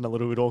weird and a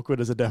little bit awkward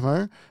as a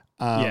demo.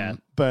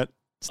 But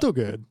still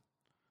good.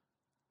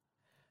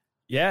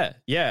 Yeah,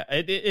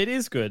 it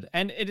is good,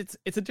 and it's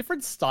a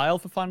different style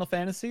for Final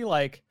Fantasy.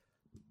 Like,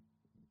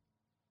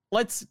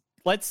 let's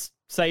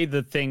say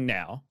the thing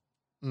now.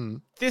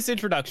 This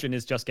introduction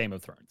is just Game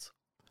of Thrones.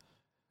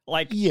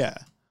 Like, yeah,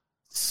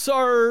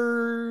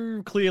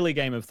 so clearly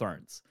Game of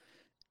Thrones,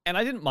 and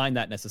I didn't mind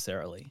that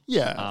necessarily.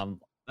 Yeah,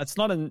 that's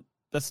not a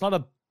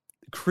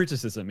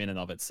criticism in and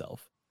of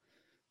itself.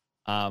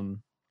 And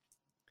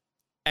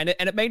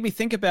it made me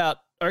think about,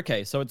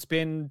 okay, so it's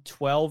been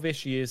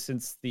 12-ish years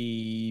since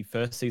the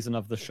first season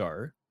of the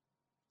show.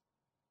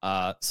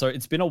 So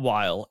it's been a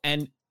while,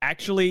 and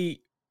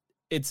actually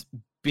it's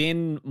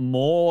been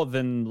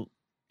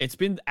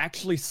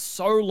actually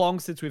so long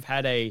since we've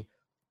had a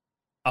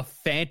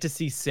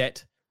fantasy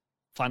set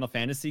Final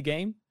Fantasy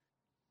game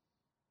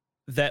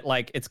that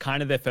like it's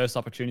kind of their first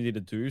opportunity to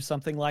do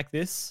something like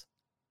this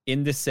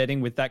in this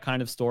setting with that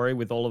kind of story,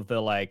 with all of the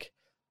like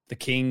the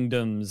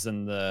kingdoms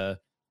and the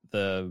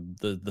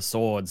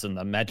swords and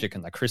the magic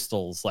and the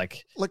crystals,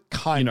 like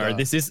kind of,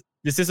 this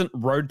isn't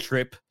Road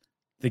Trip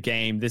the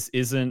game. This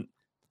isn't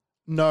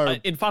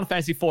in Final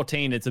Fantasy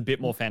 14 it's a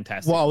bit more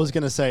fantastic. Well, I was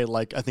going to say,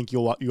 like, I think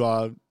you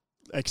are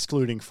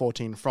excluding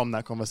 14 from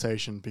that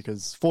conversation,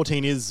 because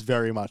 14 is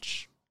very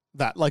much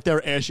that, like, there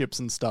are airships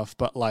and stuff,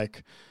 but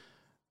like,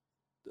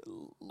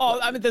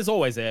 I mean, there's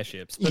always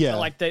airships, but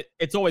like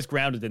it's always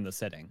grounded in the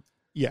setting.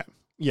 Yeah,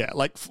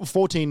 like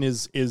 14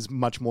 is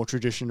much more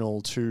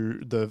traditional to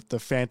the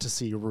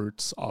fantasy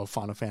roots of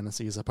Final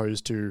Fantasy, as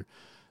opposed to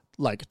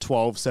like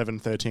 12, 7,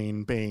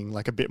 13 being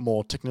like a bit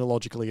more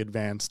technologically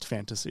advanced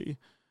fantasy.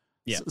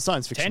 Yeah,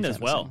 science fiction 10 as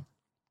fantasy. well.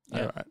 Yeah.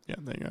 All right. Yeah,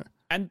 there you go.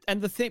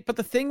 And the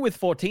thing with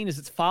 14 is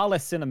it's far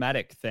less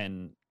cinematic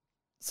than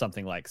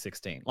something like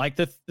 16. Like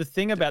the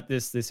thing about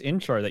this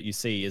intro that you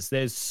see is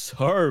there's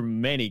so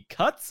many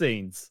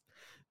cutscenes.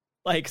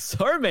 Like,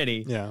 so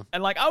many. Yeah.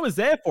 And like I was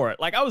there for it.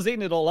 Like I was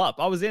eating it all up.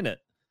 I was in it.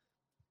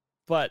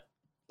 But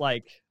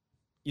like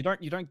you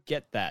don't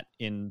get that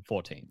in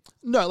 14.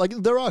 No, like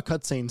there are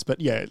cutscenes, but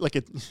yeah, like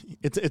it's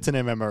an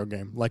MMO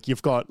game. Like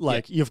you've got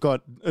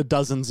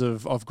dozens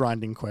of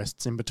grinding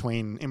quests in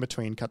between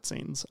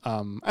cutscenes.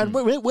 And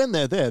when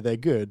they're there, they're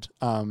good.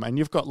 And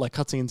you've got like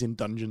cutscenes in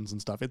dungeons and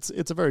stuff. It's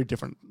a very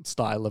different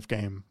style of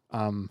game.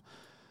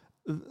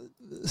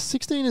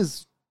 16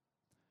 is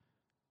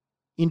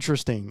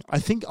interesting. I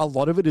think a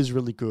lot of it is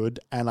really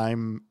good, and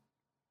I'm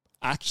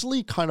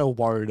actually kind of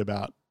worried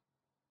about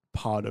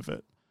part of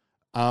it.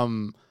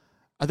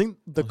 I think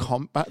the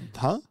combat,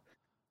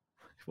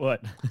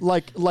 What?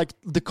 like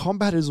the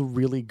combat is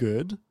really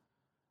good,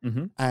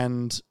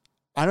 and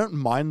I don't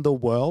mind the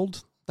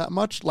world that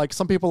much. Like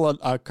some people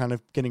are kind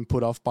of getting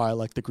put off by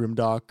like the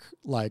grimdark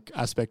like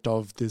aspect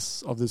of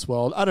this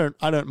world. I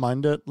don't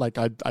mind it. Like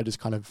I just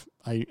kind of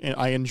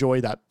I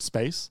enjoy that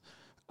space.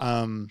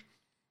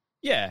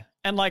 Yeah,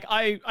 and like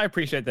I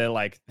appreciate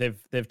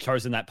they've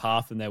chosen that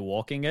path and they're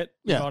walking it.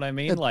 You know what I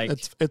mean?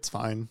 It's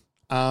fine.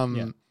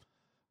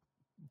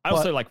 I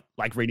also like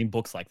reading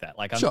books like that.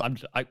 Like I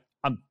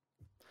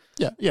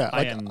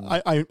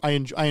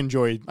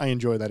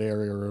enjoy that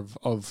area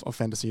of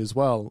fantasy as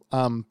well.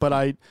 But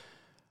I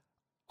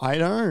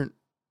don't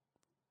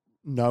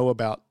know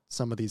about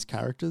some of these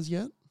characters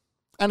yet,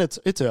 and it's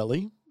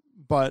early,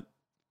 but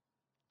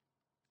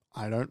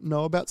I don't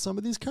know about some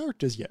of these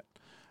characters yet.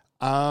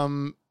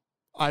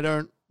 I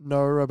don't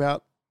know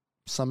about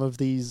some of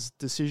these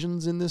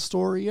decisions in this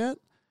story yet,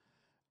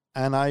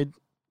 and I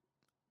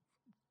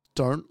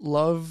don't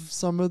love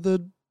some of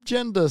the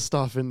gender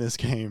stuff in this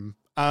game.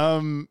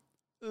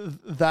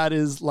 That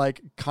is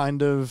like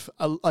kind of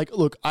like,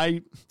 look,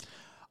 I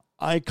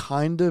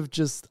kind of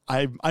just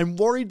I'm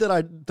worried that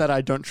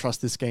I don't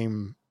trust this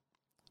game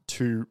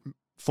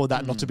for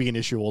that not to be an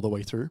issue all the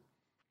way through.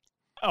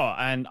 Oh,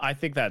 and I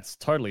think that's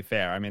totally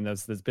fair. I mean,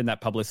 there's been that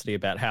publicity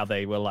about how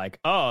they were like,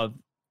 oh,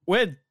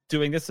 we're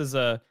doing this as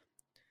a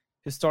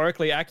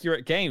historically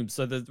accurate game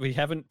so that we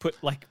haven't put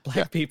like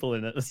black people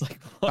in it. It's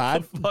like,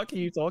 what the fuck are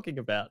you talking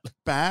about?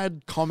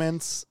 Bad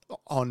comments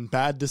on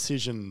bad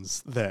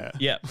decisions there.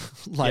 Yeah.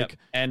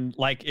 And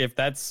like, if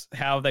that's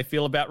how they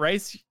feel about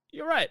race,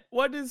 you're right.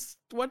 What do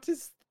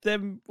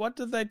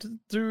they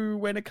do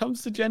when it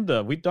comes to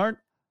gender? We don't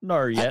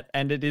know yet,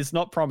 and it is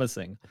not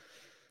promising.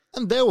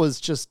 And there was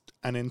just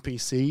an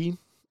NPC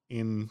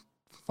in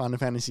Final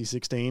Fantasy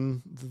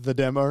 16, the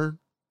demo,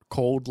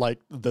 called like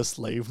the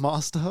Slave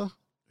Master,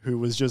 who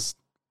was just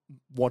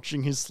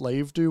watching his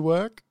slave do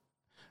work.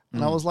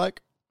 And I was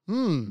like,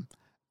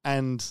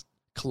 And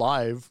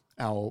Clive,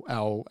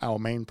 our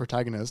main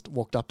protagonist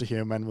walked up to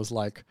him and was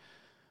like,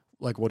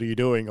 what are you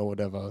doing or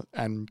whatever,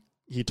 and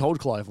he told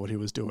Clive what he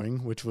was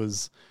doing, which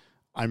was,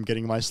 I'm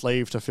getting my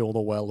slave to fill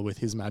the well with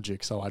his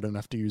magic so I don't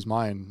have to use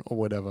mine or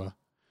whatever.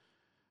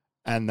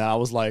 And I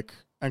was like,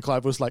 and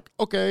Clive was like,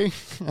 okay.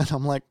 And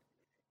I'm like,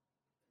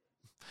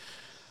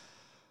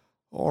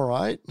 all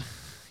right,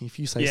 if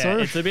you say so.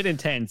 Yeah, it's a bit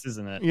intense,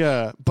 isn't it?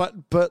 Yeah, but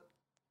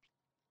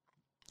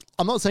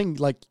I'm not saying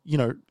like,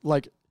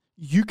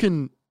 you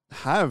can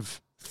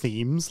have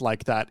themes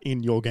like that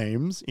in your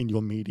games, in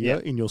your media,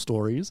 in your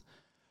stories.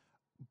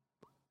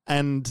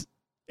 And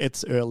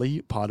it's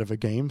early part of a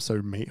game,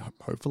 so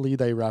hopefully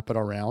they wrap it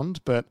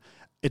around, but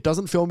it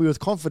doesn't fill me with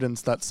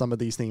confidence that some of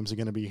these themes are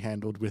going to be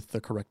handled with the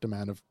correct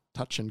amount of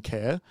touch and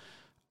care.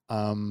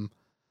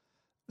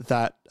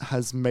 That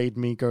has made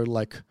me go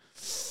like,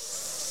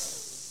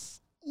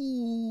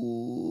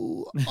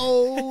 ooh,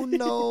 oh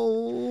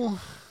no.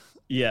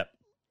 Yeah.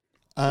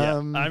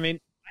 I mean,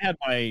 I had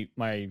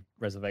my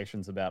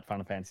reservations about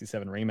Final Fantasy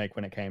VII Remake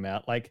when it came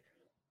out. Like,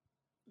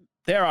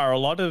 there are a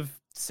lot of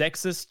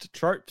sexist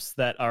tropes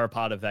that are a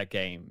part of that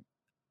game.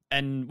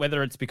 And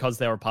whether it's because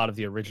they were part of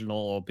the original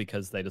or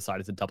because they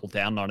decided to double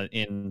down on it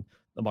in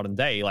the modern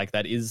day, like,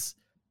 that is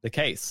the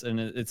case. And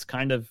it's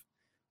kind of,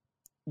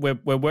 we're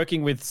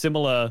working with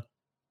similar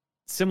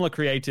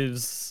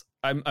creatives.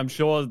 I'm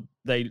sure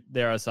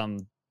there are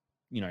some,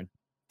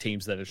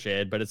 teams that are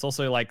shared, but it's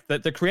also like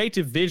the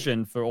creative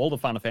vision for all the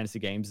Final Fantasy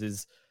games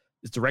is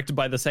directed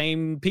by the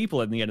same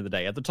people at the end of the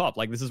day at the top.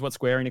 Like, this is what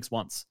Square Enix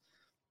wants,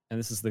 and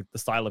this is the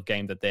style of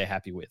game that they're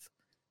happy with.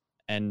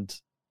 And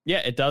yeah,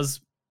 it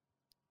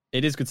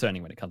is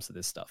concerning when it comes to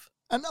this stuff.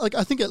 And like,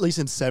 I think at least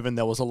in 7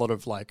 there was a lot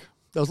of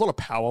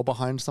power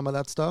behind some of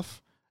that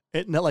stuff.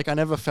 I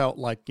never felt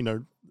like,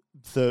 the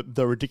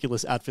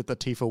ridiculous outfit that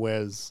Tifa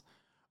wears,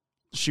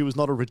 she was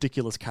not a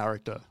ridiculous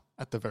character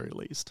at the very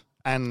least.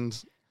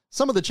 And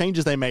some of the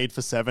changes they made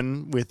for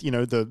 7 with,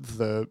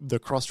 the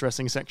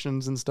cross-dressing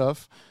sections and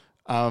stuff,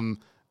 in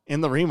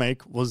the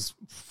remake was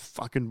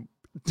fucking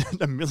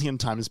a million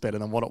times better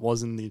than what it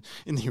was in the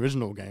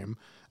original game.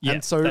 Yeah,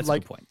 and so that's a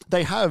like good point.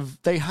 they have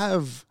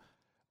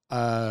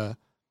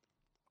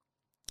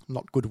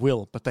not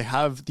goodwill, but they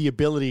have the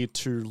ability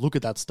to look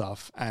at that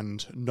stuff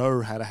and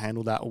know how to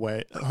handle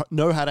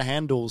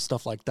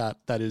stuff like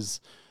that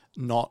is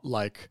not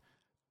like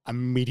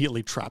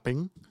immediately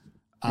trapping.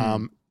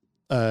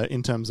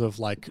 In terms of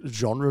like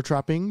genre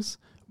trappings,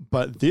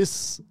 but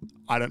this,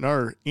 I don't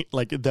know,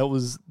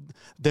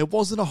 there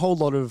wasn't a whole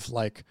lot of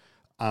like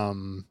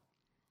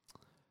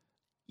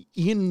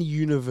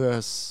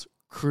in-universe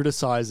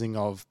criticizing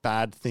of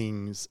bad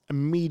things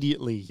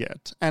immediately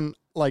yet. And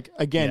like,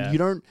 again, you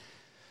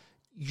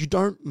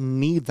don't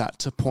need that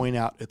to point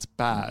out it's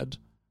bad.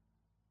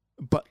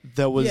 But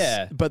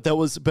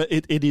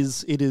it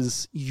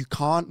is, you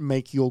can't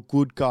make your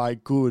good guy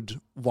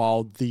good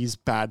while these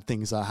bad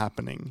things are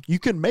happening. You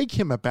can make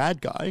him a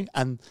bad guy,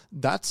 and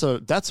that's a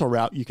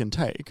route you can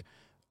take.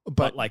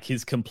 But like,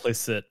 he's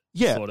complicit.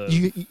 Yeah, sort of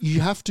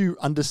you have to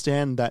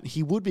understand that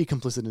he would be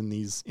complicit in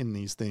these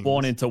things.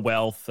 Born into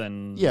wealth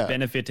and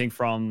benefiting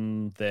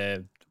from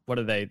their, what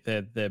are they?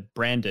 They're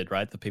branded,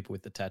 right? The people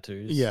with the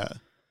tattoos. Yeah.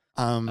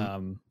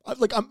 I'm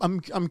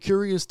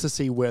curious to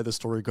see where the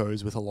story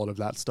goes with a lot of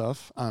that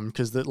stuff.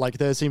 Because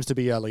there seems to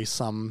be at least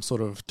some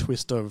sort of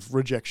twist of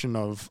rejection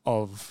of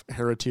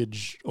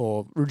heritage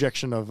or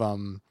rejection of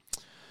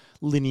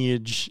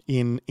lineage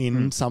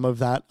in some of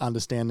that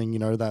understanding.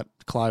 That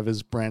Clive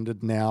is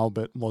branded now,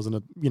 but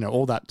wasn't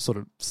all that sort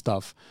of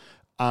stuff.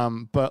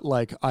 But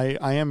like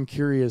I am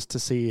curious to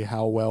see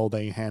how well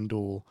they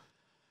handle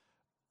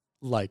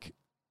like.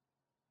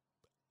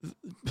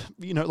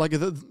 Like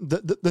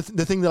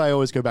the thing that I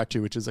always go back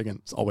to, which is, again,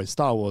 it's always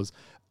Star Wars,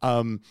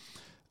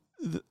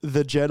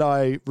 the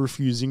Jedi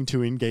refusing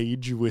to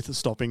engage with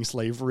stopping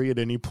slavery at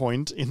any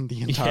point in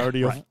the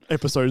entirety of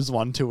episodes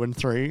 1, 2, and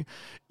 3.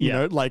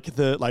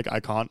 I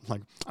can't,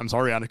 I'm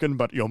sorry, Anakin,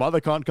 but your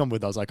mother can't come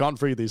with us. I can't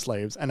free these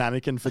slaves. And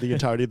Anakin, for the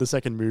entirety of the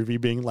second movie,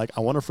 being like, I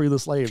want to free the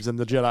slaves, and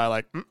the Jedi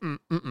like,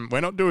 we're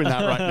not doing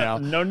that right now.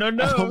 No.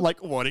 And I'm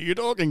like, what are you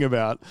talking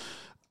about?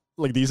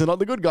 Like, these are not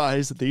the good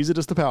guys. These are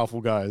just the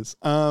powerful guys.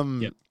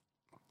 Or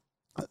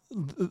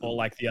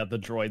like the other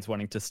droids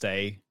wanting to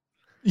stay.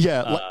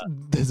 Yeah,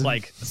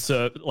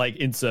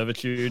 in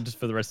servitude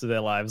for the rest of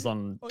their lives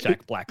on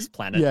Jack Black's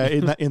planet. Yeah,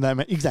 in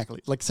that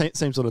exactly, like same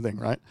sort of thing,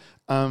 right?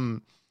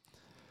 I'm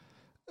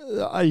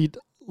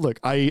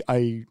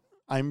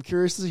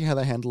curious to see how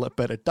they handle it,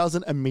 but it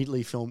doesn't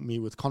immediately fill me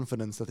with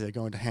confidence that they're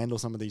going to handle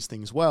some of these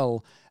things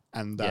well,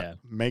 and that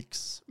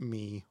makes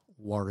me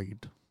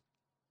worried.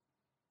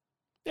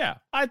 Yeah,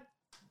 I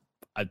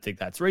think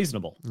that's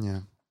reasonable. Yeah.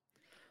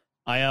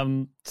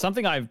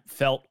 Something I've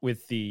felt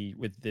with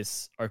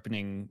this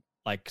opening,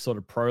 like, sort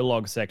of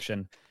prologue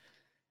section,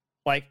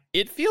 like,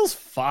 it feels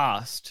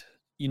fast.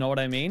 You know what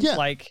I mean? Yeah.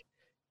 Like,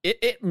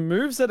 it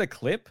moves at a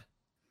clip,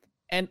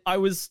 and I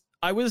was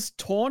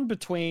torn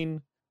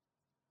between,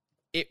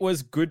 it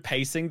was good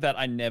pacing that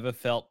I never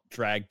felt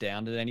dragged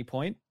down at any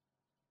point,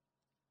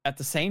 at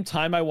the same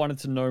time, I wanted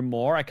to know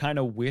more. I kind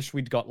of wish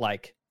we'd got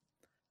like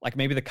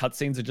maybe the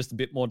cutscenes are just a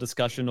bit more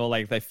discussion, or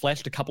like they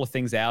fleshed a couple of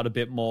things out a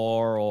bit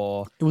more,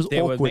 or It was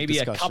there were awkward maybe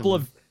discussion. a couple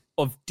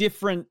of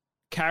different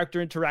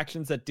character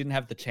interactions that didn't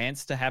have the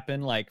chance to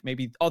happen. Like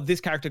maybe, oh,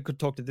 this character could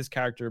talk to this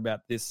character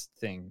about this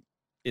thing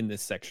in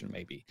this section,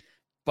 maybe.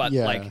 But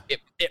like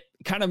it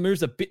kind of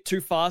moves a bit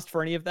too fast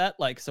for any of that.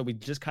 Like, so we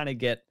just kind of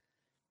get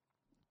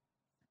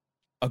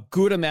a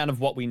good amount of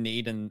what we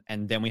need, and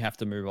then we have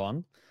to move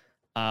on.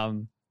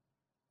 And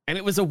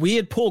it was a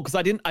weird pull because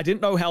I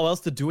didn't know how else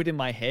to do it in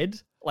my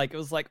head. Like, it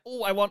was like,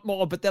 oh, I want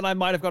more, but then I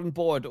might have gotten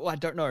bored. Oh, I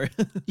don't know.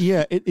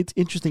 Yeah, it's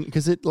interesting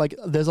because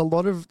there's a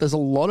lot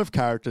of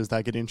characters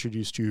that get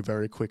introduced to you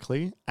very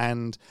quickly,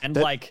 and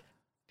like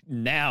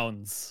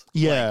nouns.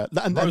 Yeah,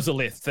 like and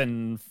Rosalith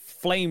and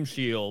flame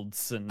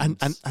shields and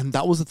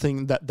that was the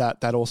thing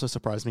that also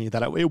surprised me,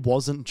 that it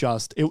wasn't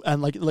just it,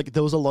 and like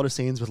there was a lot of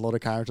scenes with a lot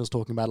of characters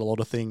talking about a lot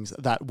of things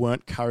that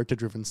weren't character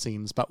driven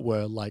scenes, but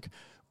were like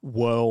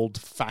world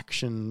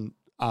faction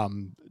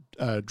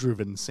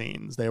driven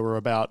scenes. They were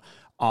about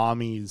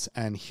armies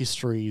and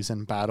histories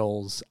and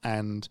battles,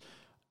 and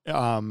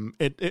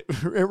it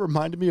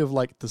reminded me of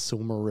like the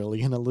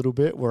Silmarillion a little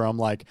bit, where I'm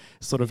like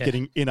sort of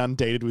getting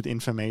inundated with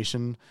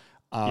information.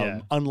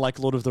 Unlike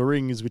Lord of the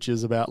Rings, which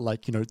is about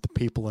like, you know, the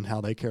people and how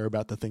they care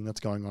about the thing that's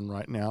going on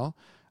right now.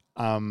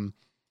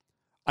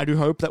 I do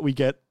hope that we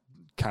get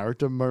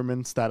character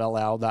moments that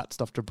allow that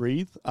stuff to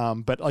breathe.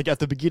 But like at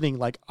the beginning,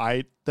 like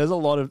there's a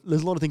lot of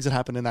things that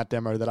happen in that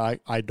demo that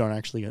I don't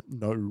actually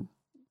know.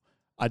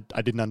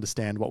 I didn't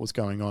understand what was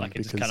going on. Like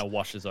it just kind of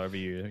washes over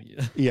you.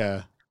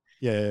 Yeah.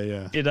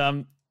 Did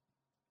at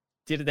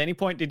any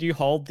point did you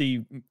hold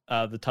the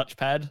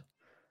touchpad?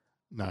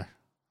 No.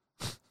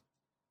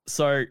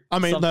 So I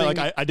mean, no, like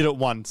I did it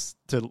once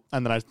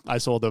and then I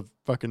saw the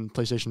fucking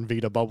PlayStation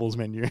Vita bubbles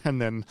menu,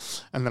 and then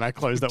I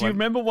closed that. Do you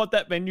remember what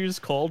that menu is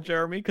called,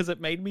 Jeremy? Because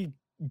it made me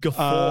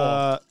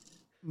guffaw.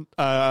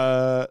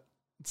 No,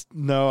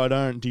 I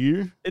don't. Do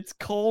you? It's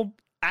called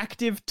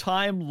Active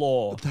Time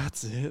Law.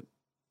 That's it.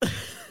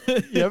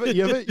 You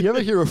ever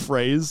hear a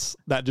phrase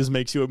that just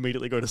makes you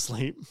immediately go to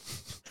sleep?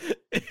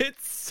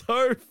 It's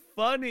so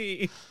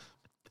funny.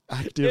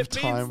 Active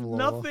time law.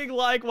 Nothing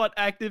like what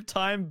active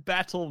time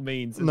battle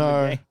means in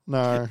the game.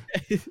 No.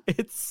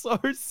 It's so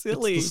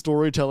silly. It's the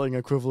storytelling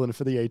equivalent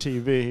for the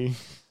ATV.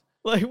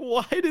 Like,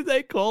 why did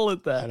they call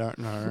it that? I don't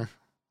know.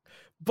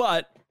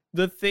 But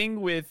the thing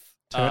with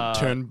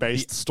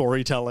turn-based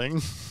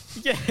storytelling.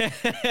 Yeah.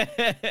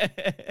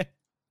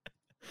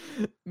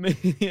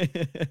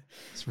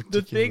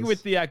 The thing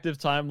with the active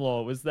time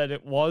law was that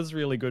it was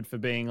really good for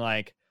being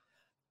like,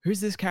 who's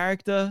this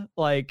character?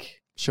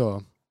 Like,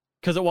 sure.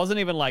 Because it wasn't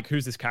even like,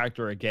 who's this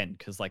character again?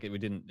 Because like it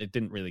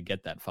didn't really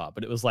get that far.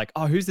 But it was like,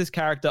 oh, who's this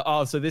character?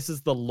 Oh, so this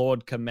is the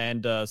Lord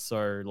Commander.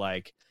 So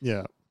like,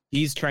 yeah,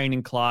 he's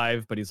training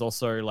Clive, but he's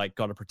also like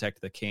got to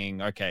protect the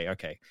king.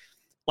 Okay.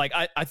 Like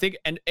I think,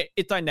 and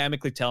it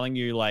dynamically telling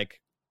you,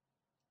 like,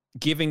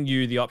 giving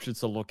you the options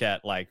to look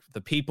at like the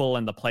people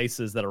and the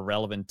places that are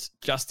relevant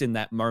just in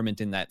that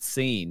moment in that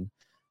scene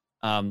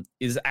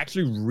is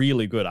actually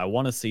really good. I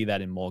want to see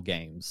that in more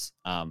games,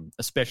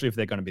 especially if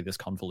they're going to be this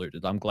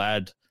convoluted. I'm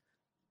glad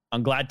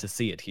to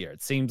see it here.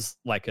 It seems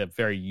like a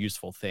very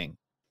useful thing.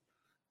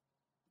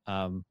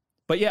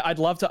 But yeah, I'd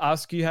love to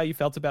ask you how you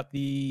felt about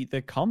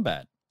the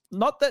combat.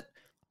 Not that,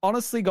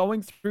 honestly,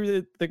 going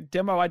through the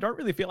demo, I don't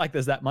really feel like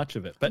there's that much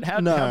of it. But how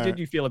did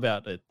you feel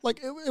about it?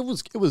 Like it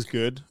was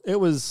good. It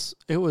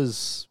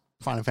was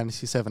Final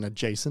Fantasy VII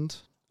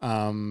adjacent.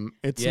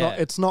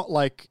 It's not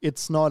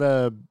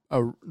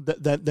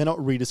they're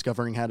not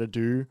rediscovering how to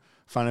do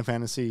Final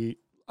Fantasy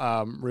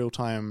real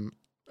time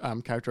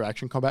character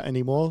action combat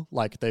anymore.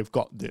 Like, they've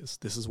got this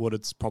is what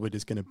it's probably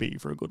just going to be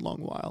for a good long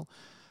while.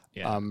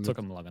 Yeah, it took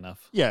them long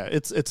enough. Yeah,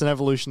 it's an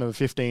evolution of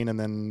 15 and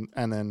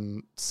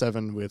then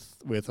 7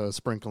 with a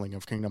sprinkling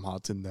of Kingdom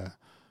Hearts in there.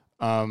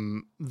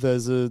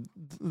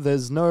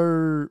 There's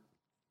no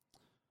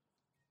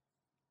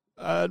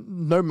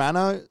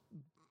mana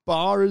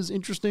bar is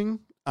interesting.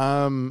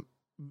 Yeah,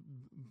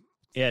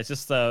 it's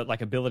just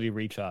like ability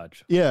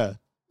recharge. Yeah.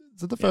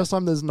 Is it the first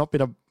time there's not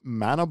been a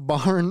mana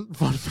bar in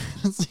Final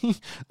Fantasy?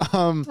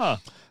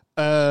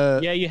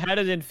 Yeah, you had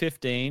it in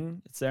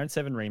 15. It's there in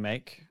 7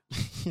 Remake.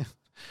 Yeah.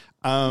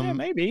 Yeah,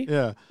 maybe.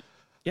 Yeah.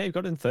 Yeah, you've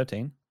got it in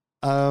 13.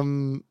 I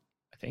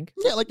think.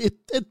 Yeah, like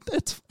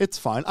it's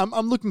fine.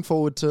 I'm looking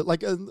forward to,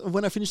 like,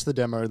 when I finish the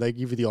demo, they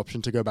give you the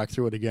option to go back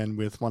through it again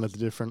with one of the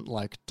different,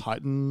 like,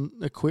 Titan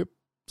equipped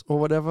or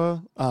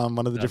whatever.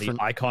 One of the different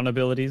the icon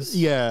abilities.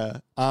 Yeah.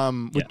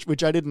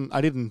 Which I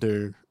didn't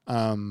do.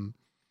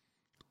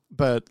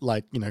 But,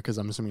 like, you know, because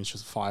I'm assuming it's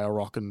just fire,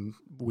 rock, and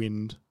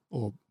wind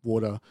or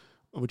water,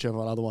 or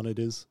whichever other one it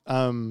is.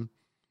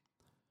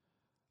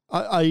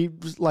 I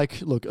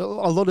like, look, a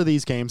lot of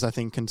these games I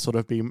think can sort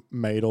of be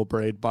made or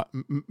broken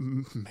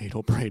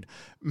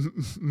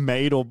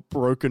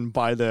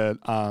by their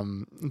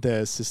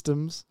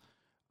systems,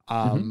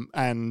 and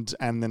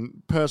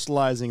then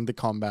personalizing the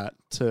combat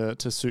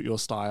to suit your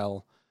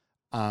style,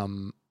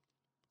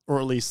 or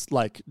at least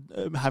like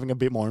having a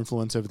bit more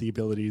influence over the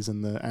abilities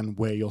and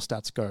where your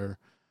stats go.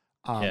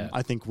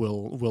 I think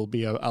will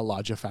be a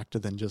larger factor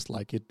than just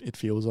like it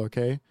feels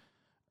okay.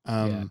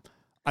 I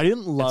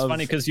didn't love. It's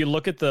funny because you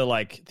look at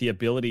the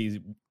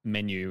ability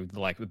menu, the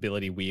like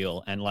ability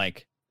wheel, and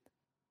like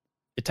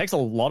it takes a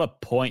lot of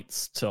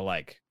points to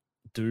like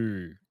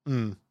do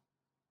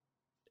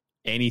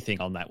anything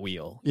on that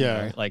wheel.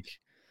 Yeah, you know? Like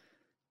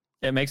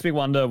it makes me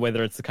wonder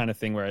whether it's the kind of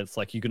thing where it's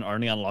like you can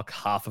only unlock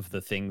half of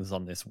the things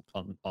on this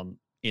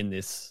in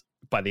this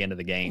by the end of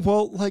the game.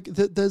 Well, like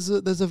there's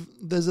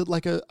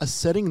like a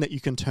setting that you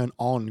can turn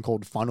on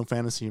called Final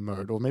Fantasy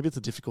mode, or maybe it's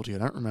a difficulty. I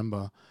don't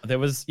remember.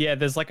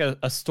 There's like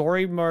a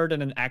story mode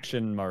and an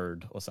action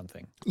mode or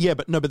something. Yeah,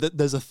 but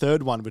there's a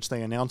third one which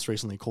they announced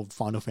recently called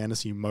Final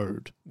Fantasy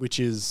mode, which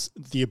is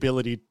the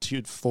ability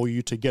for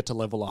you to get to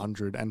level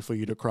 100 and for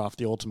you to craft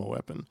the ultimate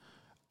weapon.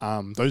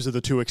 Those are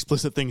the two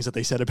explicit things that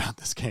they said about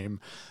this game,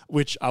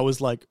 which I was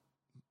like,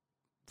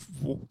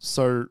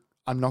 so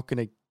I'm not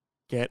going to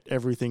get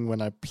everything when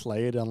I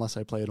play it unless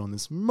I play it on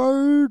this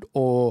mode,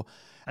 or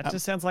that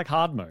just sounds like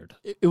hard mode.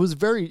 It was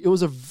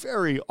a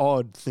very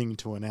odd thing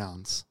to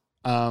announce.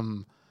 I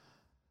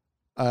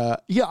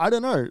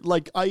don't know.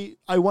 Like I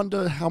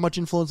wonder how much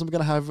influence I'm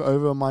going to have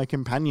over my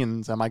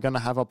companions. Am I going to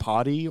have a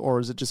party, or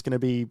is it just going to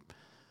be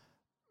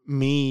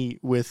me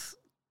with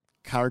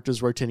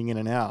characters rotating in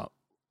and out?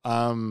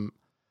 I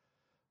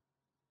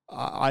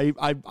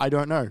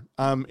don't know.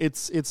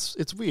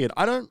 It's weird.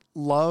 I don't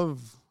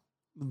love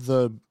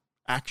the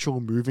actual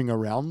moving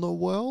around the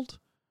world.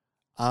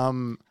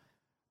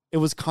 It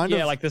was kind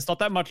of like there's not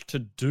that much to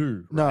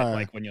do, right? No.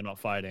 Like when you're not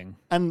fighting.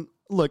 And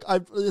look,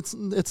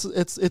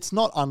 it's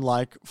not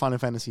unlike Final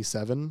Fantasy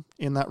VII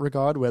in that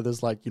regard, where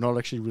there's like you're not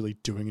actually really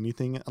doing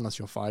anything unless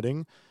you're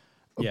fighting.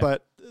 Yeah.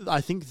 But I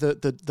think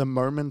that the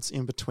moments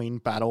in between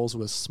battles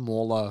were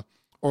smaller,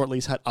 or at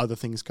least had other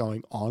things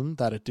going on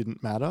that it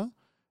didn't matter.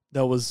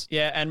 There was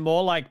and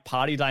more like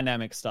party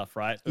dynamic stuff,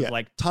 right?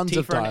 Like tons Tifa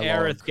of dialogue. and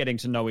Aerith getting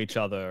to know each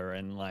other,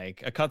 and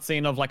like a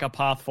cutscene of like a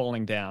path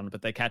falling down,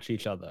 but they catch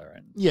each other.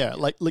 And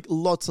like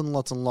lots and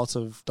lots and lots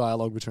of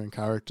dialogue between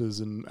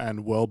characters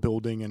and world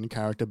building and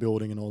character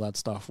building and all that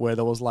stuff. Where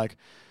there was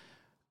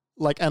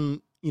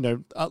and you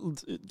know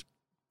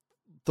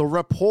the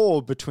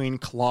rapport between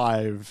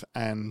Clive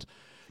and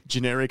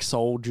generic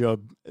soldier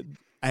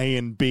A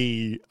and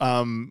B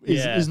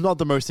is not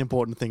the most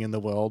important thing in the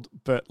world,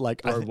 but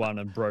like Bro 1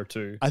 and Bro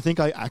 2. I think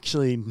I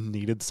actually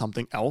needed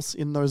something else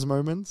in those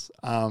moments,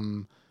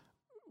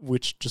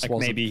 which just like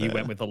wasn't maybe there. He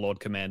went with the Lord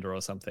Commander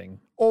or something.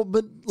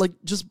 But like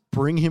just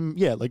bring him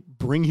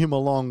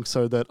along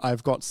so that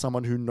I've got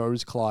someone who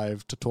knows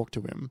Clive to talk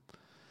to him.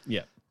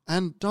 Yeah.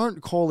 And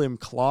don't call him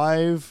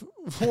Clive.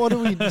 What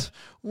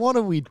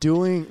are we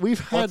doing?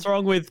 What's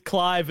wrong with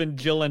Clive and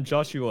Jill and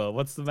Joshua?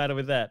 What's the matter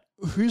with that?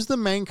 Who's the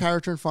main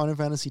character in Final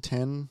Fantasy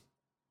X?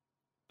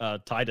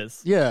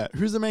 Titus. Yeah.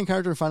 Who's the main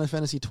character in Final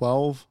Fantasy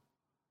 12?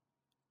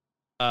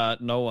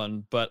 No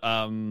one, but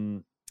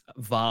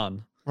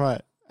Vaughn.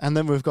 Right. And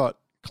then we've got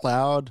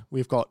Cloud,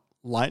 we've got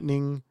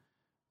Lightning,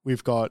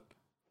 we've got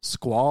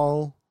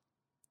Squall,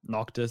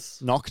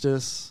 Noctis,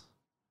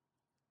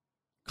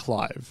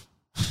 Clive.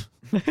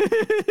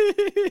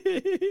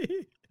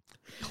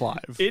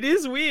 Clive. It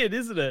is weird,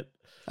 isn't it?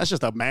 That's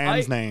just a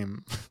man's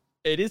name.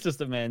 It is just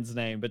a man's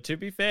name, but to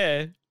be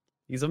fair,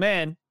 he's a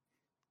man.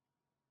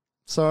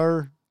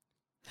 So,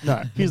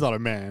 no, he's not a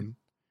man.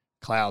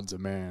 Cloud's a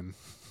man.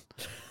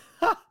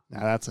 Now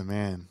that's a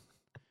man.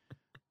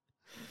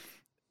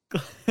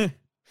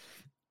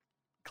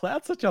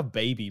 Cloud's such a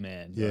baby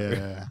man.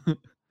 Yeah.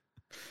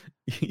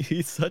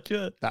 He's such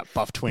a... That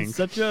buff twink.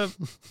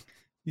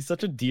 He's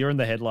such a deer in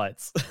the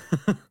headlights.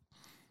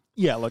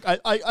 Yeah, look,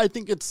 I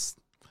think it's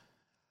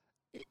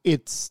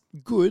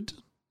good.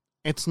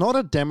 It's not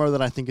a demo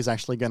that I think is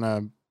actually going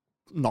to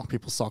knock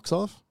people's socks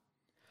off.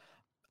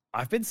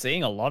 I've been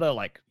seeing a lot of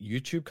like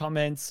YouTube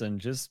comments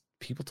and just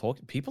people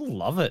talking. People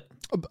love it.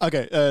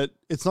 Okay,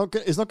 it's not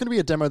going to be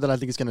a demo that I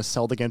think is going to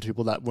sell the game to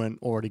people that weren't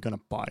already going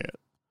to buy it.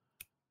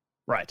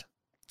 Right.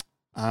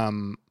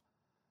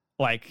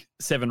 Like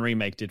 7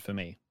 Remake did for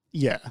me.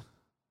 Yeah.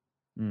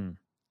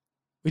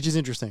 Which is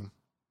interesting.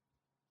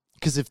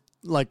 Because if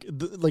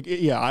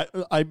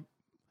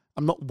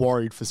I'm not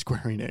worried for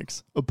Square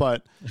Enix,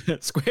 but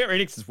Square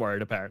Enix is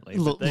worried apparently.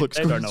 Look,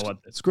 they don't know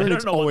what Square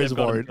Enix always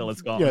worried.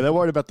 It's gone. Yeah, they're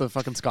worried about the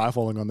fucking sky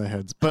falling on their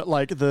heads. But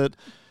like I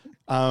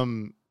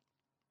don't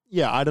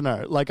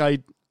know. Like I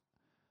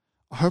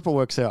hope it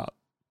works out.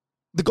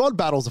 The god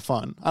battles are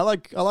fun. I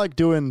like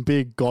doing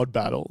big god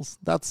battles.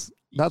 That's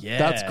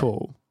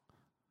cool.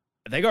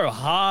 They go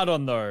hard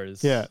on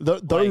those. Yeah,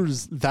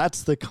 those.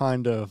 That's the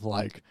kind of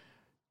like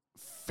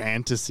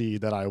fantasy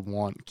that I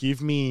want.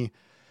 Give me,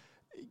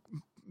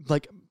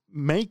 like,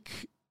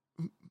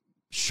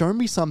 show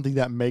me something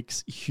that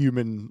makes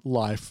human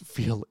life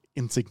feel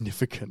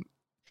insignificant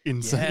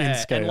in scale.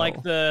 And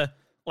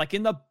like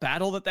in the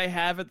battle that they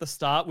have at the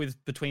start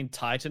between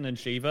Titan and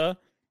Shiva,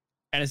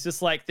 and it's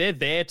just like they're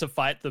there to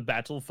fight the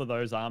battle for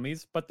those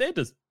armies, but they're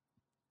just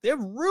they're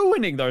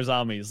ruining those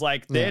armies.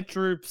 Like their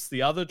troops,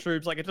 the other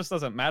troops, like it just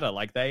doesn't matter.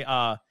 Like they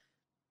are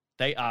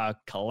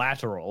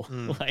collateral.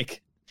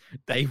 Like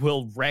they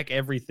will wreck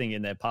everything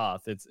in their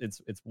path.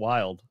 It's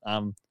wild.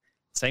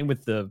 Same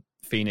with the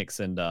Phoenix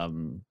and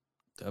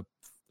the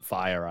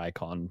fire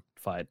icon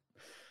fight.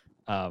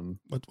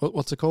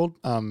 What's it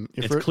called? Ifrit?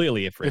 It's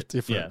clearly Ifrit. It's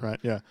Ifrit, right?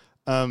 Yeah.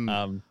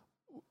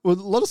 With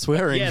a lot of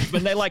swearing. Yeah,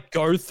 when they like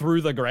go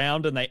through the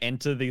ground and they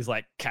enter these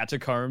like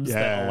catacombs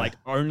that are like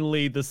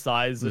only the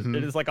size. It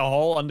is like a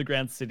whole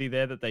underground city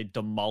there that they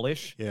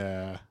demolish.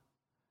 Yeah.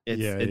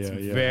 It's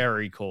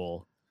very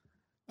cool.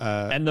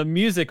 And the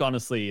music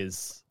honestly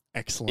is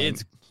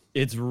excellent.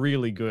 It's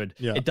really good.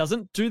 Yeah. It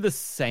doesn't do the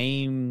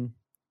same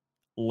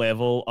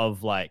level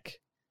of like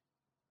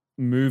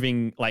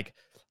moving like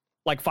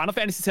Final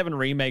Fantasy VII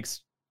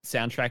Remake's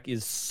soundtrack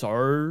is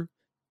so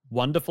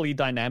wonderfully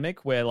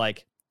dynamic where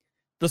like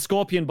the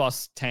Scorpion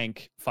boss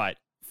tank fight,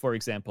 for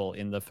example,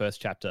 in the first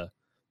chapter,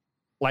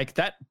 like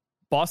that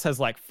boss has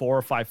like 4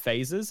 or 5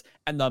 phases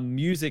and the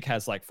music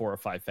has like 4 or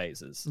 5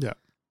 phases. Yeah.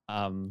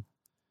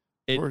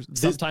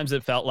 Sometimes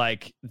it felt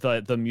like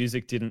the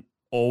music didn't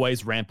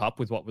always ramp up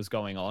with what was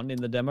going on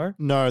in the demo.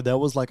 No, there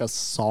was like a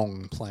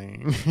song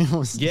playing.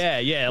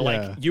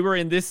 Like you were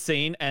in this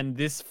scene and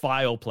this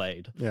file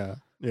played. Yeah.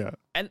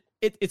 And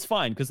it's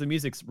fine because the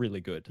music's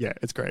really good. Yeah,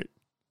 it's great.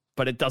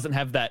 But it doesn't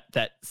have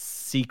that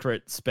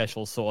secret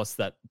special sauce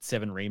that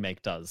 7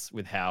 Remake does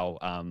with how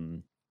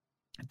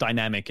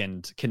dynamic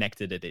and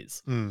connected it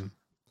is.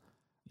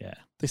 Yeah.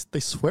 They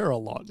swear a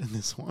lot in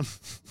this one.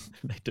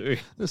 They do.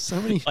 There's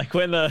so many like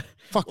when the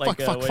fuck.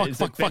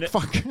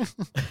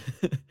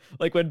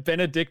 Like when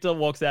Benedicta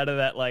walks out of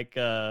that like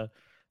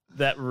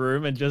that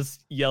room and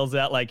just yells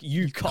out like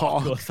you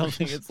cock or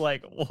something. It's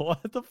like,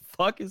 what the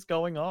fuck is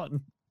going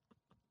on?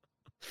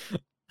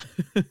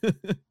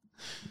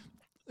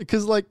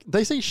 Because like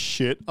they say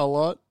shit a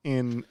lot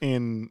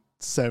in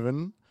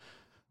 7.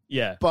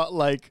 Yeah. But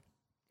like,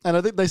 and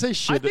I think they say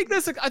shit. I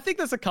think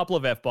there's a couple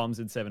of F-bombs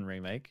in 7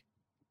 Remake.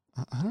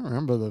 I don't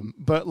remember them,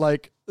 but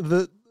like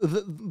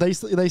they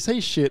say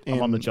shit in.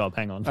 I'm on the job.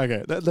 Hang on.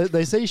 Okay,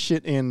 they say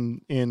shit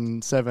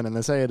in 7 and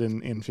they say it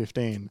in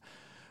 15.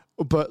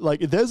 But like,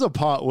 there's a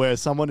part where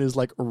someone is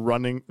like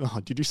running.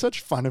 Oh, did you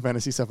search Final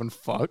Fantasy 7?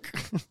 Fuck.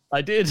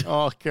 I did.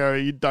 Oh,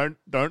 Kerry, you don't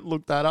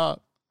look that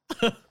up.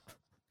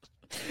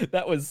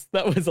 That was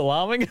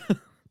alarming.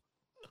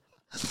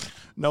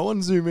 No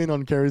one zoom in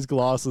on Kerry's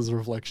glasses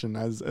reflection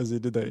as he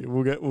did that.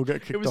 We'll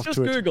get kicked off. It was just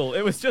Google.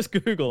 It was just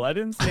Google. I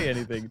didn't see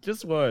anything.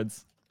 Just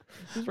words.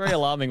 Just very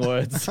alarming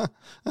words.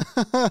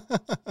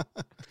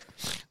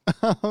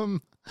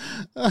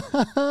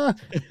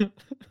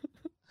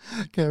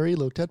 Kerry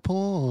looked at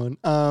porn.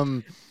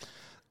 There's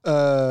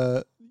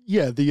a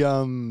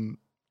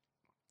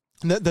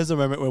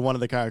moment where one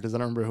of the characters, I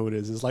don't remember who it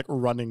is like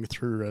running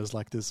through as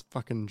like this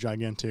fucking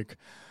gigantic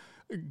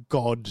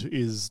god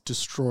is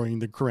destroying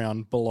the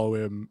ground below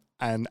him,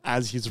 and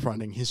as he's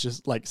running, he's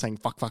just like saying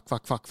fuck.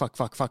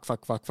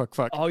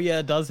 Oh yeah,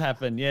 it does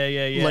happen.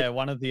 Yeah. Like,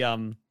 one of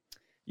the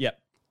yeah.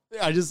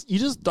 You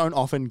just don't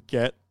often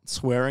get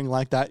swearing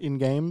like that in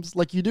games.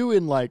 Like you do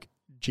in like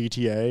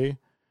GTA,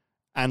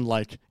 and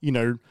like, you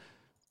know.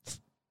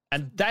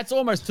 And that's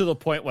almost to the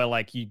point where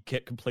like you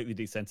get completely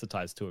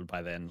desensitized to it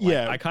by then. Like,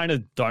 yeah. I kind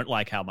of don't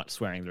like how much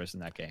swearing there is in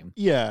that game.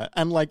 Yeah.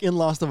 And like in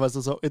Last of Us,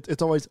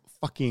 it's always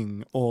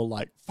fucking or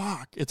like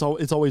fuck. It's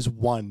always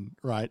one,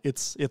 right?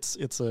 It's a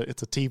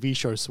TV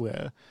show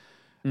swear,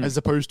 as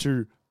opposed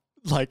to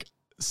like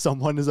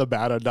someone is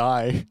about to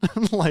die,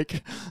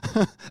 like,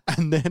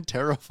 and they're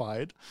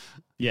terrified.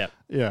 Yeah.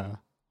 Yeah.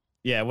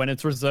 Yeah. When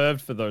it's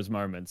reserved for those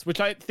moments, which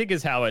I think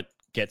is how it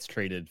gets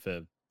treated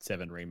for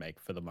 7 Remake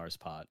for the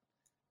most part.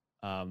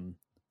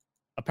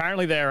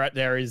 Apparently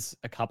there is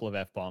a couple of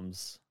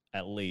F-bombs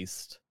at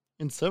least.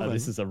 In 7?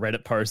 This is a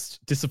Reddit post.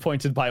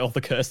 Disappointed by all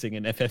the cursing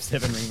in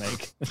FF7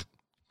 Remake.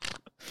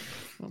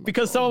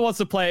 Because someone wants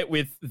to play it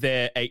with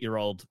their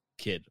 8-year-old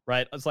kid,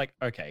 right? It's like,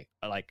 okay,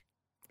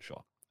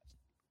 sure.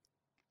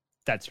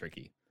 That's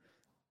tricky.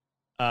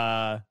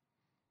 Yeah,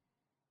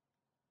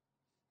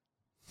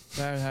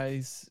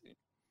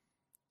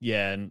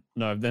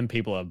 no, then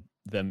people are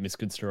them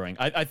misconstruing.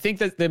 I think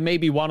that there may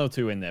be 1 or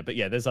 2 in there, but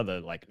yeah, there's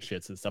other like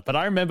shits and stuff. But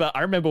I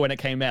remember when it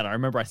came out,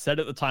 I said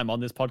at the time on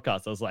this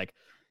podcast, I was like,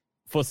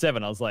 for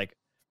 7, I was like,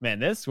 man,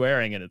 they're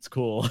swearing and it's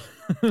cool.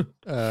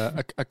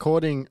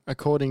 According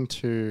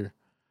to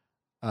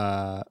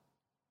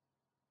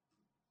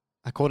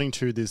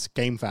this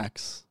Game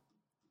Facts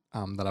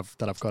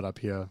that I've got up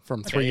here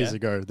from 3 years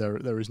ago,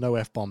 there is no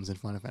F-bombs in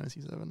Final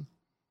Fantasy 7.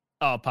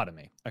 Oh, pardon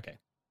me. Okay.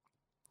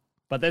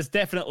 But there's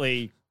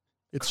definitely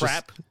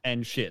crap just,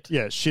 and shit.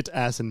 Yeah, shit,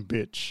 ass, and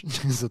bitch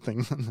is the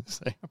thing that they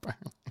say,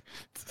 apparently.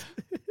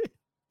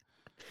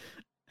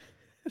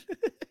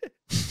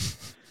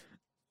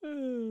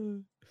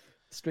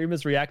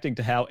 Streamers reacting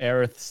to how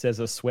Aerith says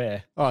a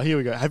swear. Oh, here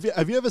we go. Have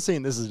you ever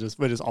seen,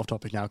 we're just off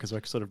topic now because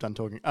we're sort of done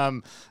talking.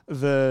 Have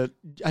you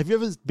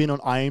ever been on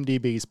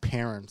IMDb's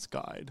parents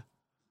guide?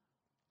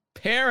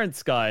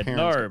 Parents Guide.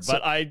 Parents No,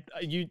 Guide.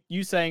 but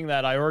you saying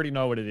that, I already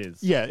know what it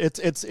is. Yeah,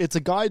 it's a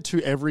guide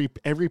to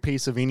every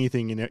piece of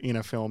anything in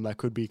a film that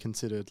could be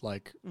considered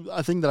like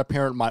a thing that a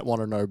parent might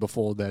want to know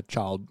before their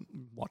child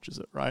watches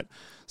it, right?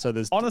 So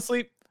there's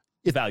Honestly,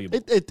 it's valuable.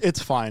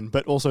 It's fine,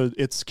 but also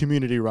it's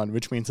community run,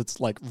 which means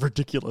it's like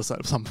ridiculous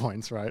at some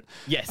points, right?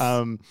 Yes.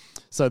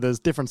 So there's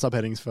different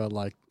subheadings for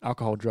like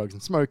alcohol, drugs,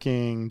 and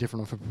smoking,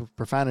 different one for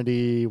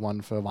profanity,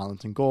 one for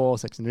violence and gore,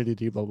 sex and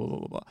nudity, blah blah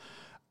blah blah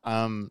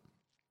blah.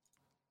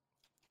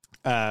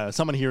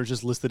 Someone here has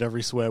just listed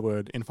every swear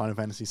word in Final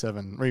Fantasy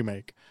VII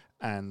Remake,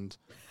 and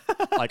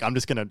like I'm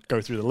just gonna go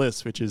through the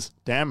list, which is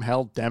damn,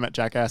 hell, damn it,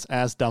 jackass,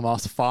 ass,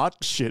 dumbass, fart,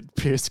 shit,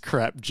 piss,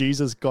 crap,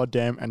 Jesus,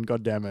 goddamn, and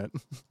goddamn it.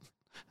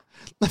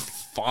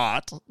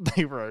 Fart,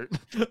 they wrote.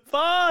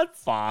 Fart.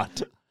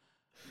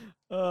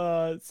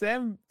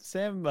 Sam,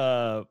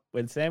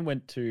 when Sam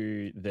went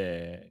to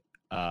their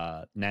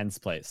Nan's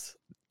place,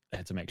 they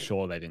had to make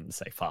sure they didn't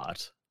say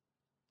fart.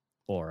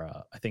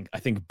 Or I think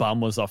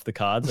bum was off the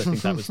cards. I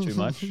think that was too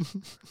much.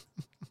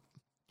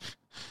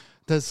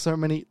 There's so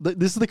many.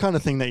 This is the kind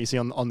of thing that you see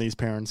on these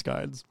parents'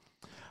 guides.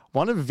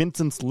 One of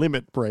Vincent's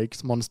limit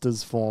breaks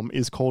monsters form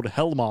is called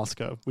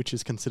Hellmasker, which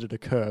is considered a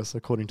curse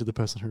according to the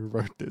person who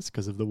wrote this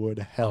because of the word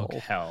hell. Oh,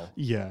 hell.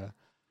 Yeah.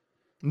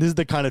 And this is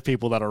the kind of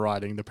people that are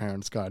writing the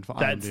parents' guide for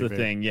That's IMDb. the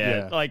thing,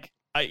 yeah. Like,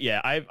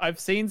 I've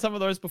seen some of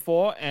those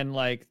before, and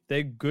like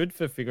they're good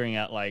for figuring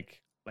out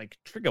like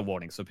trigger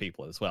warnings for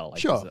people as well. Like,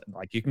 sure.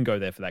 Like you can go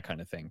there for that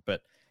kind of thing.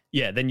 But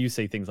yeah, then you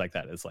see things like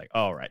that. It's like,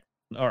 all right,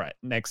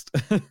 next.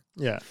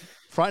 Yeah.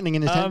 Frightening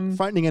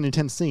and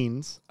intense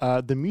scenes.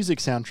 The music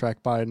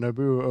soundtrack by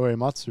Nobuo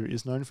Uematsu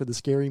is known for the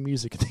scary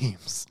music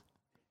themes.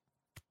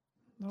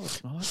 No,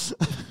 it's not.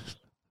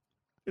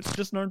 It's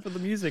just known for the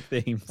music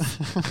themes.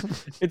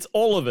 It's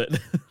all of it.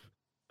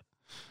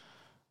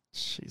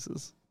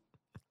 Jesus.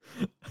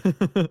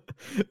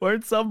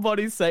 Won't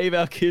somebody save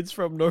our kids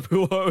from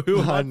Nobuo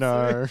Uematsu? I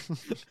know.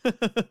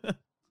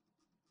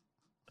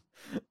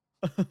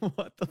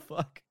 What the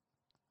fuck?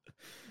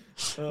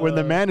 When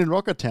the man in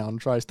Rocket Town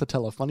tries to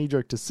tell a funny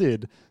joke to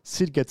Sid,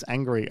 Sid gets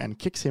angry and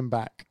kicks him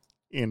back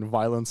in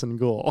violence and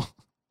gore.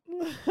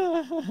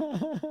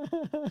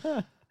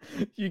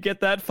 You get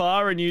that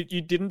far and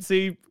you didn't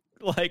see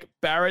like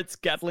Barrett's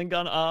Gatling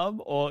gun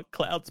arm or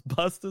Cloud's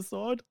Buster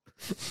sword?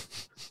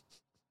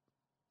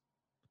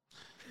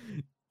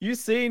 You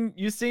seen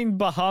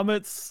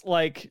Bahamut's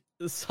like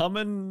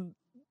summon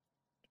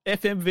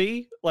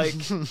FMV? Like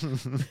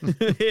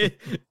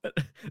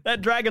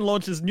that dragon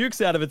launches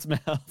nukes out of its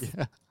mouth.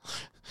 Yeah.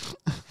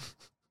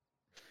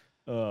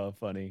 Oh,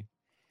 funny.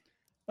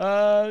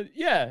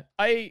 Yeah,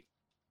 I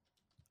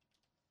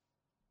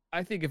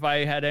think if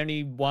I had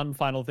any one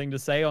final thing to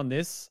say on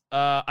this,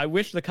 I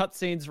wish the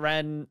cutscenes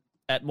ran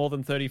at more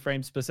than 30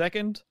 frames per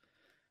second,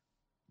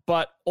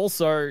 but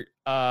also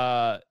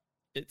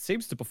it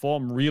seems to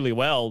perform really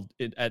well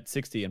at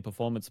 60 in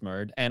performance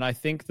mode, and I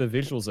think the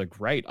visuals are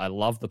great. I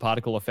love the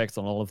particle effects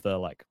on all of the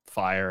like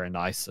fire and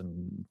ice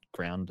and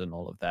ground and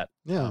all of that.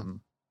 Yeah.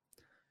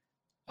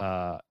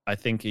 I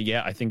think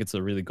it's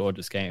a really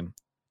gorgeous game.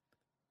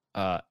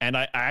 And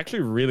I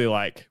actually really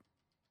like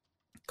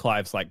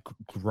Clive's like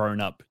grown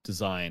up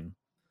design.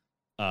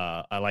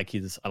 I like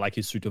his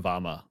suit of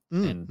armor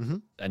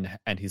and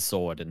his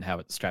sword and how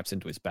it straps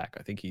into his back.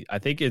 I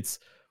think it's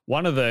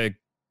one of the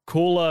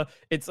cooler.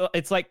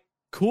 It's like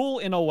cool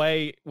in a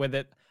way where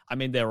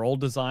they're all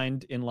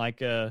designed in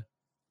like a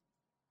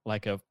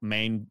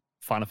main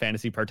Final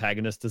Fantasy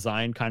protagonist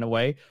design kind of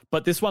way,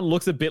 but this one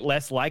looks a bit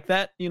less like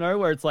that, you know,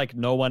 where it's like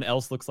no one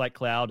else looks like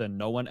Cloud and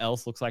no one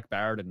else looks like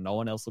Barrett and no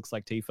one else looks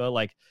like Tifa.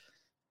 Like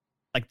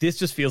this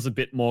just feels a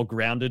bit more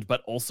grounded,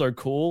 but also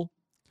cool.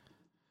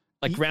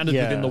 Like grounded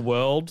within the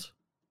world.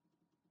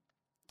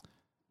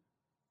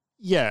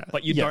 Yeah.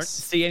 But you don't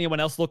see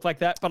anyone else look like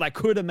that. But I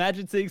could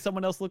imagine seeing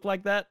someone else look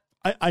like that.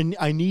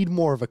 I need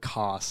more of a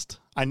cast.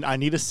 I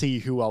need to see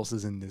who else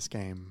is in this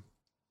game.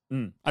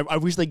 I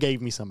wish they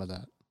gave me some of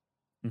that.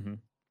 Mm-hmm.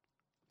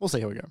 We'll see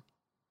how we go.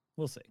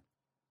 We'll see.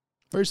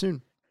 Very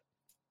soon.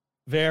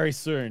 Very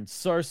soon.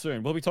 So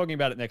soon. We'll be talking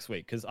about it next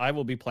week because I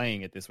will be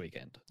playing it this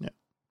weekend. Yeah.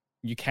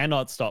 You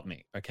cannot stop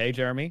me. Okay,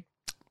 Jeremy?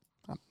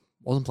 I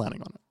wasn't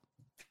planning on it.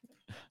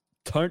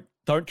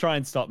 Don't try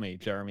and stop me,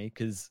 Jeremy,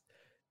 because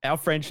our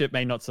friendship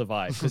may not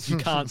survive because you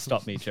can't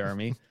stop me,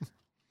 Jeremy.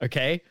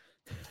 Okay?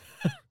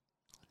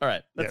 All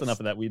right, that's enough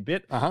of that weird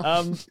bit.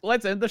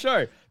 Let's end the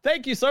show.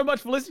 Thank you so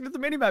much for listening to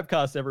the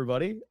MiniMapCast,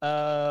 everybody.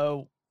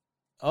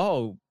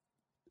 Oh,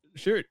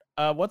 shoot.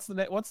 What's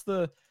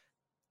the?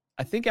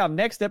 I think our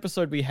next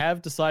episode we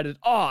have decided.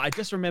 Oh, I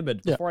just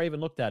remembered before I even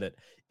looked at it.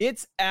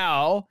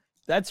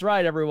 That's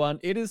right, everyone.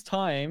 It is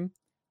time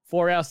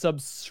for our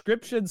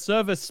subscription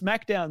service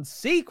SmackDown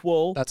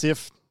sequel. That's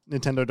if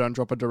Nintendo don't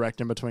drop a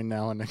direct in between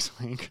now and next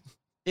week.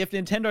 If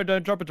Nintendo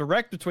don't drop a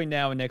direct between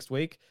now and next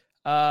week.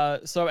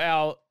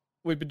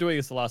 We've been doing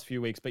this the last few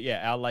weeks, but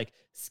our like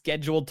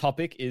scheduled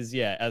topic is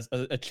as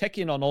a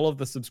check-in on all of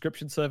the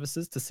subscription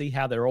services to see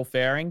how they're all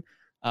faring.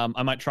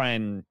 I might try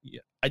and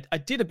I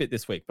did a bit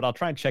this week, but I'll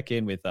try and check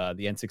in with the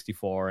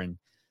N64 and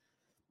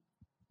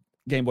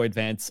Game Boy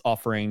Advance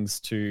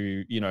offerings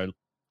to,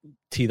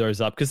 tee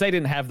those up, because they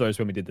didn't have those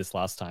when we did this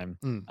last time.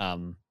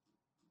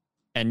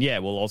 And yeah,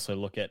 we'll also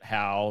look at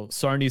how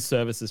Sony's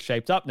service is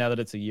shaped up now that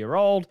it's a year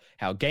old,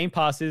 how Game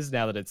Pass is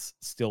now that it's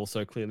still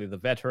so clearly the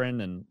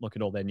veteran, and look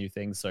at all their new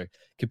things. So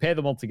compare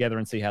them all together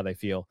and see how they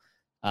feel.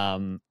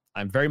 I'm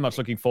very much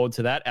looking forward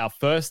to that. Our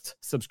first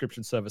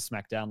subscription service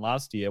SmackDown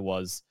last year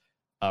was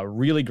a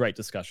really great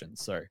discussion.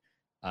 So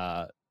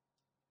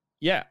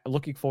yeah,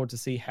 looking forward to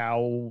see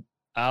how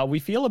we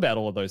feel about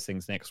all of those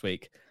things next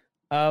week.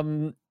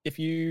 If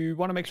you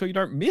want to make sure you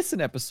don't miss an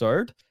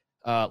episode,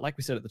 like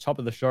we said at the top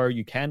of the show,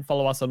 you can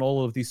follow us on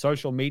all of the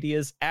social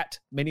medias at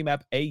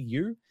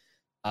MiniMapAU.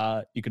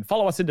 You can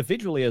follow us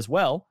individually as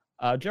well.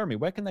 Jeremy,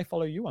 where can they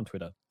follow you on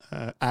Twitter?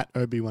 At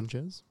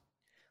Obi1Jez.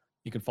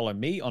 You can follow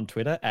me on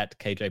Twitter at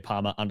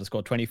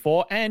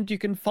KJPalmer_24. And you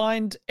can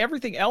find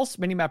everything else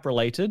Minimap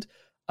related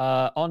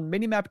on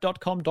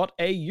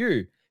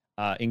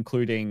minimap.com.au,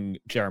 including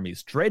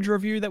Jeremy's Dredge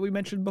review that we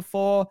mentioned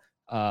before,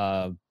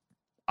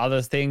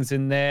 other things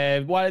in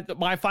there.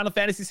 My Final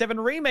Fantasy VII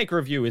Remake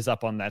review is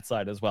up on that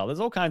side as well. There's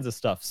all kinds of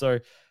stuff. So,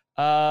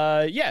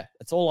 yeah,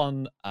 it's all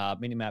on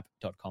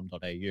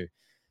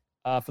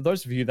minimap.com.au. For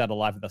those of you that are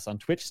live with us on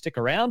Twitch, stick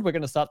around. We're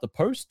going to start the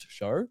post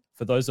show.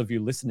 For those of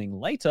you listening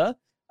later,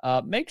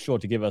 make sure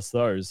to give us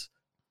those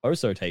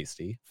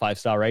oh-so-tasty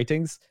 5-star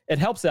ratings. It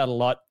helps out a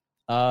lot.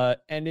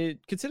 And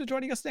consider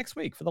joining us next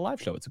week for the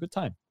live show. It's a good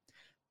time.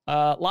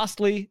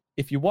 Lastly,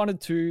 if you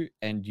wanted to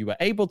and you were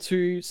able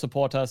to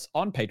support us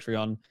on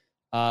Patreon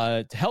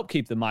to help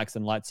keep the mics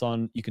and lights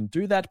on, you can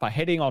do that by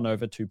heading on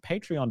over to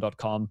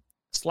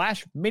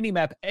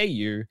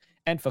patreon.com/minimapau.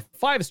 And for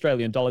 $5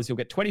 Australian, you'll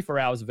get 24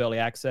 hours of early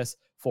access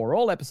for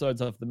all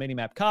episodes of the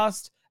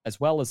MiniMapCast, as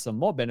well as some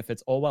more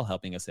benefits, all while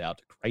helping us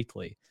out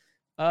greatly.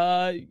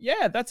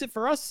 Yeah, that's it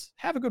for us.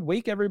 Have a good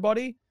week,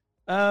 everybody.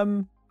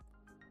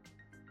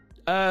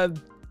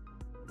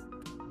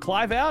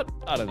 Clive out?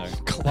 I don't know.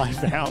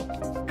 Clive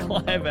out.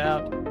 Clive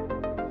out.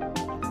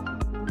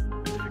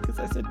 Because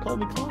I said call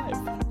me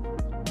Clive.